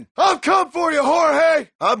you in! I've come for you, Jorge!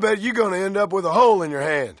 I bet you're gonna end up with a hole in your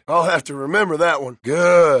hand. I'll have to remember that one.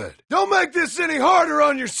 Good. Don't make this any harder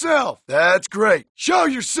on yourself! That's great. Show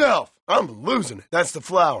yourself! I'm losing it. That's the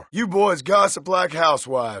flower. You boys gossip like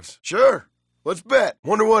housewives. Sure. Let's bet.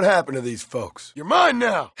 Wonder what happened to these folks. You're mine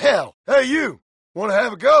now! Hell. Hey, you. Want to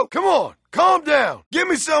have a go? Come on. Calm down. Give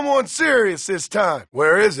me someone serious this time.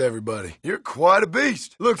 Where is everybody? You're quite a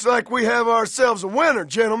beast. Looks like we have ourselves a winner,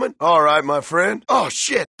 gentlemen. All right, my friend. Oh,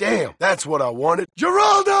 shit. Damn. That's what I wanted.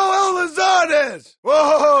 Geraldo Elizardes!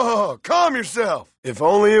 Whoa, calm yourself. If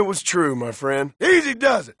only it was true, my friend. Easy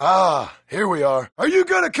does it. Ah, here we are. Are you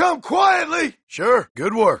gonna come quietly? Sure.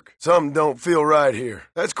 Good work. Something don't feel right here.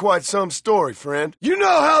 That's quite some story, friend. You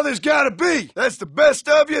know how this gotta be. That's the best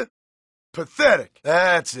of you? Pathetic.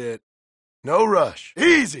 That's it. No rush.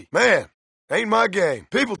 Easy. Man, ain't my game.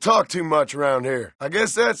 People talk too much around here. I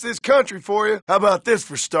guess that's this country for you. How about this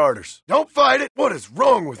for starters? Don't fight it. What is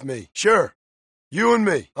wrong with me? Sure. You and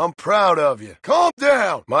me. I'm proud of you. Calm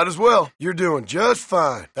down. Might as well. You're doing just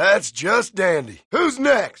fine. That's just dandy. Who's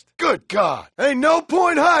next? Good God. Ain't no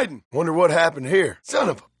point hiding. Wonder what happened here. Son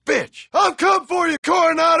of a bitch. I've come for you,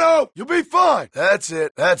 Coronado. You'll be fine. That's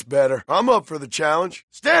it. That's better. I'm up for the challenge.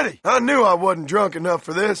 Steady. I knew I wasn't drunk enough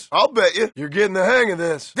for this. I'll bet you. You're getting the hang of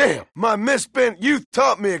this. Damn. My misspent youth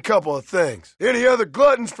taught me a couple of things. Any other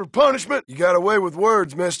gluttons for punishment? You got away with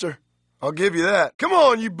words, mister. I'll give you that. Come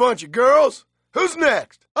on, you bunch of girls. Who's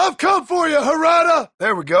next? I've come for you, Harada.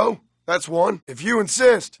 There we go. That's one. If you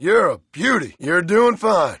insist, you're a beauty. You're doing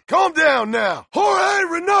fine. Calm down now. Jorge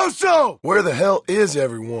Reynoso! Where the hell is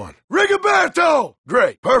everyone? Rigoberto!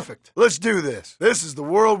 Great. Perfect. Let's do this. This is the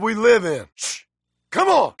world we live in. Shh. Come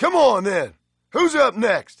on then. Who's up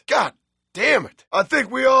next? God damn it. I think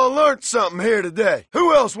we all learned something here today.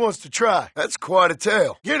 Who else wants to try? That's quite a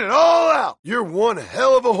tale. Get it all out. You're one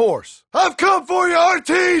hell of a horse. I've come for you,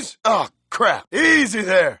 Ortiz! Oh, crap. Easy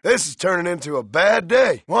there. This is turning into a bad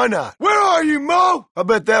day. Why not? Where are you, Mo? I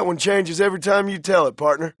bet that one changes every time you tell it,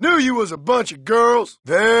 partner. Knew you was a bunch of girls.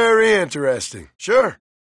 Very interesting. Sure.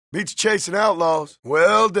 Beats chasing outlaws.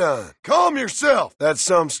 Well done. Calm yourself. That's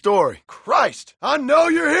some story. Christ. I know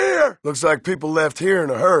you're here. Looks like people left here in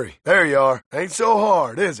a hurry. There you are. Ain't so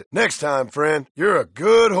hard, is it? Next time, friend. You're a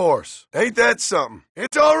good horse. Ain't that something?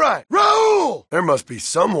 It's all right. Raul! There must be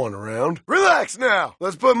someone around. Relax now.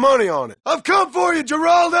 Let's put money on it. I've come for you,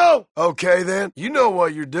 Geraldo. Okay, then. You know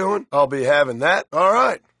what you're doing. I'll be having that. All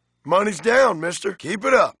right. Money's down, mister. Keep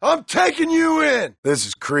it up. I'm taking you in. This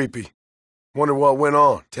is creepy. Wonder what went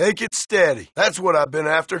on. Take it steady. That's what I've been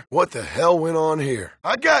after. What the hell went on here?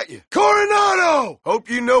 I got you. Coronado! Hope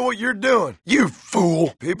you know what you're doing. You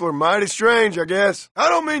fool. People are mighty strange, I guess. I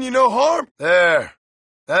don't mean you no harm. There.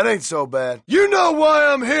 That ain't so bad. You know why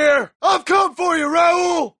I'm here. I've come for you,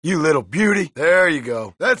 Raoul. You little beauty. There you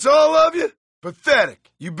go. That's all of you?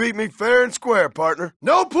 Pathetic. You beat me fair and square, partner.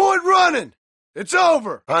 No point running. It's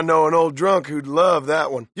over. I know an old drunk who'd love that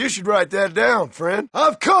one. You should write that down, friend.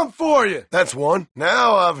 I've come for you. That's one.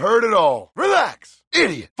 Now I've heard it all. Relax.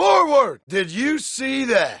 Idiot. Forward. Did you see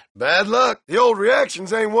that? Bad luck. The old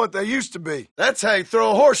reactions ain't what they used to be. That's how you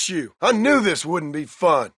throw a horseshoe. I knew this wouldn't be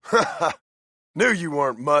fun. Knew you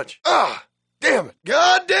weren't much. Ah, damn it.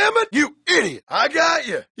 God damn it. You idiot. I got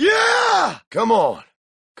you. Yeah. Come on.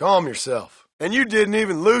 Calm yourself. And you didn't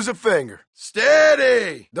even lose a finger.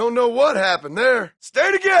 Steady! Don't know what happened there.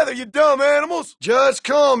 Stay together, you dumb animals! Just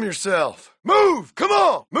calm yourself. Move! Come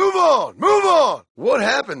on! Move on! Move on! What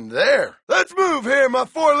happened there? Let's move here, my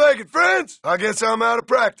four-legged friends! I guess I'm out of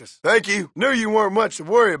practice. Thank you. Knew you weren't much to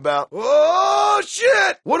worry about. Oh,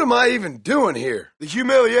 shit! What am I even doing here? The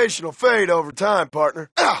humiliation will fade over time,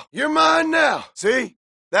 partner. Ow! You're mine now! See?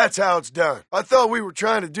 That's how it's done. I thought we were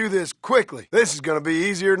trying to do this quickly. This is gonna be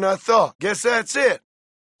easier than I thought. Guess that's it.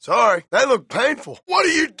 Sorry, that looked painful. What are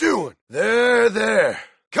you doing? There.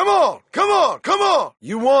 Come on, come on, come on.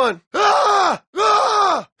 You won. Ah!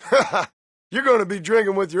 Ah! You're gonna be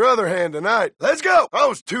drinking with your other hand tonight. Let's go. I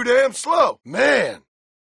was too damn slow. Man,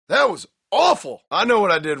 that was awful. I know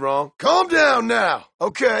what I did wrong. Calm down now.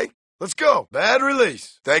 Okay, let's go. Bad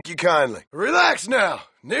release. Thank you kindly. Relax now.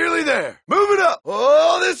 Nearly there. Move it up.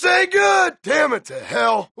 Oh, this ain't good. Damn it to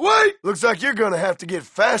hell. Wait. Looks like you're gonna have to get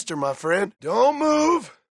faster, my friend. Don't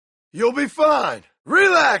move. You'll be fine.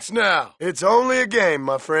 Relax now. It's only a game,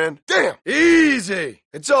 my friend. Damn. Easy.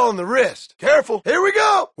 It's all in the wrist. Careful. Here we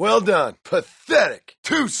go. Well done. Pathetic.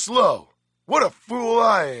 Too slow. What a fool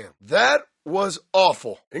I am. That was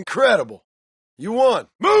awful. Incredible. You won.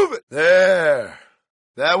 Move it. There.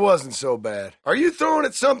 That wasn't so bad. Are you throwing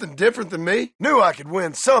at something different than me? Knew I could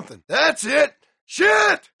win something. That's it.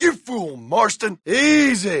 Shit! You fool, Marston.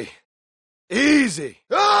 Easy. Easy.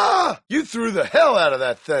 Ah! You threw the hell out of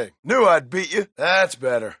that thing. Knew I'd beat you. That's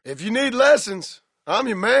better. If you need lessons, I'm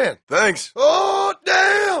your man. Thanks. Oh,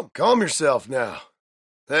 damn! Calm yourself now.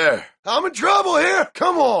 There. I'm in trouble here.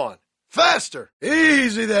 Come on. Faster.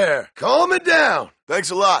 Easy there. Calm it down.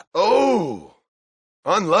 Thanks a lot. Oh.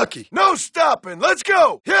 Unlucky. No stopping. Let's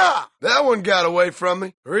go. Yeah. That one got away from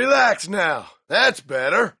me. Relax now. That's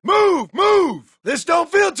better. Move. This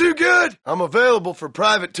don't feel too good. I'm available for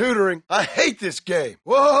private tutoring. I hate this game.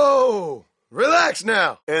 Whoa. Relax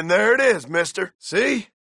now. And there it is, mister. See?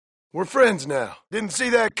 We're friends now. Didn't see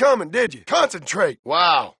that coming, did you? Concentrate.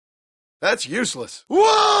 Wow. That's useless.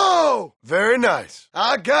 Whoa. Very nice.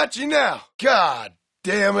 I got you now. God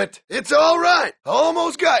damn it. It's all right. I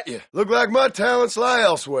almost got you. Look like my talents lie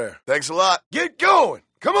elsewhere. Thanks a lot. Get going.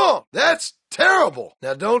 Come on. That's terrible.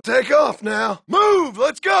 Now don't take off now. Move.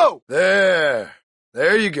 Let's go. There.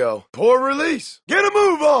 There you go. Poor release. Get a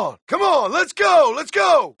move on. Come on. Let's go. Let's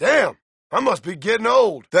go. Damn. I must be getting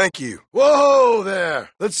old. Thank you. Whoa there.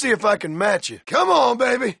 Let's see if I can match you. Come on,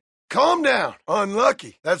 baby. Calm down.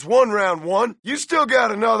 Unlucky. That's one round won. You still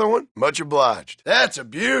got another one. Much obliged. That's a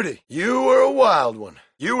beauty. You were a wild one.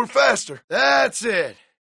 You were faster. That's it.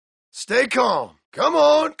 Stay calm. Come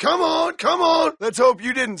on, come on, come on. Let's hope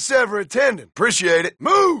you didn't sever a tendon. Appreciate it.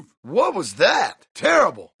 Move. What was that?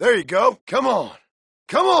 Terrible. There you go. Come on.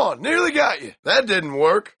 Come on. Nearly got you. That didn't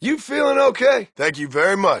work. You feeling okay? Thank you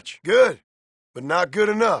very much. Good. But not good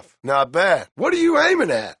enough. Not bad. What are you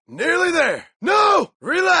aiming at? Nearly there. No!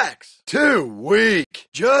 Relax. Too weak.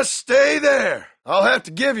 Just stay there. I'll have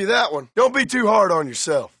to give you that one. Don't be too hard on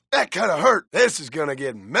yourself. That kind of hurt. This is gonna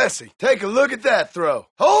get messy. Take a look at that throw.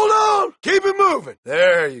 Hold on! Keep it moving.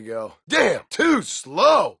 There you go. Damn, too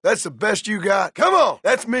slow. That's the best you got. Come on.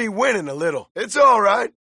 That's me winning a little. It's all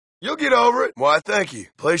right. You'll get over it. Why, thank you.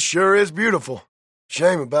 Place sure is beautiful.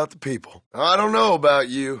 Shame about the people. I don't know about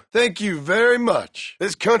you. Thank you very much.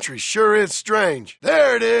 This country sure is strange.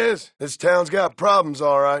 There it is. This town's got problems,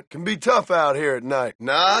 all right. Can be tough out here at night.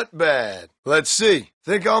 Not bad. Let's see.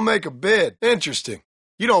 Think I'll make a bid. Interesting.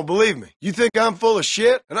 You don't believe me. You think I'm full of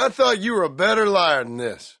shit? And I thought you were a better liar than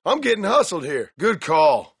this. I'm getting hustled here. Good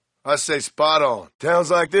call. I say spot on.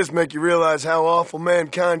 Towns like this make you realize how awful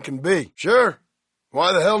mankind can be. Sure.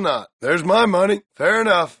 Why the hell not? There's my money. Fair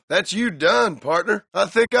enough. That's you done, partner. I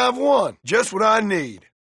think I've won. Just what I need.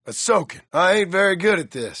 A soaking. I ain't very good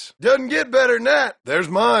at this. Doesn't get better than that. There's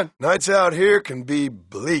mine. Nights out here can be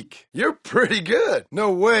bleak. You're pretty good.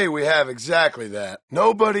 No way we have exactly that.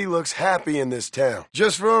 Nobody looks happy in this town.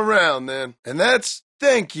 Just for a round, then. And that's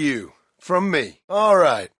thank you from me. All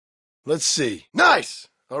right. Let's see. Nice!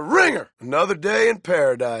 A ringer! Another day in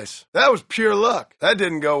paradise. That was pure luck. That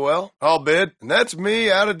didn't go well. I'll bid. And that's me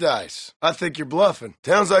out of dice. I think you're bluffing.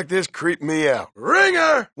 Towns like this creep me out.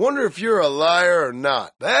 Ringer! Wonder if you're a liar or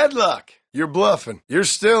not. Bad luck. You're bluffing. You're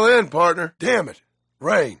still in, partner. Damn it.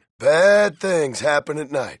 Rain. Bad things happen at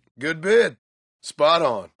night. Good bid. Spot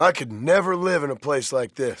on. I could never live in a place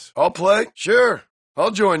like this. I'll play? Sure.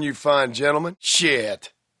 I'll join you fine gentlemen.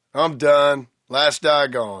 Shit. I'm done. Last die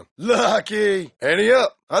gone. Lucky! Ante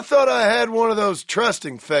up. I thought I had one of those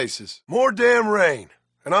trusting faces. More damn rain.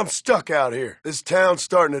 And I'm stuck out here. This town's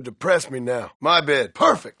starting to depress me now. My bid.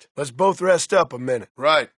 Perfect. Let's both rest up a minute.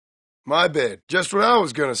 Right. My bid. Just what I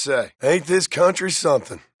was gonna say. Ain't this country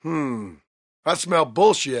something? I smell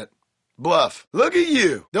bullshit. Bluff. Look at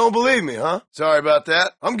you. Don't believe me, huh? Sorry about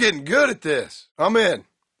that. I'm getting good at this. I'm in.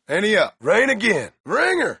 Ante up. Rain again.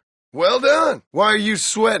 Ringer. Well done. Why are you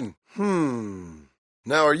sweating?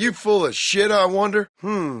 Now are you full of shit, I wonder?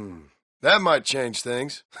 That might change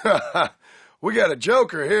things. We got a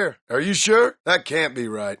joker here. Are you sure? That can't be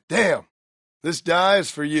right. Damn. This die is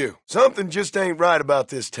for you. Something just ain't right about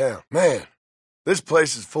this town. Man, this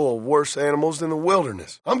place is full of worse animals than the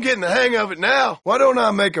wilderness. I'm getting the hang of it now. Why don't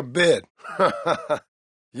I make a bid?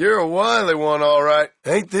 You're a wily one, all right.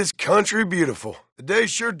 Ain't this country beautiful? The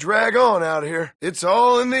days sure drag on out here. It's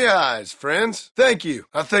all in the eyes, friends. Thank you.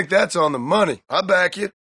 I think that's on the money. I back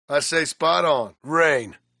you. I say spot on.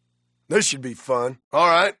 Rain. This should be fun. All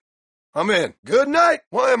right. I'm in. Good night.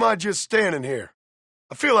 Why am I just standing here?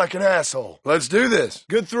 I feel like an asshole. Let's do this.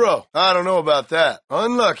 Good throw. I don't know about that.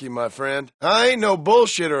 Unlucky, my friend. I ain't no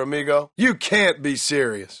bullshitter, amigo. You can't be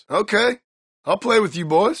serious. Okay. I'll play with you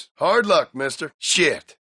boys. Hard luck, mister.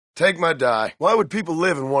 Shit. Take my die. Why would people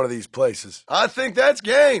live in one of these places? I think that's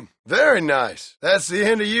game. Very nice. That's the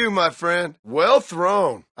end of you, my friend. Well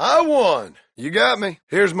thrown. I won. You got me.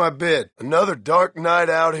 Here's my bid. Another dark night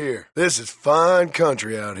out here. This is fine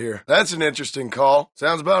country out here. That's an interesting call.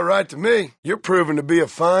 Sounds about right to me. You're proving to be a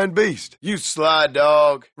fine beast. You sly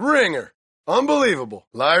dog. Ringer. Unbelievable.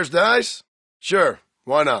 Liar's dice? Sure.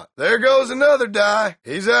 Why not? There goes another die.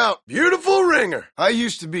 He's out. Beautiful ringer. I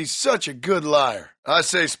used to be such a good liar. I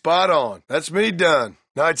say spot on. That's me done.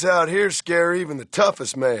 Nights out here scare even the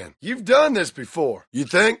toughest man. You've done this before. You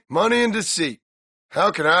think? Money and deceit.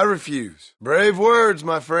 How can I refuse? Brave words,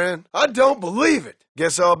 my friend. I don't believe it.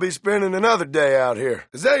 Guess I'll be spending another day out here.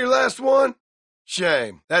 Is that your last one?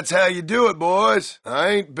 Shame. That's how you do it, boys. I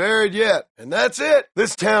ain't buried yet. And that's it.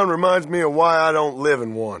 This town reminds me of why I don't live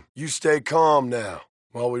in one. You stay calm now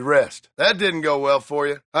while we rest. That didn't go well for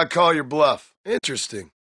you. I call your bluff.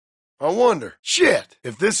 Interesting. I wonder. Shit.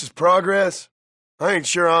 If this is progress, I ain't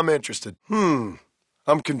sure I'm interested. I'm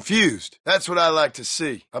confused. That's what I like to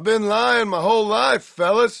see. I've been lying my whole life,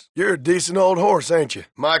 fellas. You're a decent old horse, ain't you?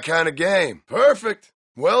 My kind of game. Perfect.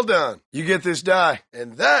 Well done. You get this die.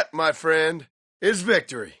 And that, my friend, is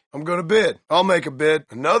victory. I'm gonna bid. I'll make a bid.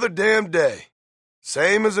 Another damn day.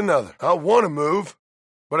 Same as another. I want to move,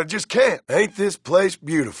 but I just can't. Ain't this place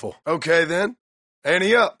beautiful? Okay, then.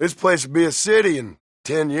 Ante up. This place will be a city in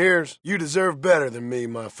 10 years. You deserve better than me,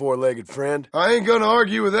 my four-legged friend. I ain't gonna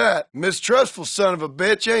argue with that. Mistrustful son of a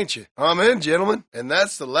bitch, ain't you? I'm in, gentlemen. And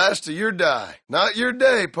that's the last of your die. Not your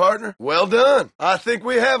day, partner. Well done. I think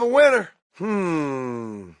we have a winner.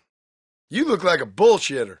 You look like a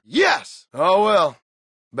bullshitter. Yes! Oh, well.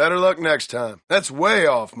 Better luck next time. That's way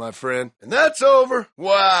off, my friend. And that's over.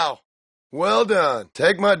 Wow. Well done.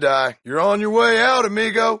 Take my die. You're on your way out,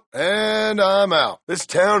 amigo. And I'm out. This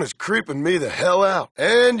town is creeping me the hell out.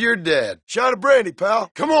 And you're dead. Shot of brandy, pal.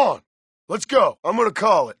 Come on. Let's go. I'm gonna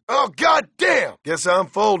call it. Oh, goddamn. Guess I'm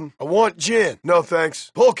folding. I want gin. No,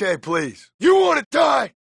 thanks. Pulque, please. You want to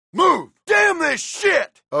die? Move. Damn this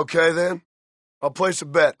shit. Okay, then. I'll place a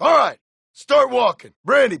bet. All right. Start walking.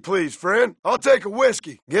 Brandy, please, friend. I'll take a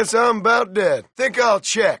whiskey. Guess I'm about dead. Think I'll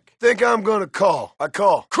check. Think I'm gonna call. I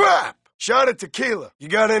call. Crap! Shot of tequila. You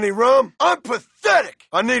got any rum? I'm pathetic.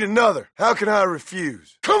 I need another. How can I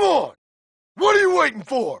refuse? Come on! What are you waiting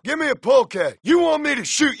for? Give me a pulque. You want me to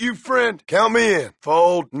shoot you, friend? Count me in.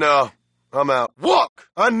 Fold. No. I'm out. Walk!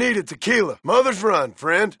 I need a tequila. Mother's run,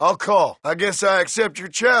 friend. I'll call. I guess I accept your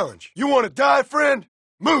challenge. You want to die, friend?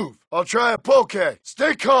 Move. I'll try a pulque.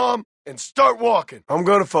 Stay calm and start walking. I'm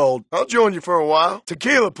gonna fold. I'll join you for a while.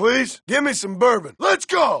 Tequila, please. Give me some bourbon. Let's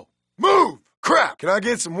go! Move! Crap! Can I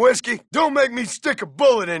get some whiskey? Don't make me stick a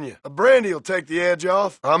bullet in you. A brandy will take the edge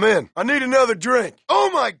off. I'm in. I need another drink.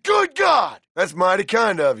 Oh my good God! That's mighty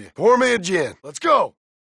kind of you. Pour me a gin. Let's go.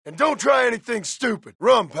 And don't try anything stupid.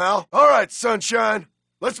 Rum, pal. All right, sunshine.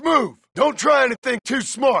 Let's move. Don't try anything too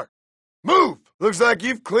smart. Move. Looks like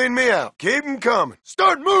you've cleaned me out. Keep 'em coming.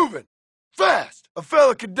 Start moving. Fast. A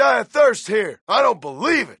fella could die of thirst here. I don't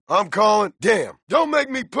believe it. I'm calling. Damn. Don't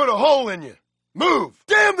make me put a hole in you. Move!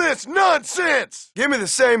 Damn this nonsense! Give me the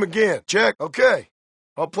same again. Check. Okay.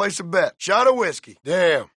 I'll place a bet. Shot of whiskey.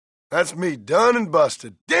 Damn. That's me done and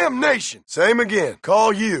busted. Damnation! Same again.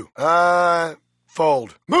 Call you.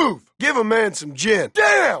 Fold. Move! Give a man some gin.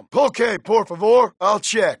 Damn! Pulque, por favor. I'll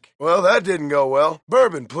check. Well, that didn't go well.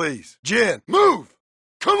 Bourbon, please. Gin. Move!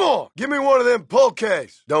 Come on! Give me one of them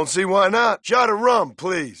pulques. Don't see why not. Shot of rum,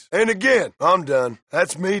 please. And again. I'm done.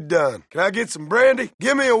 That's me done. Can I get some brandy?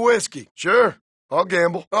 Give me a whiskey. Sure. I'll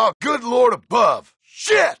gamble. Oh, good Lord above.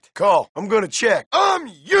 Shit! Call. I'm gonna check. I'm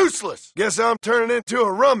useless! Guess I'm turning into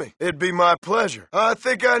a rummy. It'd be my pleasure. I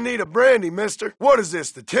think I need a brandy, mister. What is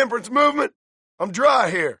this, the temperance movement? I'm dry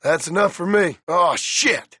here. That's enough for me. Oh,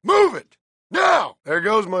 shit! Move it! Now! There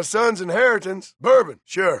goes my son's inheritance. Bourbon.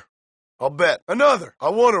 Sure. I'll bet. Another. I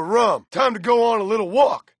want a rum. Time to go on a little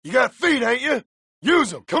walk. You got feet, ain't you?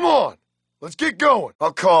 Use them. Come on. Let's get going.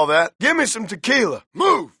 I'll call that. Give me some tequila.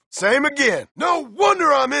 Move. Same again. No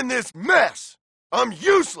wonder I'm in this mess. I'm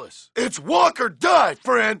useless. It's walk or die,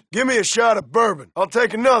 friend. Give me a shot of bourbon. I'll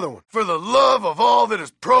take another one. For the love of all that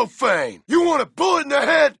is profane. You want a bullet in the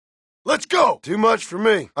head? Let's go. Too much for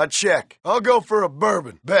me. I check. I'll go for a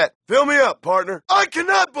bourbon. Bet. Fill me up, partner. I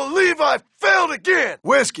cannot believe I failed again.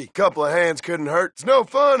 Whiskey. Couple of hands couldn't hurt. It's no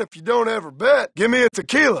fun if you don't ever bet. Give me a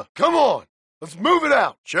tequila. Come on. Let's move it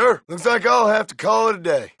out. Sure. Looks like I'll have to call it a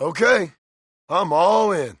day. Okay. I'm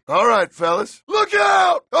all in. All right, fellas. Look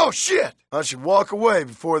out! Oh, shit! I should walk away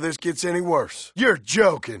before this gets any worse. You're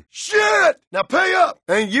joking. Shit! Now pay up!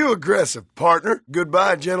 Ain't you aggressive, partner?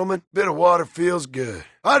 Goodbye, gentlemen. Bit of water feels good.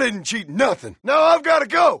 I didn't cheat nothing. Now I've got to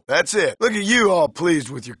go. That's it. Look at you all pleased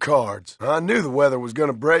with your cards. I knew the weather was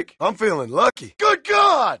gonna break. I'm feeling lucky. Good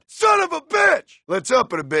God! Son of a bitch! Let's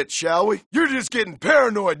up it a bit, shall we? You're just getting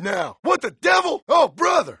paranoid now. What the devil? Oh,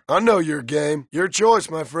 brother. I know your game. Your choice,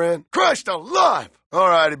 my friend. Christ alive! All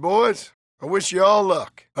righty, boys. I wish you all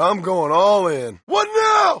luck. I'm going all in. What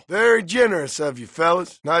now? Very generous of you,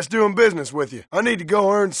 fellas. Nice doing business with you. I need to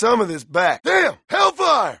go earn some of this back. Damn!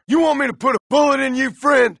 Hellfire! You want me to put a bullet in you,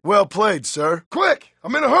 friend? Well played, sir. Quick!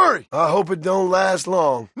 I'm in a hurry. I hope it don't last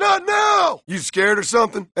long. Not now! You scared or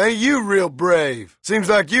something? Ain't you real brave? Seems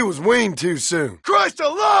like you was weaned too soon. Christ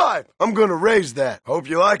alive! I'm gonna raise that. Hope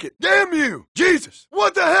you like it. Damn you! Jesus!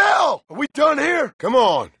 What the hell? Are we done here? Come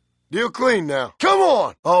on. Deal clean now. Come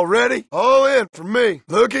on! All ready? All in for me.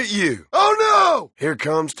 Look at you. Oh no! Here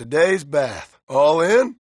comes today's bath. All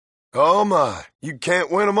in? Oh my. You can't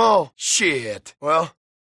win 'em all. Shit. Well,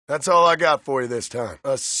 that's all I got for you this time.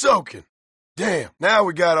 A soaking. Damn. Now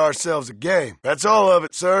we got ourselves a game. That's all of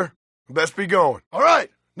it, sir. Best be going. All right.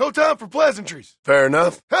 No time for pleasantries. Fair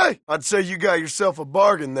enough. Hey, I'd say you got yourself a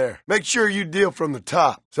bargain there. Make sure you deal from the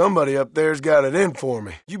top. Somebody up there's got it in for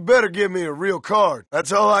me. You better give me a real card.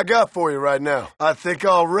 That's all I got for you right now. I think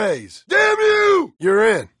I'll raise. Damn you! You're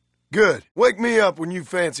in. Good. Wake me up when you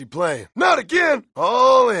fancy playing. Not again.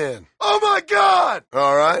 All in. Oh my God!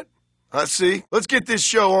 All right. I see. Let's get this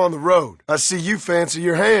show on the road. I see you fancy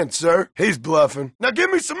your hand, sir. He's bluffing. Now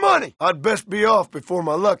give me some money. I'd best be off before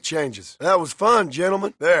my luck changes. That was fun,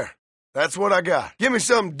 gentlemen. There. That's what I got. Give me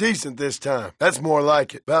something decent this time. That's more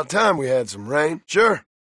like it. About time we had some rain. Sure.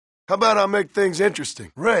 How about I make things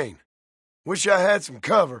interesting? Rain. Wish I had some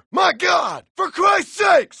cover. My God! For Christ's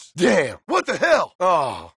sakes! Damn. What the hell?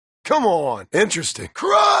 Oh. Come on. Interesting.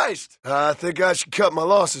 Christ! I think I should cut my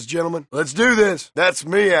losses, gentlemen. Let's do this. That's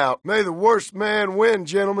me out. May the worst man win,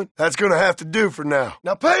 gentlemen. That's gonna have to do for now.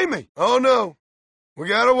 Now pay me! Oh, no. We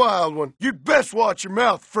got a wild one. You'd best watch your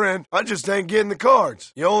mouth, friend. I just ain't getting the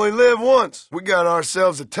cards. You only live once. We got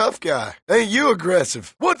ourselves a tough guy. Ain't you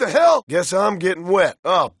aggressive? What the hell? Guess I'm getting wet.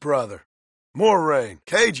 Oh, brother. More rain.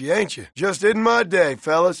 Cagey, ain't you? Just isn't my day,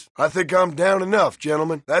 fellas. I think I'm down enough,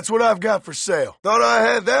 gentlemen. That's what I've got for sale. Thought I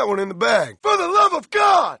had that one in the bag. For the love of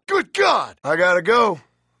God! Good God! I gotta go.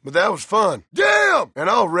 But that was fun. Damn! And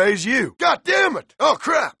I'll raise you. God damn it! Oh,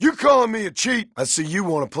 crap! You calling me a cheat? I see you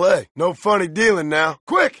want to play. No funny dealing now.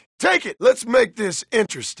 Quick! Take it! Let's make this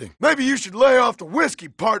interesting. Maybe you should lay off the whiskey,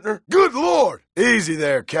 partner. Good Lord! Easy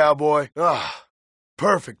there, cowboy. Ah.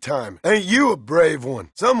 Perfect time. Ain't you a brave one?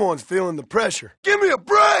 Someone's feeling the pressure. Give me a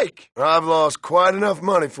break! I've lost quite enough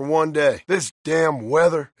money for one day. This damn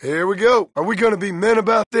weather. Here we go. Are we gonna be men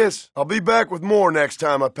about this? I'll be back with more next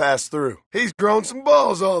time I pass through. He's grown some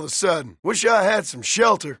balls all of a sudden. Wish I had some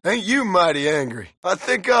shelter. Ain't you mighty angry? I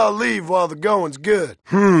think I'll leave while the going's good.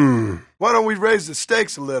 Why don't we raise the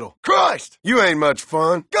stakes a little? Christ! You ain't much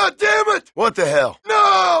fun. God damn it! What the hell?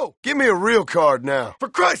 No! Give me a real card now. For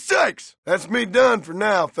Christ's sakes! That's me done for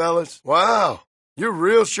now, fellas. Wow. You're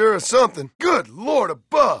real sure of something. Good Lord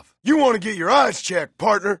above. You want to get your eyes checked,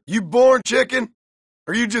 partner. You born chicken?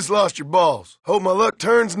 Or you just lost your balls? Hope my luck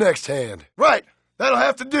turns next hand. Right. That'll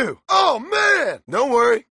have to do. Oh, man! Don't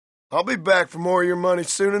worry. I'll be back for more of your money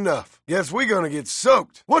soon enough. Guess we gonna get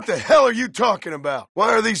soaked. What the hell are you talking about?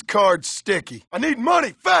 Why are these cards sticky? I need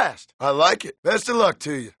money fast. I like it. Best of luck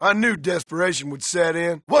to you. I knew desperation would set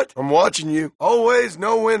in. What? I'm watching you. Always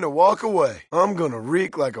know when to walk away. I'm gonna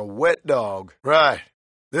reek like a wet dog. Right.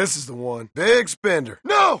 This is the one. Big spender.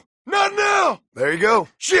 No! Not now! There you go.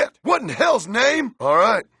 Shit! What in hell's name? All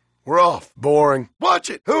right. We're off. Boring.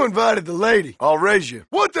 Watch it. Who invited the lady? I'll raise you.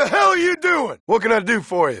 What the hell are you doing? What can I do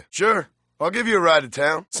for you? Sure. I'll give you a ride to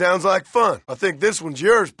town. Sounds like fun. I think this one's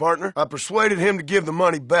yours, partner. I persuaded him to give the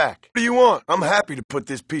money back. What do you want? I'm happy to put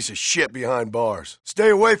this piece of shit behind bars. Stay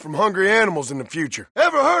away from hungry animals in the future.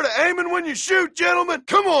 Ever heard of aiming when you shoot, gentlemen?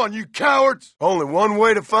 Come on, you cowards. Only one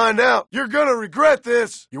way to find out. You're gonna regret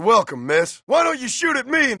this. You're welcome, miss. Why don't you shoot at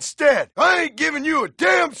me instead? I ain't giving you a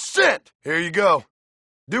damn cent. Here you go.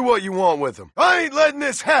 Do what you want with him. I ain't letting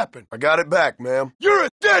this happen. I got it back, ma'am. You're a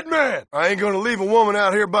dead man. I ain't gonna leave a woman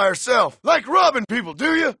out here by herself. Like robbing people,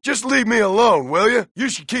 do you? Just leave me alone, will you? You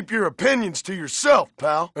should keep your opinions to yourself,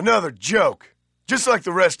 pal. Another joke. Just like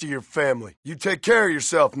the rest of your family. You take care of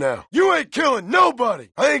yourself now. You ain't killing nobody.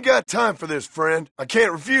 I ain't got time for this, friend. I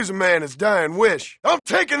can't refuse a man his dying wish. I'm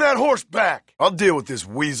taking that horse back. I'll deal with this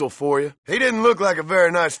weasel for you. He didn't look like a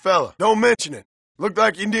very nice fella. Don't mention it. Looked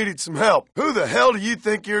like you needed some help. Who the hell do you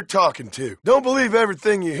think you're talking to? Don't believe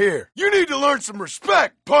everything you hear. You need to learn some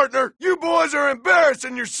respect, partner. You boys are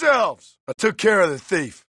embarrassing yourselves. I took care of the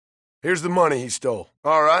thief. Here's the money he stole.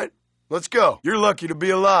 All right, let's go. You're lucky to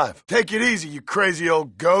be alive. Take it easy, you crazy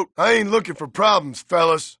old goat. I ain't looking for problems,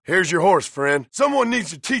 fellas. Here's your horse, friend. Someone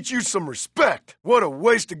needs to teach you some respect. What a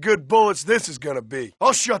waste of good bullets this is gonna be.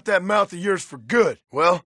 I'll shut that mouth of yours for good.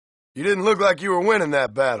 Well, you didn't look like you were winning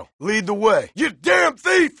that battle. Lead the way. You damn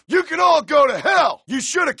thief! You can all go to hell! You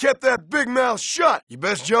should have kept that big mouth shut. You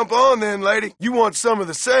best jump on then, lady. You want some of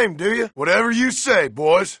the same, do you? Whatever you say,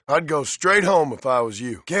 boys. I'd go straight home if I was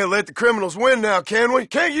you. Can't let the criminals win now, can we?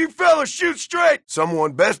 Can't you fellas shoot straight?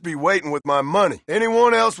 Someone best be waiting with my money.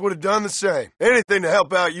 Anyone else would have done the same. Anything to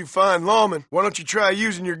help out you fine lawmen. Why don't you try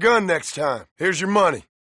using your gun next time? Here's your money.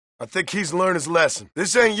 I think he's learned his lesson.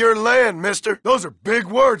 This ain't your land, mister. Those are big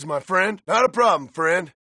words, my friend. Not a problem,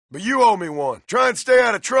 friend. But you owe me one. Try and stay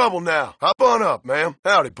out of trouble now. Hop on up, ma'am.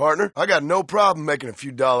 Howdy, partner. I got no problem making a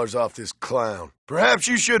few dollars off this clown. Perhaps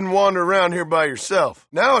you shouldn't wander around here by yourself.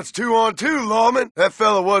 Now it's 2-on-2, lawman. That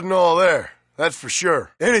fella wasn't all there. That's for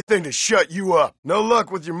sure. Anything to shut you up. No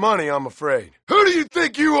luck with your money, I'm afraid. Who do you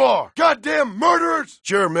think you are? Goddamn murderers?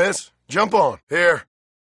 Sure, miss. Jump on. Here.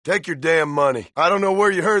 Take your damn money. I don't know where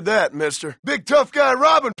you heard that, mister. Big tough guy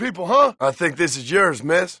robbing people, huh? I think this is yours,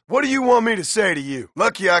 miss. What do you want me to say to you?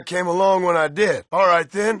 Lucky I came along when I did. All right,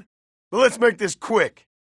 then. But let's make this quick.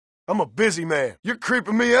 I'm a busy man. You're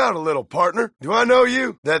creeping me out a little, partner. Do I know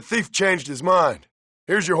you? That thief changed his mind.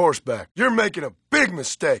 Here's your horseback. You're making a big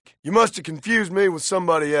mistake. You must have confused me with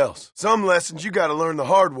somebody else. Some lessons you gotta learn the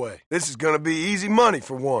hard way. This is gonna be easy money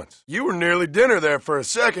for once. You were nearly dinner there for a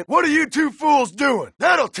second. What are you two fools doing?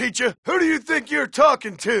 That'll teach you. Who do you think you're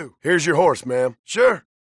talking to? Here's your horse, ma'am. Sure.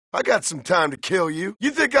 I got some time to kill you.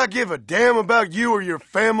 You think I give a damn about you or your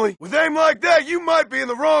family? With aim like that, you might be in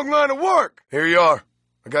the wrong line of work. Here you are.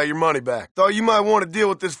 I got your money back. Thought you might want to deal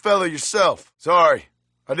with this fella yourself. Sorry.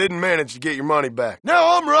 I didn't manage to get your money back.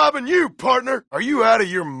 Now I'm robbing you, partner. Are you out of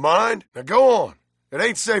your mind? Now go on. It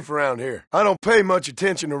ain't safe around here. I don't pay much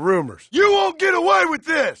attention to rumors. You won't get away with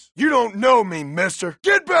this. You don't know me, mister.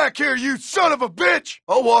 Get back here, you son of a bitch.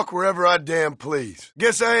 I'll walk wherever I damn please.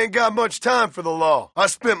 Guess I ain't got much time for the law. I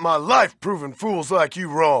spent my life proving fools like you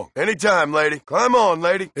wrong. Anytime, lady. Climb on,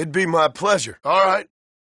 lady. It'd be my pleasure. All right.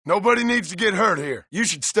 Nobody needs to get hurt here. You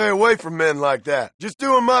should stay away from men like that. Just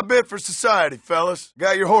doing my bit for society, fellas.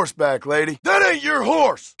 Got your horse back, lady. That ain't your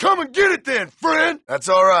horse. Come and get it then, friend. That's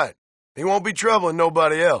all right. He won't be troubling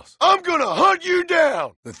nobody else. I'm gonna hunt you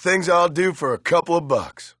down. The things I'll do for a couple of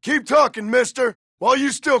bucks. Keep talking, mister, while you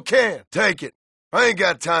still can. Take it. I ain't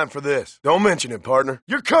got time for this. Don't mention it, partner.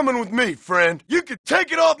 You're coming with me, friend. You can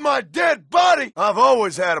take it off my dead body. I've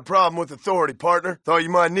always had a problem with authority, partner. Thought you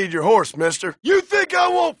might need your horse, mister. You think I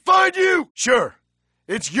won't find you? Sure.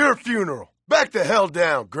 It's your funeral. Back the hell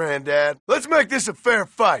down, Granddad. Let's make this a fair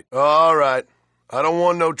fight. All right. I don't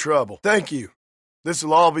want no trouble. Thank you.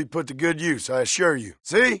 This'll all be put to good use, I assure you.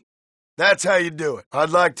 See? That's how you do it. I'd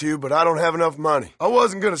like to, but I don't have enough money. I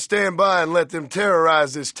wasn't gonna stand by and let them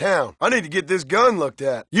terrorize this town. I need to get this gun looked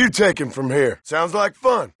at. You take him from here. Sounds like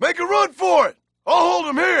fun. Make a run for it! I'll hold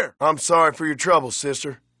him here! I'm sorry for your trouble,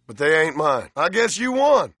 sister, but they ain't mine. I guess you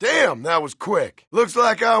won. Damn, that was quick. Looks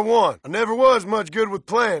like I won. I never was much good with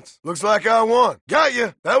plants. Looks like I won. Got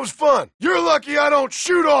you. That was fun. You're lucky I don't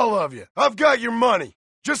shoot all of you. I've got your money.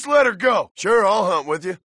 Just let her go. Sure, I'll hunt with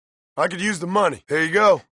you. I could use the money. Here you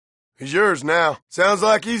go. He's yours now. Sounds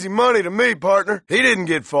like easy money to me, partner. He didn't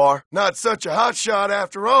get far. Not such a hot shot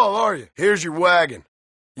after all, are you? Here's your wagon.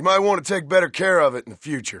 You might want to take better care of it in the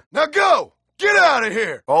future. Now go! Get out of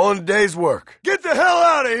here! All in a day's work. Get the hell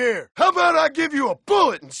out of here! How about I give you a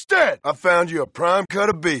bullet instead? I found you a prime cut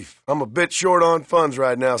of beef. I'm a bit short on funds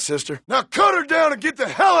right now, sister. Now cut her down and get the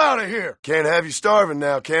hell out of here! Can't have you starving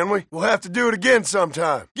now, can we? We'll have to do it again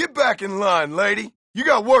sometime. Get back in line, lady. You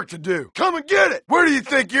got work to do. Come and get it! Where do you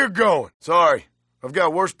think you're going? Sorry. I've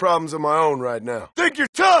got worse problems of my own right now. Think you're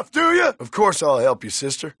tough, do you? Of course I'll help you,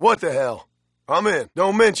 sister. What the hell? I'm in.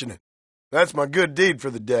 Don't mention it. That's my good deed for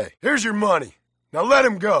the day. Here's your money. Now let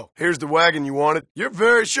him go. Here's the wagon you wanted. You're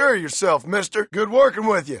very sure of yourself, mister. Good working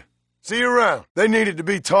with you. See you around. They needed to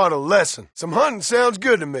be taught a lesson. Some hunting sounds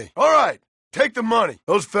good to me. All right. Take the money.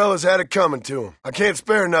 Those fellas had it coming to them. I can't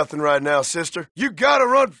spare nothing right now, sister. You gotta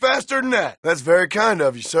run faster than that. That's very kind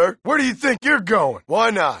of you, sir. Where do you think you're going? Why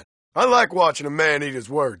not? I like watching a man eat his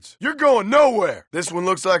words. You're going nowhere. This one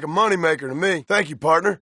looks like a moneymaker to me. Thank you,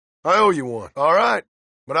 partner. I owe you one. All right.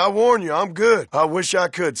 But I warn you, I'm good. I wish I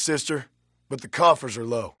could, sister. But the coffers are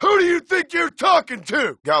low. Who do you think you're talking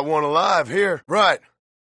to? Got one alive here. Right.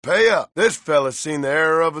 Pay up. This fella's seen the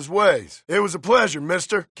error of his ways. It was a pleasure,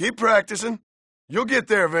 mister. Keep practicing. You'll get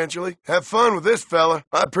there eventually. Have fun with this fella.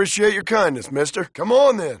 I appreciate your kindness, mister. Come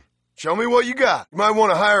on, then. Show me what you got. You might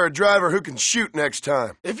want to hire a driver who can shoot next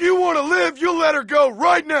time. If you want to live, you'll let her go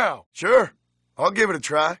right now. Sure. I'll give it a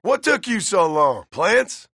try. What took you so long?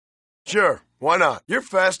 Plants? Sure. Why not? You're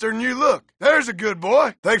faster than you look. There's a good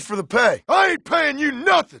boy. Thanks for the pay. I ain't paying you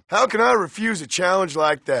nothing. How can I refuse a challenge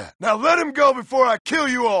like that? Now let him go before I kill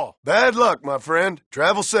you all. Bad luck, my friend.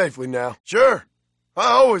 Travel safely now. Sure. I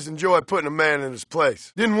always enjoy putting a man in his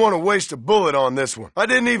place. Didn't want to waste a bullet on this one. I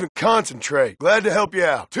didn't even concentrate. Glad to help you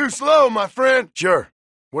out. Too slow, my friend. Sure.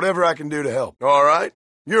 Whatever I can do to help. All right?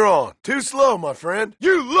 You're on. Too slow, my friend.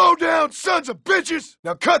 You low-down sons of bitches!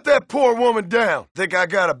 Now cut that poor woman down. Think I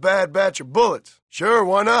got a bad batch of bullets? Sure,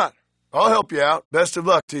 why not? I'll help you out. Best of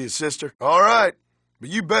luck to you, sister. All right.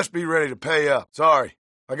 But you best be ready to pay up. Sorry.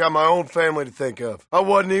 I got my own family to think of. I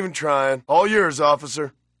wasn't even trying. All yours,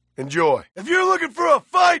 officer. Enjoy. If you're looking for a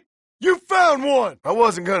fight, you found one! I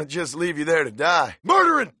wasn't gonna just leave you there to die.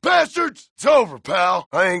 Murdering bastards! It's over, pal.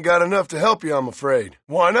 I ain't got enough to help you, I'm afraid.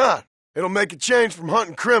 Why not? It'll make a change from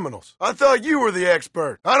hunting criminals. I thought you were the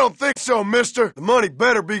expert. I don't think so, mister. The money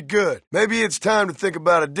better be good. Maybe it's time to think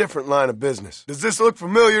about a different line of business. Does this look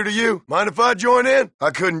familiar to you? Mind if I join in?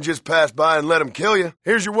 I couldn't just pass by and let him kill you.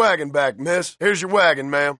 Here's your wagon back, miss. Here's your wagon,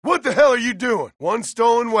 ma'am. What the hell are you doing? One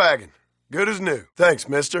stolen wagon. Good as new. Thanks,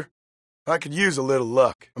 mister. I could use a little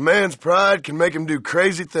luck. A man's pride can make him do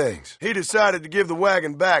crazy things. He decided to give the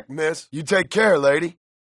wagon back, miss. You take care, lady.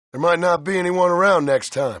 There might not be anyone around next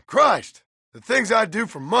time. Christ! The things I do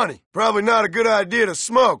for money. Probably not a good idea to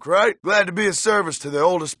smoke, right? Glad to be of service to the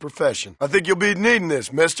oldest profession. I think you'll be needing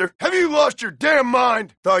this, mister. Have you lost your damn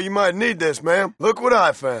mind? Thought you might need this, ma'am. Look what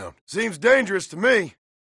I found. Seems dangerous to me.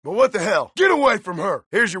 But what the hell? Get away from her!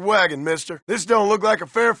 Here's your wagon, mister. This don't look like a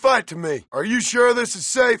fair fight to me. Are you sure this is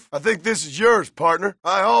safe? I think this is yours, partner.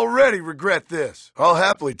 I already regret this. I'll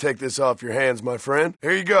happily take this off your hands, my friend.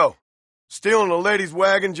 Here you go. Stealing a lady's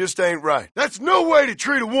wagon just ain't right. That's no way to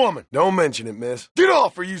treat a woman. Don't mention it, miss. Get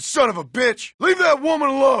off her, you son of a bitch! Leave that woman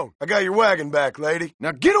alone! I got your wagon back, lady.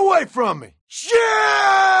 Now get away from me!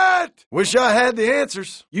 Shit! Wish I had the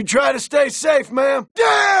answers. You try to stay safe, ma'am.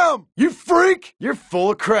 Damn! You freak! You're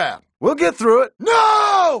full of crap. We'll get through it.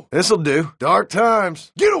 No! This'll do. Dark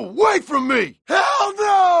times. Get away from me! Hell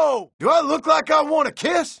no! Do I look like I want a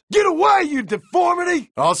kiss? Get away, you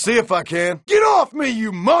deformity! I'll see if I can. Get off me,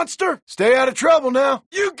 you monster! Stay out of trouble now.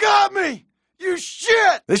 You got me! You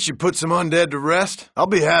shit! This should put some undead to rest. I'll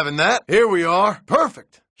be having that. Here we are.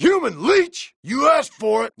 Perfect. Human leech? You asked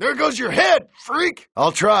for it. There goes your head, freak.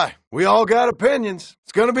 I'll try. We all got opinions.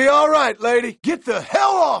 It's gonna be all right, lady. Get the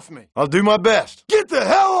hell off me. I'll do my best. Get the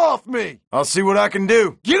hell off me. I'll see what I can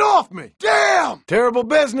do. Get off me. Damn! Terrible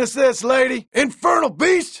business this, lady. Infernal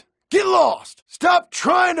beast. Get lost. Stop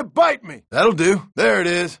trying to bite me. That'll do. There it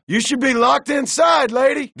is. You should be locked inside,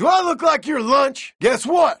 lady. Do I look like your lunch? Guess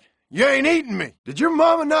what? You ain't eating me. Did your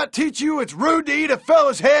mama not teach you it's rude to eat a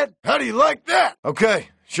fella's head? How do you like that? Okay,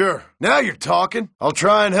 sure. Now you're talking. I'll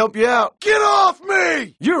try and help you out. Get off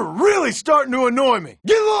me! You're really starting to annoy me.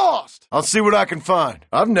 Get lost! I'll see what I can find.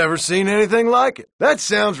 I've never seen anything like it. That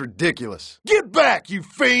sounds ridiculous. Get back, you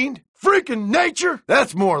fiend! Freaking nature?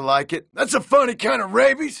 That's more like it. That's a funny kind of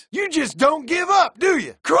rabies. You just don't give up, do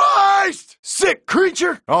you? Christ! Sick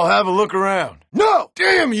creature! I'll have a look around. No!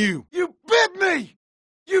 Damn you! You bit me!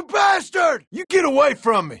 You bastard! You get away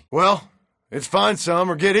from me. Well, it's find some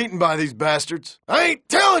or get eaten by these bastards. I ain't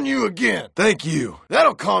telling you again. Thank you.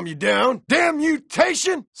 That'll calm you down. Damn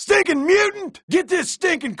mutation! Stinking mutant! Get this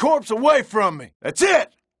stinking corpse away from me. That's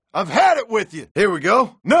it. I've had it with you. Here we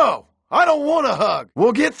go. No, I don't want a hug.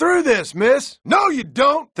 We'll get through this, miss. No, you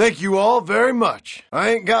don't. Thank you all very much.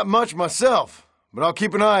 I ain't got much myself, but I'll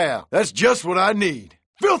keep an eye out. That's just what I need.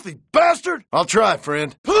 Filthy bastard! I'll try,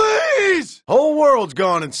 friend. Please! Whole world's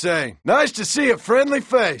gone insane. Nice to see a friendly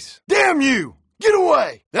face. Damn you! Get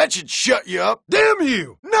away! That should shut you up. Damn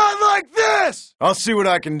you! Not like this! I'll see what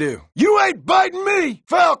I can do. You ain't biting me,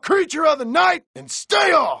 foul creature of the night, and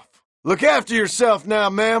stay off! Look after yourself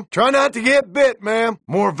now, ma'am. Try not to get bit, ma'am.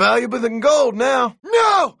 More valuable than gold now.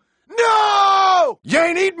 No! No! You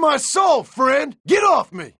ain't eating my soul, friend. Get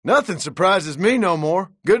off me. Nothing surprises me no more.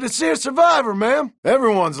 Good to see a survivor, ma'am.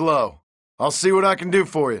 Everyone's low. I'll see what I can do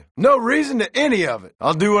for you. No reason to any of it.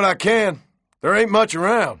 I'll do what I can. There ain't much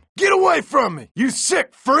around. Get away from me, you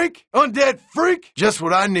sick freak. Undead freak. Just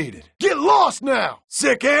what I needed. Get lost now,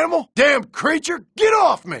 sick animal. Damn creature. Get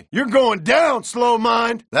off me. You're going down, slow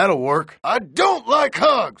mind. That'll work. I don't like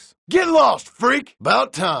hugs. Get lost, freak.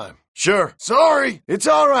 About time. Sure. Sorry. It's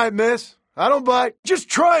all right, miss. I don't bite. Just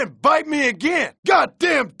try and bite me again.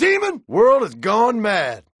 Goddamn demon. World has gone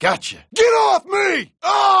mad. Gotcha. Get off me!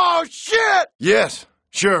 Oh, shit! Yes,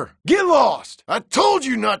 sure. Get lost. I told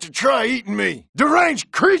you not to try eating me.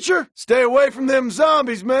 Deranged creature. Stay away from them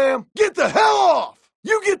zombies, ma'am. Get the hell off.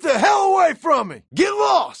 You get the hell away from me! Get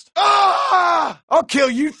lost! Ah! I'll kill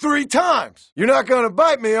you 3 times. You're not gonna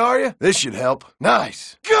bite me, are you? This should help.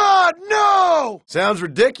 Nice. God, no! Sounds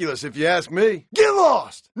ridiculous if you ask me. Get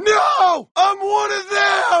lost! No! I'm one of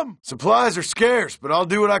them! Supplies are scarce, but I'll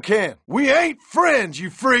do what I can. We ain't friends, you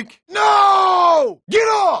freak. No! Get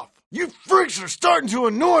off! You freaks are starting to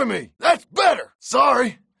annoy me. That's better.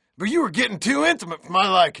 Sorry. But you were getting too intimate for my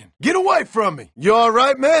liking. Get away from me. You all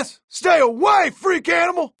right, miss? Stay away, freak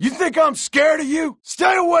animal. You think I'm scared of you?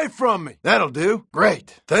 Stay away from me. That'll do.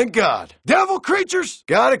 Great. Thank God. Devil creatures.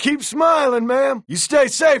 Gotta keep smiling, ma'am. You stay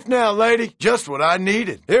safe now, lady. Just what I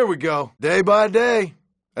needed. Here we go. Day by day.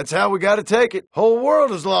 That's how we gotta take it. Whole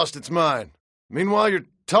world has lost its mind. Meanwhile, you're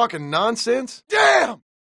talking nonsense? Damn!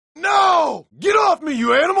 No! Get off me,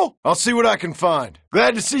 you animal! I'll see what I can find.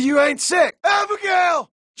 Glad to see you ain't sick. Abigail!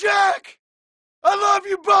 Jack! I love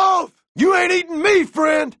you both! You ain't eating me,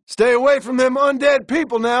 friend! Stay away from them undead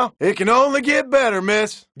people now. It can only get better,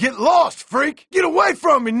 miss. Get lost, freak! Get away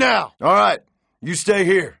from me now! All right, you stay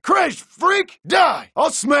here. Crazed freak! Die! I'll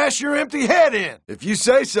smash your empty head in. If you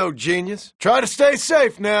say so, genius. Try to stay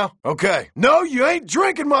safe now. Okay. No, you ain't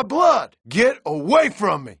drinking my blood. Get away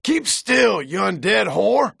from me. Keep still, you undead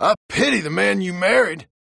whore. I pity the man you married.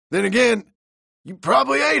 Then again, you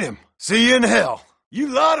probably ate him. See you in hell. You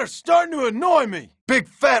lot are starting to annoy me. Big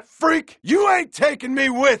fat freak. You ain't taking me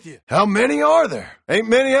with you. How many are there? Ain't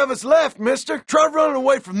many of us left, mister. Try running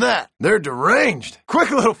away from that. They're deranged. Quick,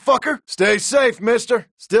 little fucker. Stay safe, mister.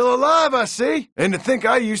 Still alive, I see. And to think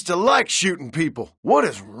I used to like shooting people. What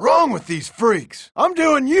is wrong with these freaks? I'm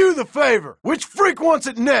doing you the favor. Which freak wants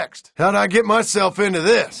it next? How'd I get myself into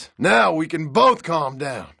this? Now we can both calm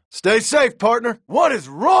down. Stay safe, partner. What is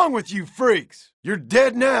wrong with you freaks? You're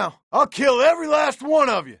dead now. I'll kill every last one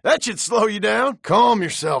of you. That should slow you down. Calm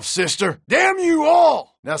yourself, sister. Damn you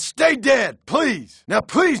all. Now stay dead, please. Now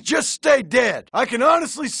please just stay dead. I can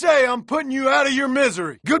honestly say I'm putting you out of your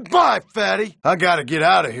misery. Goodbye, fatty. I gotta get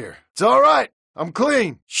out of here. It's all right. I'm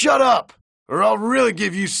clean. Shut up, or I'll really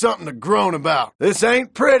give you something to groan about. This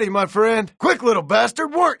ain't pretty, my friend. Quick, little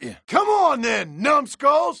bastard, weren't you? Come on, then,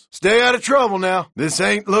 numbskulls. Stay out of trouble now. This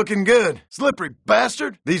ain't looking good. Slippery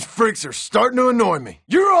bastard. These freaks are starting to annoy me.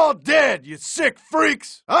 You're all dead, you sick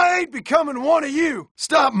freaks. I ain't becoming one of you.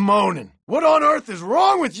 Stop moaning. What on earth is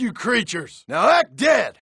wrong with you creatures? Now act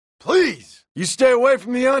dead. Please. You stay away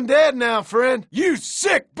from the undead now, friend. You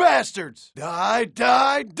sick bastards! Die,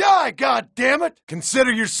 die, die, goddammit!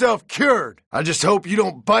 Consider yourself cured. I just hope you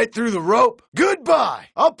don't bite through the rope. Goodbye!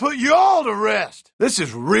 I'll put you all to rest. This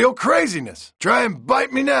is real craziness. Try and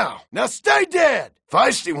bite me now. Now stay dead!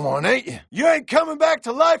 Feisty one, ain't you? You ain't coming back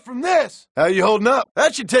to life from this. How you holding up?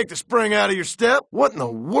 That should take the spring out of your step. What in the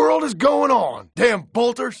world is going on? Damn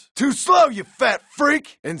bolters. Too slow, you fat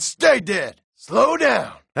freak. And stay dead. Slow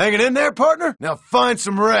down. Hanging in there, partner? Now find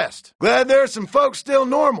some rest. Glad there are some folks still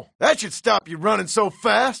normal. That should stop you running so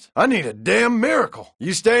fast. I need a damn miracle.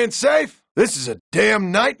 You staying safe? This is a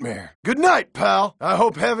damn nightmare. Good night, pal. I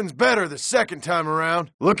hope heaven's better the second time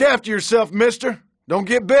around. Look after yourself, mister. Don't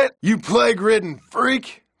get bit. You plague-ridden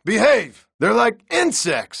freak. Behave. They're like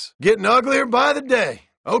insects, getting uglier by the day.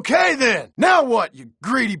 Okay, then. Now what, you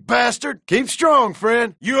greedy bastard? Keep strong,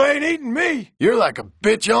 friend. You ain't eating me. You're like a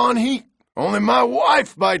bitch on heat. Only my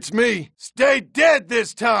wife bites me. Stay dead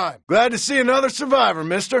this time. Glad to see another survivor,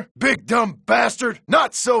 mister. Big dumb bastard.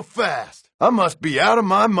 Not so fast. I must be out of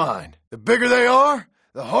my mind. The bigger they are,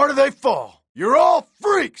 the harder they fall. You're all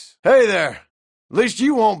freaks. Hey there. At least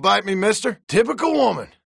you won't bite me, mister. Typical woman.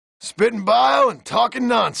 Spitting bile and talking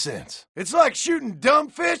nonsense. It's like shooting dumb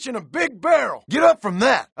fish in a big barrel. Get up from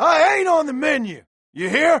that. I ain't on the menu. You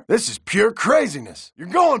hear? This is pure craziness. You're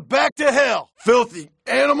going back to hell. Filthy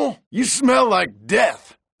animal. You smell like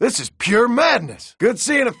death. This is pure madness. Good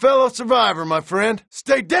seeing a fellow survivor, my friend.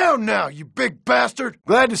 Stay down now, you big bastard.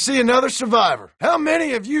 Glad to see another survivor. How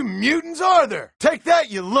many of you mutants are there? Take that,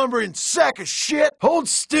 you lumbering sack of shit. Hold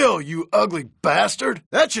still, you ugly bastard.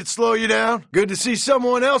 That should slow you down. Good to see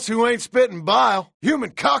someone else who ain't spitting bile. Human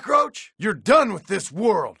cockroach, you're done with this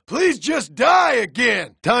world. Please just die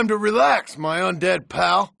again. Time to relax, my undead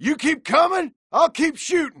pal. You keep coming, I'll keep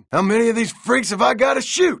shooting. How many of these freaks have I got to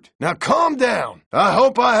shoot? Now calm down. I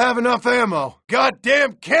hope I have enough ammo.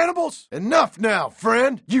 Goddamn cannibals! Enough now,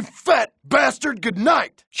 friend. You fat bastard, good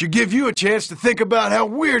night. Should give you a chance to think about how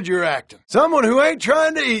weird you're acting. Someone who ain't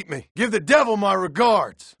trying to eat me. Give the devil my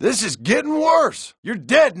regards. This is getting worse. You're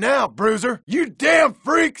dead now, bruiser. You damn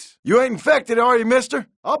freaks. You ain't infected, are you, mister?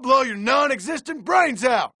 I'll blow your non-existent brains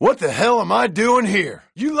out. What the hell am I doing here?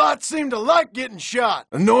 You lot seem to like getting shot.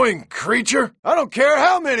 Annoying creature. I don't care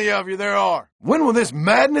how many of you there are. When will this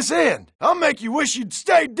madness end? I'll make you wish you'd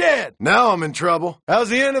stay dead. Now I'm in trouble. How's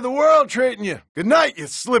the end of the world treating you? Good night, you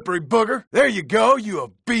slippery booger. There you go, you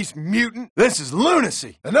obese mutant. This is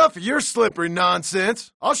lunacy. Enough of your slippery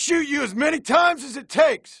nonsense. I'll shoot you as many times as it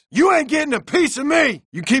takes. You ain't getting a piece of me.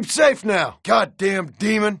 You keep safe now. Goddamn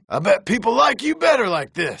demon. I bet people like you better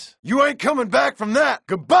like this. You ain't coming back from that.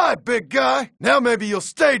 Goodbye, big guy. Now maybe you'll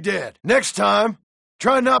stay dead. Next time,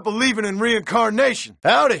 try not believing in reincarnation.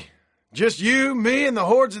 Howdy. Just you, me, and the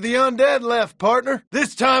hordes of the undead left, partner.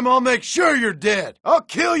 This time I'll make sure you're dead. I'll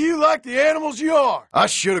kill you like the animals you are. I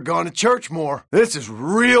should have gone to church more. This is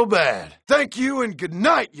real bad. Thank you and good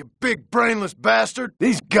night, you big brainless bastard.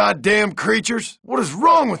 These goddamn creatures. What is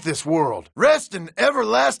wrong with this world? Rest in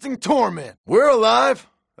everlasting torment. We're alive.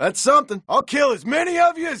 That's something. I'll kill as many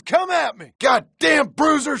of you as come at me. Goddamn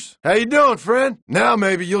bruisers. How you doing, friend? Now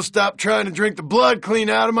maybe you'll stop trying to drink the blood clean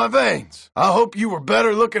out of my veins. I hope you were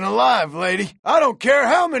better looking alive, lady. I don't care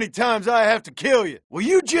how many times I have to kill you. Will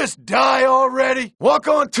you just die already? Walk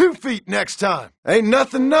on 2 feet next time. Ain't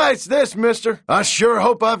nothing nice, this, mister. I sure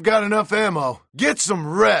hope I've got enough ammo. Get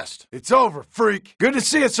some rest. It's over, freak. Good to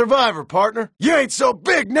see a survivor, partner. You ain't so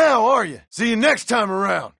big now, are you? See you next time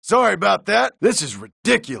around. Sorry about that. This is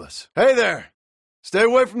ridiculous. Hey there. Stay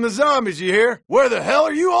away from the zombies, you hear? Where the hell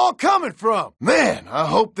are you all coming from? Man, I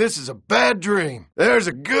hope this is a bad dream. There's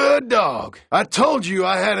a good dog. I told you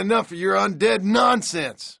I had enough of your undead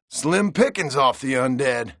nonsense. Slim pickings off the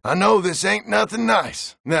undead. I know this ain't nothing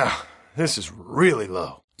nice. Now, this is really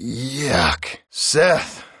low. Yuck.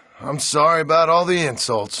 Seth, I'm sorry about all the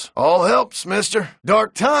insults. All helps, mister.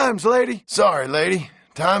 Dark times, lady. Sorry, lady.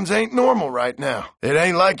 Times ain't normal right now. It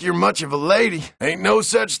ain't like you're much of a lady. Ain't no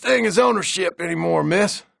such thing as ownership anymore,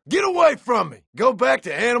 miss. Get away from me. Go back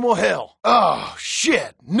to animal hell. Oh,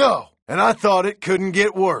 shit, no. And I thought it couldn't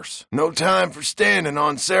get worse. No time for standing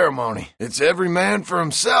on ceremony. It's every man for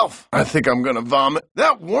himself. I think I'm gonna vomit.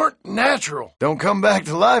 That weren't natural. Don't come back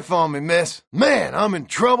to life on me, miss. Man, I'm in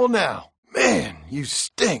trouble now. Man, you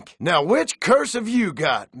stink. Now, which curse have you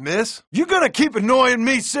got, miss? You gonna keep annoying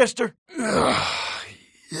me, sister? Ugh.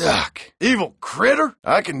 Yuck. Evil critter.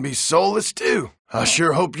 I can be soulless, too. I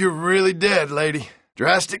sure hope you're really dead, lady.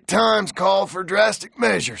 Drastic times call for drastic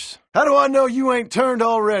measures. How do I know you ain't turned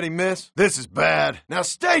already, miss? This is bad. Now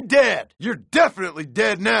stay dead. You're definitely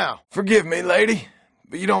dead now. Forgive me, lady.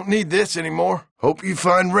 but you don't need this anymore. Hope you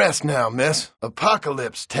find rest now, miss.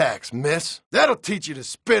 Apocalypse tax, miss. That'll teach you to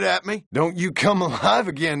spit at me. Don't you come alive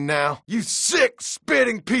again now. You sick,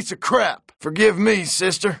 spitting piece of crap. Forgive me,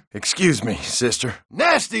 sister. Excuse me, sister.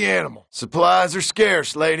 Nasty animal. Supplies are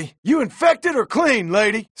scarce, lady. You infected or clean,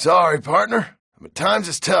 lady? Sorry, partner. But times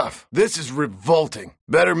is tough. This is revolting.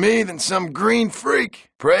 Better me than some green freak.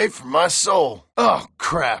 Pray for my soul. Oh,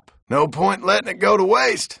 crap. No point letting it go to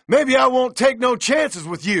waste. Maybe I won't take no chances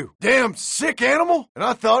with you. Damn sick animal. And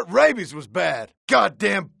I thought rabies was bad.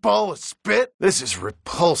 Goddamn ball of spit. This is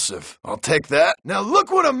repulsive. I'll take that. Now look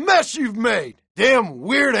what a mess you've made. Damn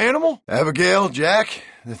weird animal. Abigail, Jack,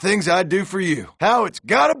 the things I'd do for you. How it's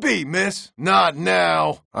gotta be, miss. Not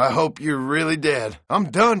now. I hope you're really dead.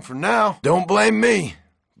 I'm done for now. Don't blame me.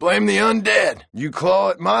 Blame the undead. You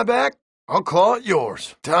claw at my back, I'll claw at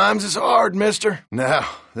yours. Times is hard, mister. Now,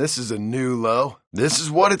 this is a new low. This is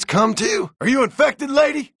what it's come to. Are you infected,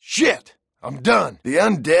 lady? Shit. I'm done. The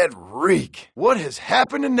undead reek. What has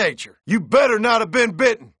happened to nature? You better not have been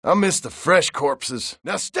bitten. I miss the fresh corpses.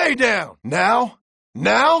 Now stay down. Now?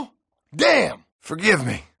 Now? Damn. Forgive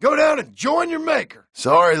me. Go down and join your maker.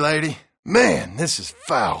 Sorry, lady. Man, this is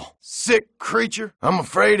foul. Sick creature. I'm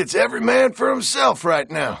afraid it's every man for himself right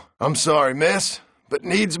now. I'm sorry, miss, but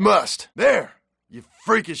needs must. There, you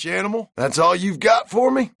freakish animal. That's all you've got for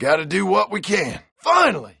me? Gotta do what we can.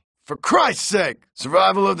 Finally! For Christ's sake!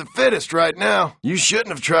 Survival of the fittest right now. You shouldn't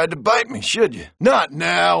have tried to bite me, should you? Not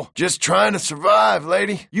now. Just trying to survive,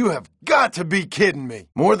 lady. You have got to be kidding me.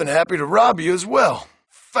 More than happy to rob you as well.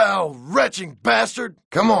 Foul, retching bastard!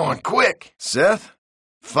 Come on, quick! Seth,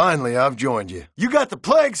 finally I've joined you. You got the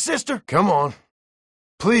plague, sister? Come on.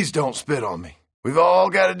 Please don't spit on me. We've all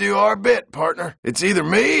got to do our bit, partner. It's either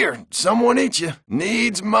me or someone eats you.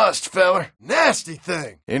 Needs must, feller. Nasty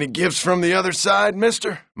thing. Any gifts from the other side,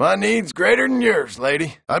 mister? My need's greater than yours,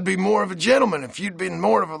 lady. I'd be more of a gentleman if you'd been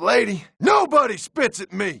more of a lady. Nobody spits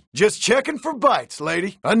at me. Just checking for bites,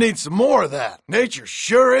 lady. I need some more of that. Nature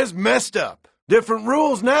sure is messed up. Different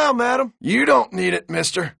rules now, madam. You don't need it,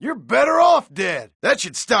 mister. You're better off dead. That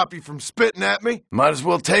should stop you from spitting at me. Might as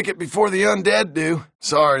well take it before the undead do.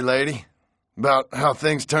 Sorry, lady. About how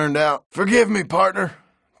things turned out. Forgive me, partner.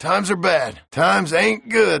 Times are bad. Times ain't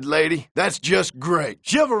good, lady. That's just great.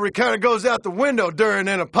 Chivalry kind of goes out the window during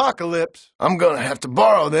an apocalypse. I'm gonna have to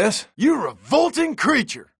borrow this. You revolting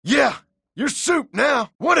creature. Yeah, you're soup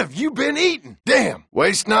now. What have you been eating? Damn.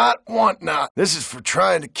 Waste not, want not. This is for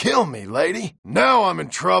trying to kill me, lady. Now I'm in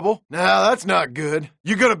trouble. Now that's not good.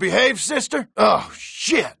 You gonna behave, sister? Oh,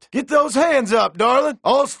 shit. Get those hands up, darling.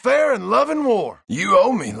 All's fair in love and war. You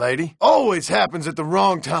owe me, lady. Always happens at the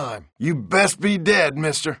wrong time. You best be dead,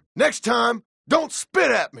 mister. Next time, don't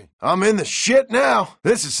spit at me. I'm in the shit now.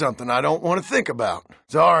 This is something I don't want to think about.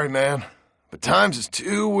 Sorry, man, but times is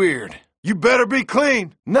too weird. You better be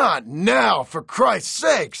clean. Not now, for Christ's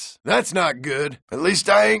sakes. That's not good. At least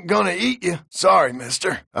I ain't gonna eat you. Sorry,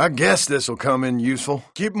 mister. I guess this'll come in useful.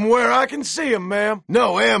 Keep 'em where I can see 'em, ma'am.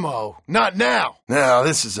 No ammo. Not now. Now,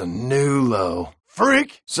 this is a new low.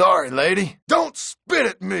 Freak. Sorry, lady. Don't spit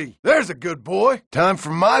at me. There's a good boy. Time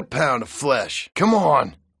for my pound of flesh. Come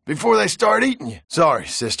on. Before they start eating you. Sorry,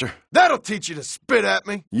 sister. That'll teach you to spit at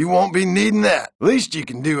me. You won't be needing that. Least you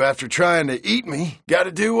can do after trying to eat me.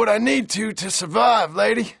 Gotta do what I need to survive,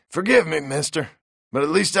 lady. Forgive me, mister. But at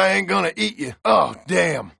least I ain't gonna eat you. Oh,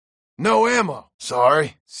 damn. No ammo.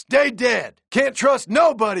 Sorry. Stay dead. Can't trust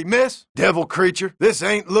nobody, miss. Devil creature, this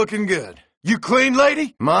ain't looking good. You clean,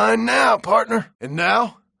 lady? Mine now, partner. And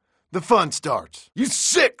now? The fun starts. You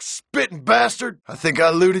sick, spitting bastard. I think I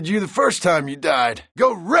looted you the first time you died.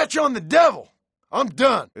 Go retch on the devil. I'm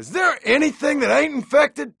done. Is there anything that ain't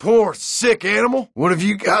infected? Poor, sick animal. What have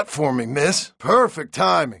you got for me, miss? Perfect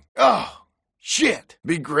timing. Oh, shit.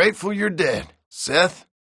 Be grateful you're dead. Seth,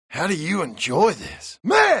 how do you enjoy this?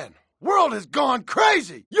 Man, world has gone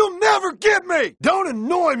crazy. You'll never get me. Don't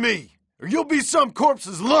annoy me, or you'll be some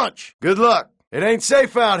corpse's lunch. Good luck. It ain't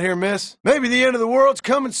safe out here, miss. Maybe the end of the world's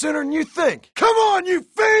coming sooner than you think. Come on, you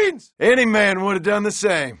fiends! Any man would have done the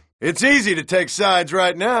same. It's easy to take sides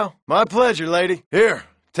right now. My pleasure, lady. Here,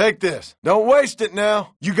 take this. Don't waste it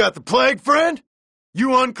now. You got the plague, friend?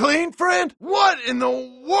 You unclean, friend? What in the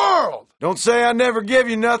world? Don't say I never give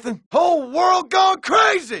you nothing. Whole world gone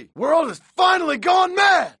crazy. World has finally gone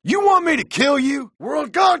mad. You want me to kill you?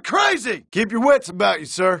 World gone crazy. Keep your wits about you,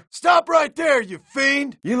 sir. Stop right there, you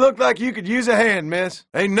fiend. You look like you could use a hand, miss.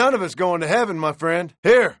 Ain't none of us going to heaven, my friend.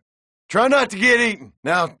 Here, try not to get eaten.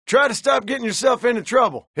 Now, try to stop getting yourself into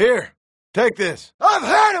trouble. Here. Take this. I've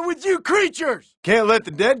had it with you creatures! Can't let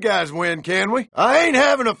the dead guys win, can we? I ain't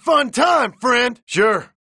having a fun time, friend.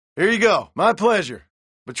 Sure. Here you go. My pleasure.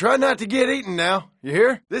 But try not to get eaten now, you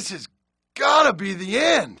hear? This has gotta be the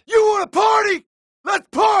end. You want a party? Let's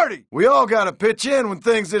party! We all gotta pitch in when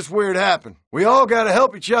things this weird happen. We all gotta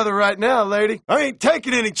help each other right now, lady. I ain't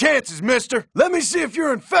taking any chances, mister. Let me see if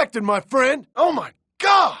you're infected, my friend. Oh my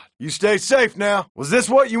God! You stay safe now. Was this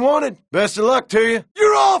what you wanted? Best of luck to you.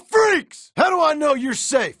 You're all freaks! How do I know you're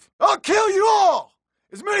safe? I'll kill you all!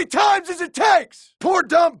 As many times as it takes! Poor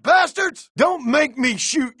dumb bastards! Don't make me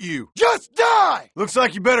shoot you. Just die! Looks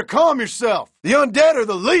like you better calm yourself. The undead are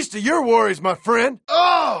the least of your worries, my friend.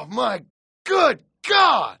 Oh my good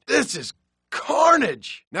God! This is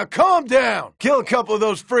carnage! Now calm down. Kill a couple of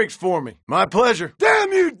those freaks for me. My pleasure.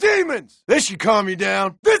 Damn you demons! This should calm you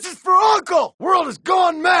down. This is for Uncle! World has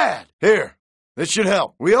gone mad! Here. This should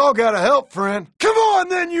help. We all gotta help, friend. Come on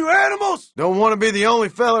then, you animals! Don't want to be the only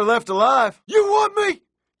feller left alive. You want me?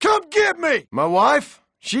 Come get me! My wife?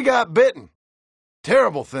 She got bitten.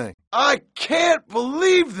 Terrible thing. I can't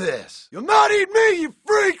believe this! You'll not eat me, you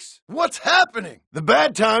freaks! What's happening? The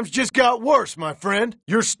bad times just got worse, my friend.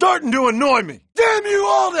 You're starting to annoy me. Damn you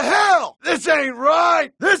all to hell! This ain't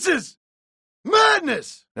right! This is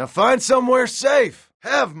madness! Now find somewhere safe.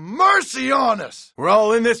 Have mercy on us! We're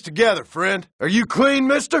all in this together, friend. Are you clean,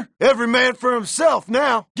 mister? Every man for himself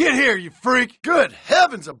now. Get here, you freak. Good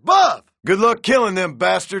heavens above! Good luck killing them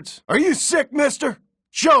bastards. Are you sick, mister?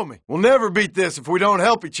 Show me. We'll never beat this if we don't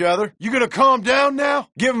help each other. You gonna calm down now?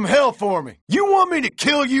 Give 'em hell for me. You want me to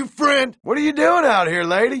kill you, friend? What are you doing out here,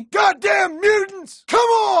 lady? Goddamn mutants! Come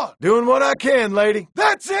on! Doing what I can, lady.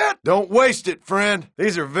 That's it! Don't waste it, friend.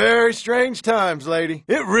 These are very strange times, lady.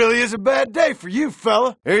 It really is a bad day for you,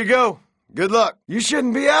 fella. Here you go. Good luck. You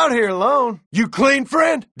shouldn't be out here alone. You clean,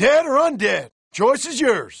 friend? Dead or undead? Choice is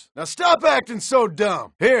yours. Now stop acting so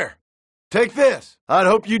dumb. Here. Take this. I'd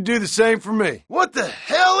hope you'd do the same for me. What the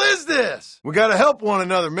hell is this? We gotta help one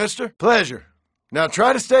another, mister. Pleasure. Now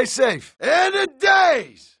try to stay safe. And a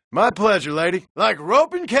days! My pleasure, lady. Like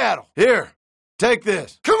roping cattle. Here. Take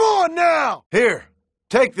this. Come on now! Here.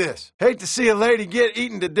 Take this. Hate to see a lady get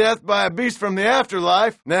eaten to death by a beast from the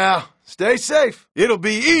afterlife. Now, stay safe. It'll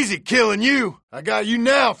be easy killing you. I got you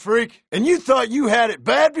now, freak. And you thought you had it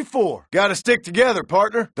bad before. Gotta stick together,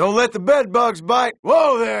 partner. Don't let the bed bugs bite.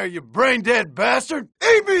 Whoa there, you brain-dead bastard.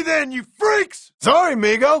 Eat me then, you freaks! Sorry,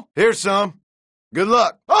 migo. Here's some. Good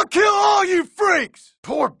luck. I'll kill all you freaks!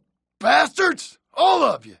 Poor bastards! All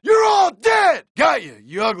of you! You're all dead! Got you,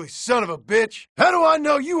 you ugly son of a bitch. How do I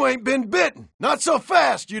know you ain't been bitten? Not so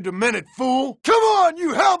fast, you demented fool. Come on,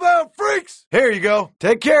 you hellbound freaks! Here you go.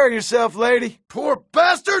 Take care of yourself, lady. Poor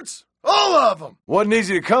bastards! All of them! Wasn't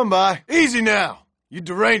easy to come by. Easy now, you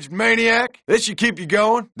deranged maniac. This should keep you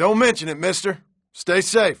going. Don't mention it, mister. Stay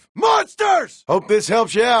safe. Monsters! Hope this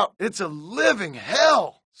helps you out. It's a living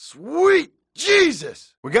hell. Sweet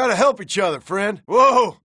Jesus! We gotta help each other, friend.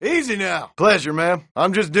 Whoa! Easy now. Pleasure, ma'am.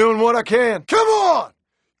 I'm just doing what I can. Come on!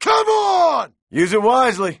 Come on! Use it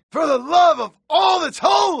wisely. For the love of all that's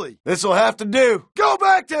holy! This'll have to do. Go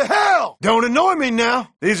back to hell! Don't annoy me now.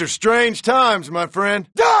 These are strange times, my friend.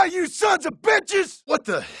 Die, you sons of bitches! What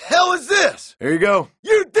the hell is this? Here you go.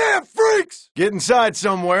 You damn freaks! Get inside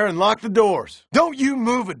somewhere and lock the doors. Don't you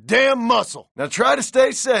move a damn muscle. Now try to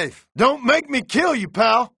stay safe. Don't make me kill you,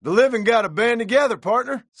 pal. The living gotta band together,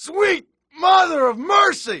 partner. Sweet Mother of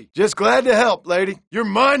mercy! Just glad to help, lady. You're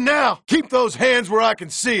mine now. Keep those hands where I can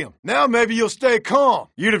see them. Now maybe you'll stay calm.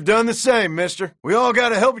 You'd have done the same, mister. We all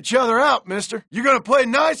gotta help each other out, mister. You gonna play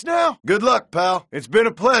nice now? Good luck, pal. It's been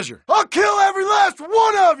a pleasure. I'll kill every last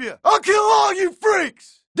one of you! I'll kill all you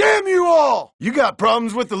freaks! Damn you all! You got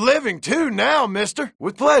problems with the living, too, now, mister.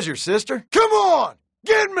 With pleasure, sister. Come on!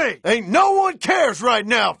 Get me! Ain't no one cares right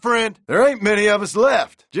now, friend. There ain't many of us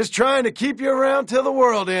left. Just trying to keep you around till the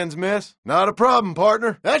world ends, miss. Not a problem,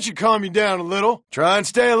 partner. That should calm you down a little. Try and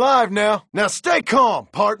stay alive now. Now stay calm,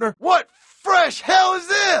 partner. What fresh hell is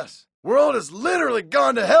this? World has literally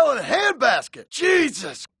gone to hell in a handbasket.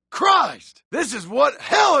 Jesus Christ! This is what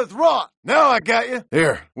hell hath wrought! Now I got you.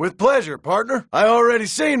 Here, with pleasure, partner. I already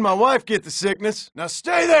seen my wife get the sickness. Now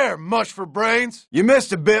stay there, mush for brains. You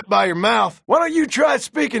missed a bit by your mouth. Why don't you try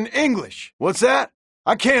speaking English? What's that?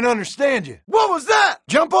 I can't understand you. What was that?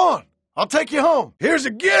 Jump on. I'll take you home. Here's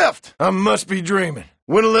a gift. I must be dreaming.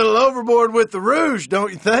 Went a little overboard with the rouge,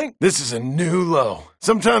 don't you think? This is a new low.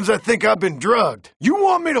 Sometimes I think I've been drugged. You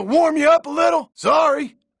want me to warm you up a little?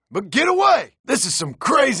 Sorry. But get away! This is some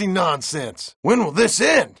crazy nonsense. When will this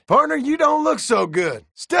end? Partner, you don't look so good.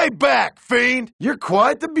 Stay back, fiend! You're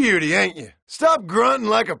quite the beauty, ain't you? Stop grunting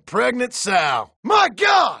like a pregnant sow. My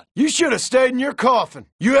God! You should have stayed in your coffin.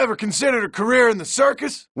 You ever considered a career in the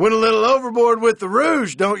circus? Went a little overboard with the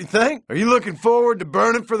rouge, don't you think? Are you looking forward to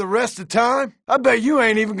burning for the rest of time? I bet you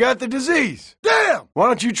ain't even got the disease. Damn! Why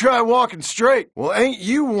don't you try walking straight? Well, ain't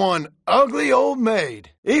you one ugly old maid?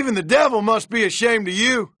 Even the devil must be ashamed of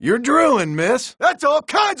you. You're drooling, miss. That's all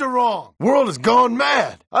kinds of wrong. World has gone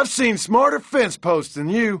mad. I've seen smarter fence posts than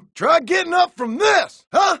you. Try getting up from this.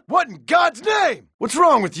 Huh? What in God's name? What's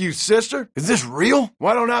wrong with you, sister? Is this real?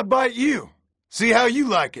 Why don't I bite you? See how you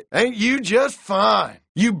like it. Ain't you just fine?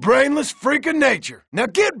 You brainless freak of nature. Now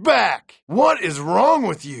get back. What is wrong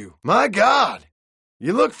with you? My God.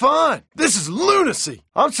 You look fine. This is lunacy.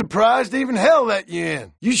 I'm surprised even hell let you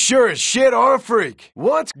in. You sure as shit are a freak.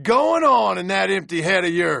 What's going on in that empty head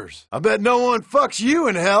of yours? I bet no one fucks you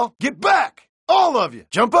in hell. Get back. All of you.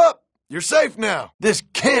 Jump up. You're safe now. This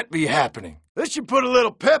can't be happening. This should put a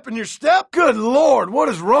little pep in your step. Good Lord, what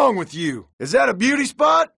is wrong with you? Is that a beauty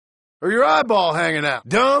spot? Or your eyeball hanging out?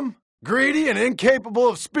 Dumb, greedy, and incapable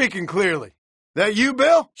of speaking clearly. That you,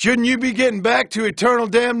 Bill? Shouldn't you be getting back to eternal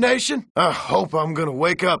damnation? I hope I'm gonna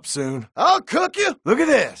wake up soon. I'll cook you. Look at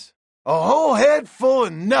this. A whole head full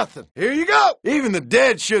of nothing. Here you go. Even the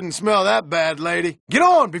dead shouldn't smell that bad, lady. Get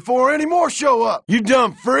on before any more show up. You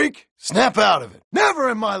dumb freak. Snap out of it. Never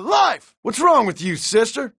in my life. What's wrong with you,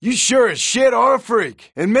 sister? You sure as shit are a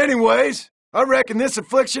freak. In many ways, I reckon this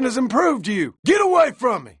affliction has improved you. Get away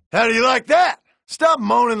from me. How do you like that? Stop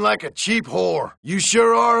moaning like a cheap whore. You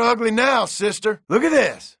sure are ugly now, sister. Look at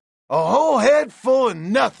this. A whole head full of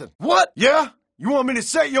nothing. What? Yeah? You want me to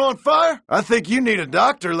set you on fire? I think you need a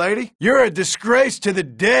doctor, lady. You're a disgrace to the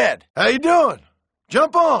dead. How you doing?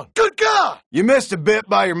 Jump on. Good God! You missed a bit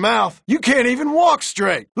by your mouth. You can't even walk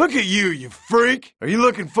straight. Look at you, you freak. Are you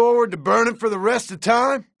looking forward to burning for the rest of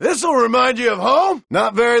time? This'll remind you of home?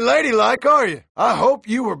 Not very ladylike, are you? I hope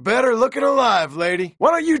you were better looking alive, lady.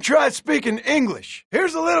 Why don't you try speaking English?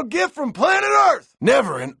 Here's a little gift from planet Earth.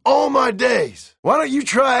 Never in all my days. Why don't you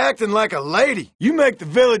try acting like a lady? You make the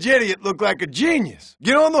village idiot look like a genius.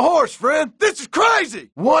 Get on the horse, friend. This is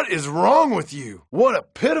crazy. What is wrong with you? What a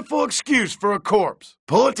pitiful excuse for a corpse.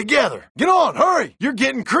 Pull it together. Get on, hurry. You're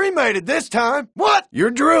getting cremated this time. What?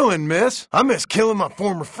 You're drooling, miss. I miss killing my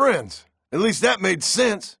former friends. At least that made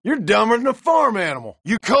sense. You're dumber than a farm animal.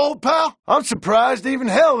 You cold, pal? I'm surprised even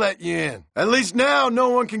hell let you in. At least now no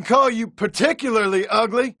one can call you particularly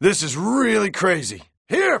ugly. This is really crazy.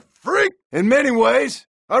 Here, freak. In many ways,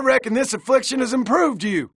 I reckon this affliction has improved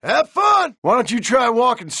you. Have fun. Why don't you try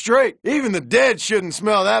walking straight? Even the dead shouldn't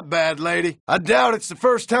smell that bad, lady. I doubt it's the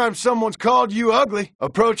first time someone's called you ugly.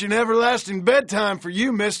 Approaching everlasting bedtime for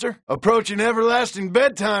you, mister. Approaching everlasting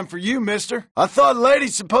bedtime for you, mister. I thought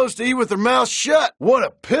ladies supposed to eat with their mouths shut. What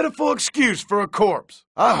a pitiful excuse for a corpse.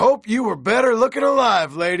 I hope you were better looking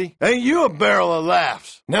alive, lady. Ain't you a barrel of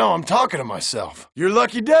laughs? Now I'm talking to myself. Your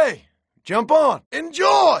lucky day. Jump on.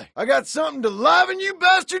 Enjoy. I got something to liven you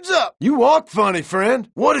bastards up. You walk funny, friend.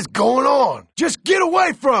 What is going on? Just get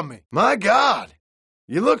away from me. My God.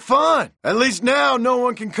 You look fine. At least now no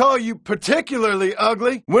one can call you particularly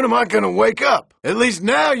ugly. When am I going to wake up? At least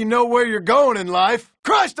now you know where you're going in life.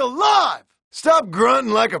 Christ alive! Stop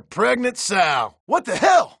grunting like a pregnant sow. What the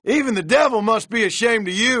hell? Even the devil must be ashamed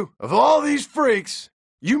of you. Of all these freaks,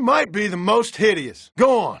 you might be the most hideous.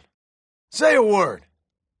 Go on. Say a word.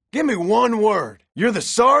 Give me one word. You're the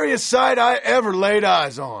sorriest sight I ever laid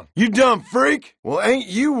eyes on. You dumb freak. Well, ain't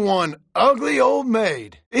you one ugly old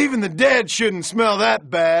maid? Even the dead shouldn't smell that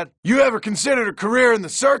bad. You ever considered a career in the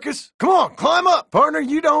circus? Come on, climb up. Partner,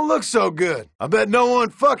 you don't look so good. I bet no one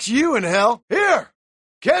fucks you in hell. Here,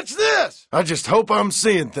 catch this. I just hope I'm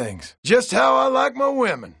seeing things. Just how I like my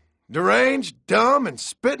women. Deranged, dumb, and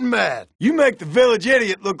spitting mad. You make the village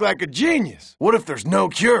idiot look like a genius. What if there's no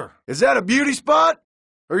cure? Is that a beauty spot?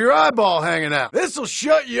 Or your eyeball hanging out? This'll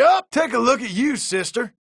shut you up. Take a look at you,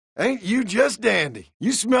 sister. Ain't you just dandy?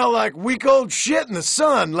 You smell like weak old shit in the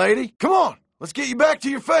sun, lady. Come on, let's get you back to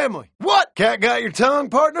your family. What? Cat got your tongue,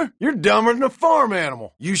 partner? You're dumber than a farm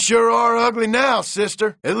animal. You sure are ugly now,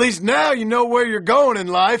 sister. At least now you know where you're going in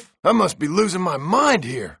life. I must be losing my mind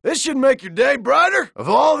here. This should make your day brighter. Of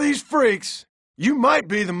all these freaks, you might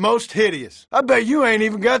be the most hideous. I bet you ain't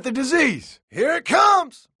even got the disease. Here it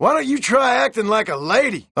comes. Why don't you try acting like a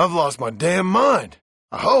lady? I've lost my damn mind.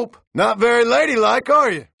 I hope. Not very ladylike,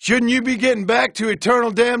 are you? Shouldn't you be getting back to eternal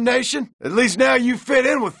damnation? At least now you fit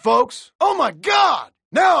in with folks. Oh my God!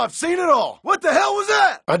 Now I've seen it all. What the hell was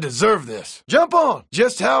that? I deserve this. Jump on.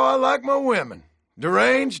 Just how I like my women.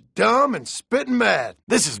 Deranged, dumb, and spitting mad.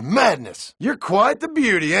 This is madness. You're quite the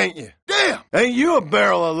beauty, ain't you? Damn! Ain't you a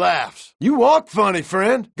barrel of laughs? You walk funny,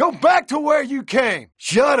 friend. Go back to where you came.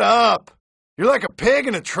 Shut up. You're like a pig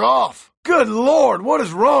in a trough. Good Lord, what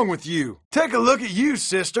is wrong with you? Take a look at you,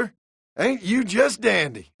 sister. Ain't you just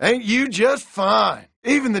dandy? Ain't you just fine?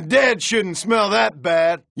 Even the dead shouldn't smell that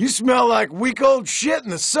bad. You smell like weak old shit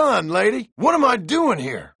in the sun, lady. What am I doing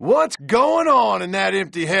here? What's going on in that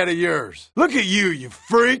empty head of yours? Look at you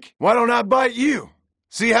freak. Why don't I bite you?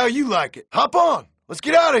 See how you like it. Hop on. Let's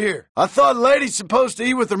get out of here. I thought ladies supposed to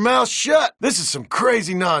eat with their mouths shut. This is some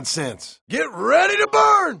crazy nonsense. Get ready to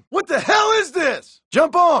burn. What the hell is this?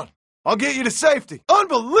 Jump on. I'll get you to safety.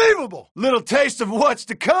 Unbelievable! Little taste of what's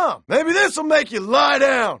to come. Maybe this'll make you lie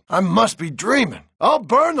down. I must be dreaming. I'll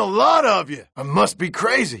burn the lot of you. I must be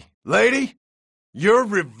crazy. Lady, you're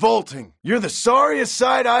revolting. You're the sorriest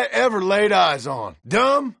sight I ever laid eyes on.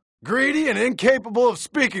 Dumb, greedy, and incapable of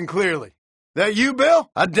speaking clearly. That you,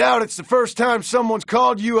 Bill? I doubt it's the first time someone's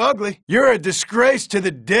called you ugly. You're a disgrace to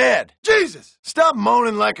the dead. Jesus! Stop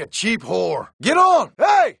moaning like a cheap whore. Get on!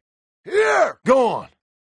 Hey! Here! Go on.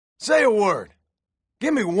 Say a word.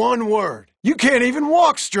 Give me one word. You can't even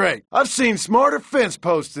walk straight. I've seen smarter fence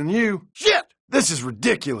posts than you. Shit! This is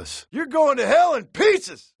ridiculous. You're going to hell in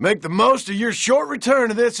pieces. Make the most of your short return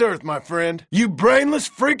to this earth, my friend. You brainless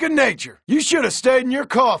freak of nature. You should have stayed in your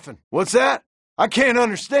coffin. What's that? I can't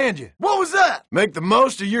understand you. What was that? Make the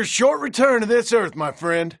most of your short return to this earth, my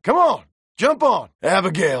friend. Come on. Jump on.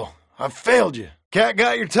 Abigail, I've failed you. Cat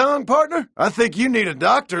got your tongue, partner? I think you need a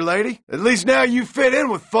doctor, lady. At least now you fit in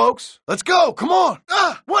with folks. Let's go, come on.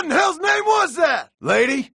 What in hell's name was that?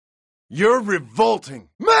 Lady, you're revolting.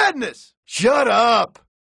 Madness! Shut up.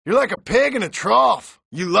 You're like a pig in a trough.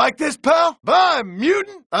 You like this, pal? Bye,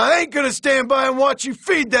 mutant. I ain't gonna stand by and watch you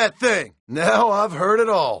feed that thing. Now I've heard it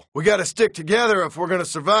all. We gotta stick together if we're gonna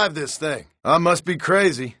survive this thing. I must be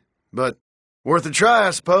crazy, but worth a try,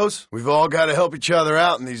 I suppose. We've all got to help each other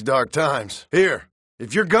out in these dark times. Here,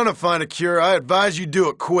 if you're gonna find a cure, I advise you do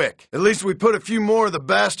it quick. At least we put a few more of the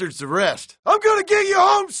bastards to rest. I'm gonna get you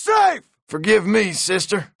home safe! Forgive me,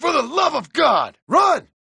 sister. For the love of God! Run!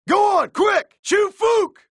 Go on, quick! Shoot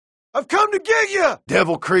Fook! I've come to get you!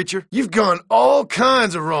 Devil creature, you've gone all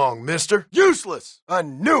kinds of wrong, mister. Useless! I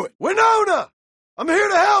knew it! Winona! I'm here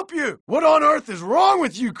to help you! What on earth is wrong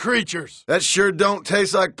with you creatures? That sure don't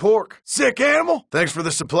taste like pork. Sick animal! Thanks for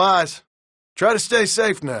the supplies. Try to stay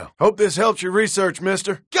safe now. Hope this helps your research,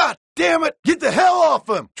 mister. God damn it! Get the hell off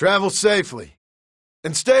him! Travel safely.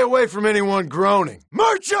 And stay away from anyone groaning.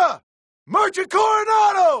 Murcha! Murcha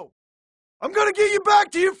Coronado! I'm gonna get you back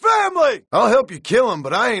to your family! I'll help you kill him,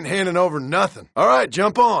 but I ain't handing over nothing. All right,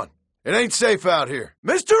 jump on. It ain't safe out here.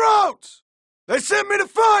 Mr. Oates! They sent me to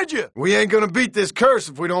find you! We ain't gonna beat this curse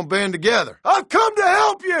if we don't band together. I've come to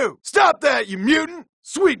help you! Stop that, you mutant!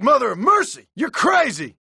 Sweet mother of mercy! You're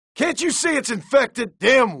crazy! Can't you see it's infected?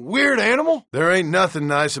 Damn weird animal! There ain't nothing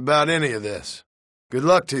nice about any of this. Good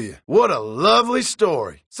luck to you. What a lovely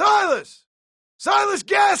story. Silas! Silas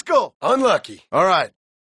Gaskell! Unlucky. All right.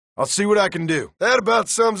 I'll see what I can do. That about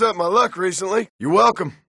sums up my luck recently. You're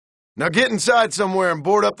welcome. Now get inside somewhere and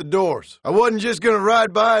board up the doors. I wasn't just gonna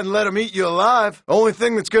ride by and let them eat you alive. Only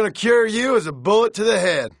thing that's gonna cure you is a bullet to the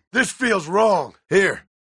head. This feels wrong. Here,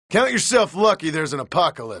 count yourself lucky there's an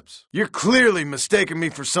apocalypse. You're clearly mistaking me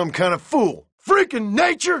for some kind of fool. Freaking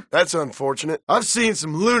nature! That's unfortunate. I've seen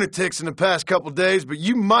some lunatics in the past couple days, but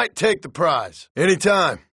you might take the prize.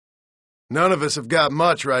 Anytime. None of us have got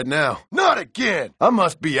much right now. Not again! I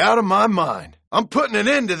must be out of my mind. I'm putting an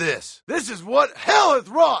end to this. This is what hell hath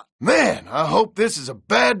wrought. Man, I hope this is a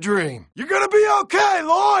bad dream. You're gonna be okay,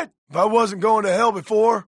 Lloyd! If I wasn't going to hell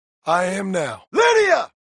before, I am now. Lydia!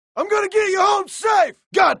 I'm gonna get you home safe!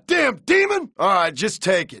 Goddamn demon! All right, just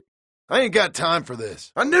take it. I ain't got time for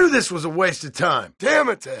this. I knew this was a waste of time. Damn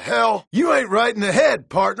it to hell. You ain't right in the head,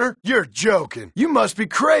 partner. You're joking. You must be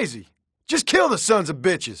crazy. Just kill the sons of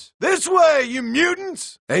bitches. This way, you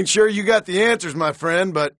mutants! Ain't sure you got the answers, my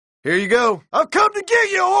friend, but here you go. I've come to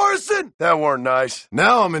get you, Orison! That weren't nice.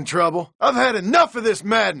 Now I'm in trouble. I've had enough of this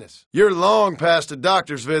madness. You're long past a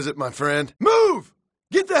doctor's visit, my friend. Move!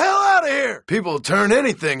 Get the hell out of here! People turn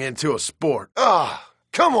anything into a sport.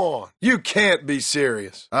 Come on. You can't be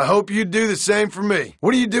serious. I hope you do the same for me.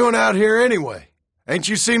 What are you doing out here anyway? Ain't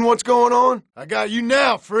you seen what's going on? I got you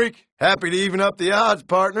now, freak. Happy to even up the odds,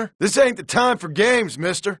 partner. This ain't the time for games,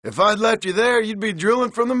 mister. If I'd left you there, you'd be drooling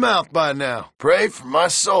from the mouth by now. Pray for my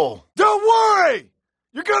soul. Don't worry!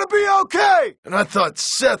 You're gonna be okay! And I thought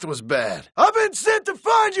Seth was bad. I've been sent to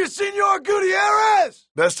find you, Senor Gutierrez!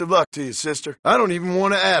 Best of luck to you, sister. I don't even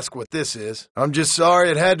want to ask what this is. I'm just sorry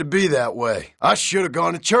it had to be that way. I should have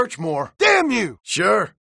gone to church more. Damn you!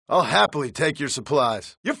 Sure. I'll happily take your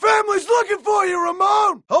supplies. Your family's looking for you,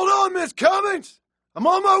 Ramon! Hold on, Miss Cummings! I'm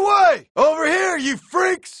on my way! Over here, you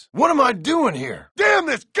freaks! What am I doing here? Damn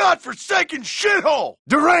this godforsaken shithole!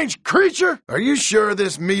 Deranged creature! Are you sure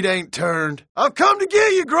this meat ain't turned? I've come to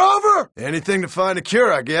get you, Grover! Anything to find a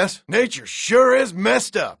cure, I guess. Nature sure is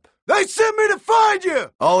messed up. They sent me to find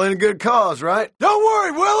you! All in a good cause, right? Don't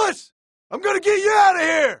worry, Willis! I'm gonna get you out of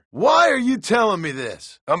here! Why are you telling me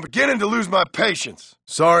this? I'm beginning to lose my patience.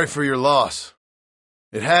 Sorry for your loss.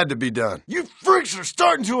 It had to be done. You freaks are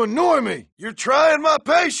starting to annoy me. You're trying my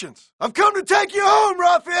patience. I've come to take you home,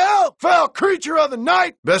 Raphael! Foul creature of the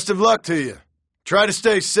night! Best of luck to you. Try to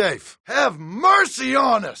stay safe. Have mercy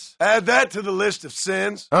on us! Add that to the list of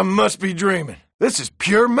sins. I must be dreaming. This is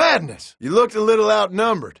pure madness. You looked a little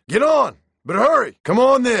outnumbered. Get on, but hurry. Come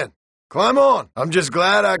on then. Climb on. I'm just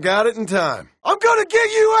glad I got it in time. I'm gonna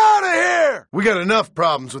get you out of here! We got enough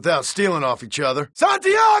problems without stealing off each other.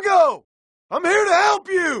 Santiago! I'm here to help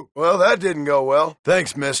you! Well, that didn't go well.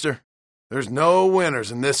 Thanks, mister. There's no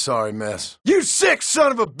winners in this sorry mess. You sick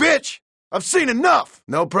son of a bitch! I've seen enough!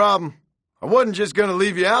 No problem. I wasn't just gonna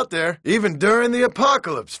leave you out there. Even during the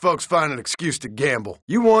apocalypse, folks find an excuse to gamble.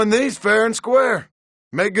 You won these fair and square.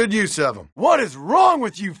 Make good use of them. What is wrong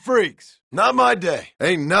with you freaks? Not my day.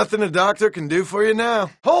 Ain't nothing a doctor can do for you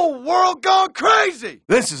now. Whole world gone crazy!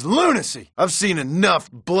 This is lunacy. I've seen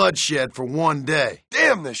enough bloodshed for one day.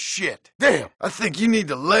 Damn this shit. Damn, I think you need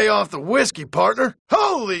to lay off the whiskey, partner.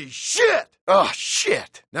 Holy shit! Oh,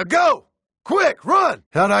 shit. Now go! Quick, run!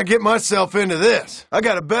 How'd I get myself into this? I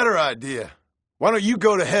got a better idea. Why don't you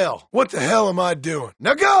go to hell? What the hell am I doing?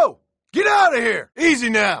 Now go! Get out of here! Easy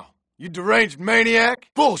now. You deranged maniac?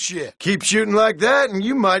 Bullshit. Keep shooting like that and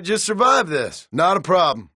you might just survive this. Not a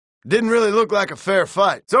problem. Didn't really look like a fair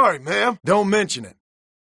fight. Sorry, ma'am. Don't mention it.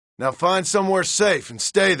 Now find somewhere safe and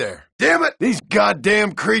stay there. Damn it! These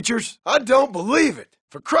goddamn creatures! I don't believe it.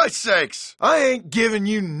 For Christ's sakes, I ain't giving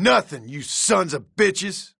you nothing, you sons of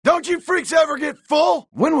bitches. Don't you freaks ever get full?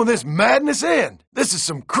 When will this madness end? This is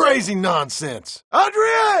some crazy nonsense.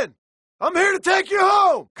 Adrienne! I'm here to take you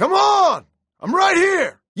home. Come on! I'm right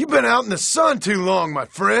here. You've been out in the sun too long, my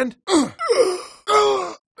friend.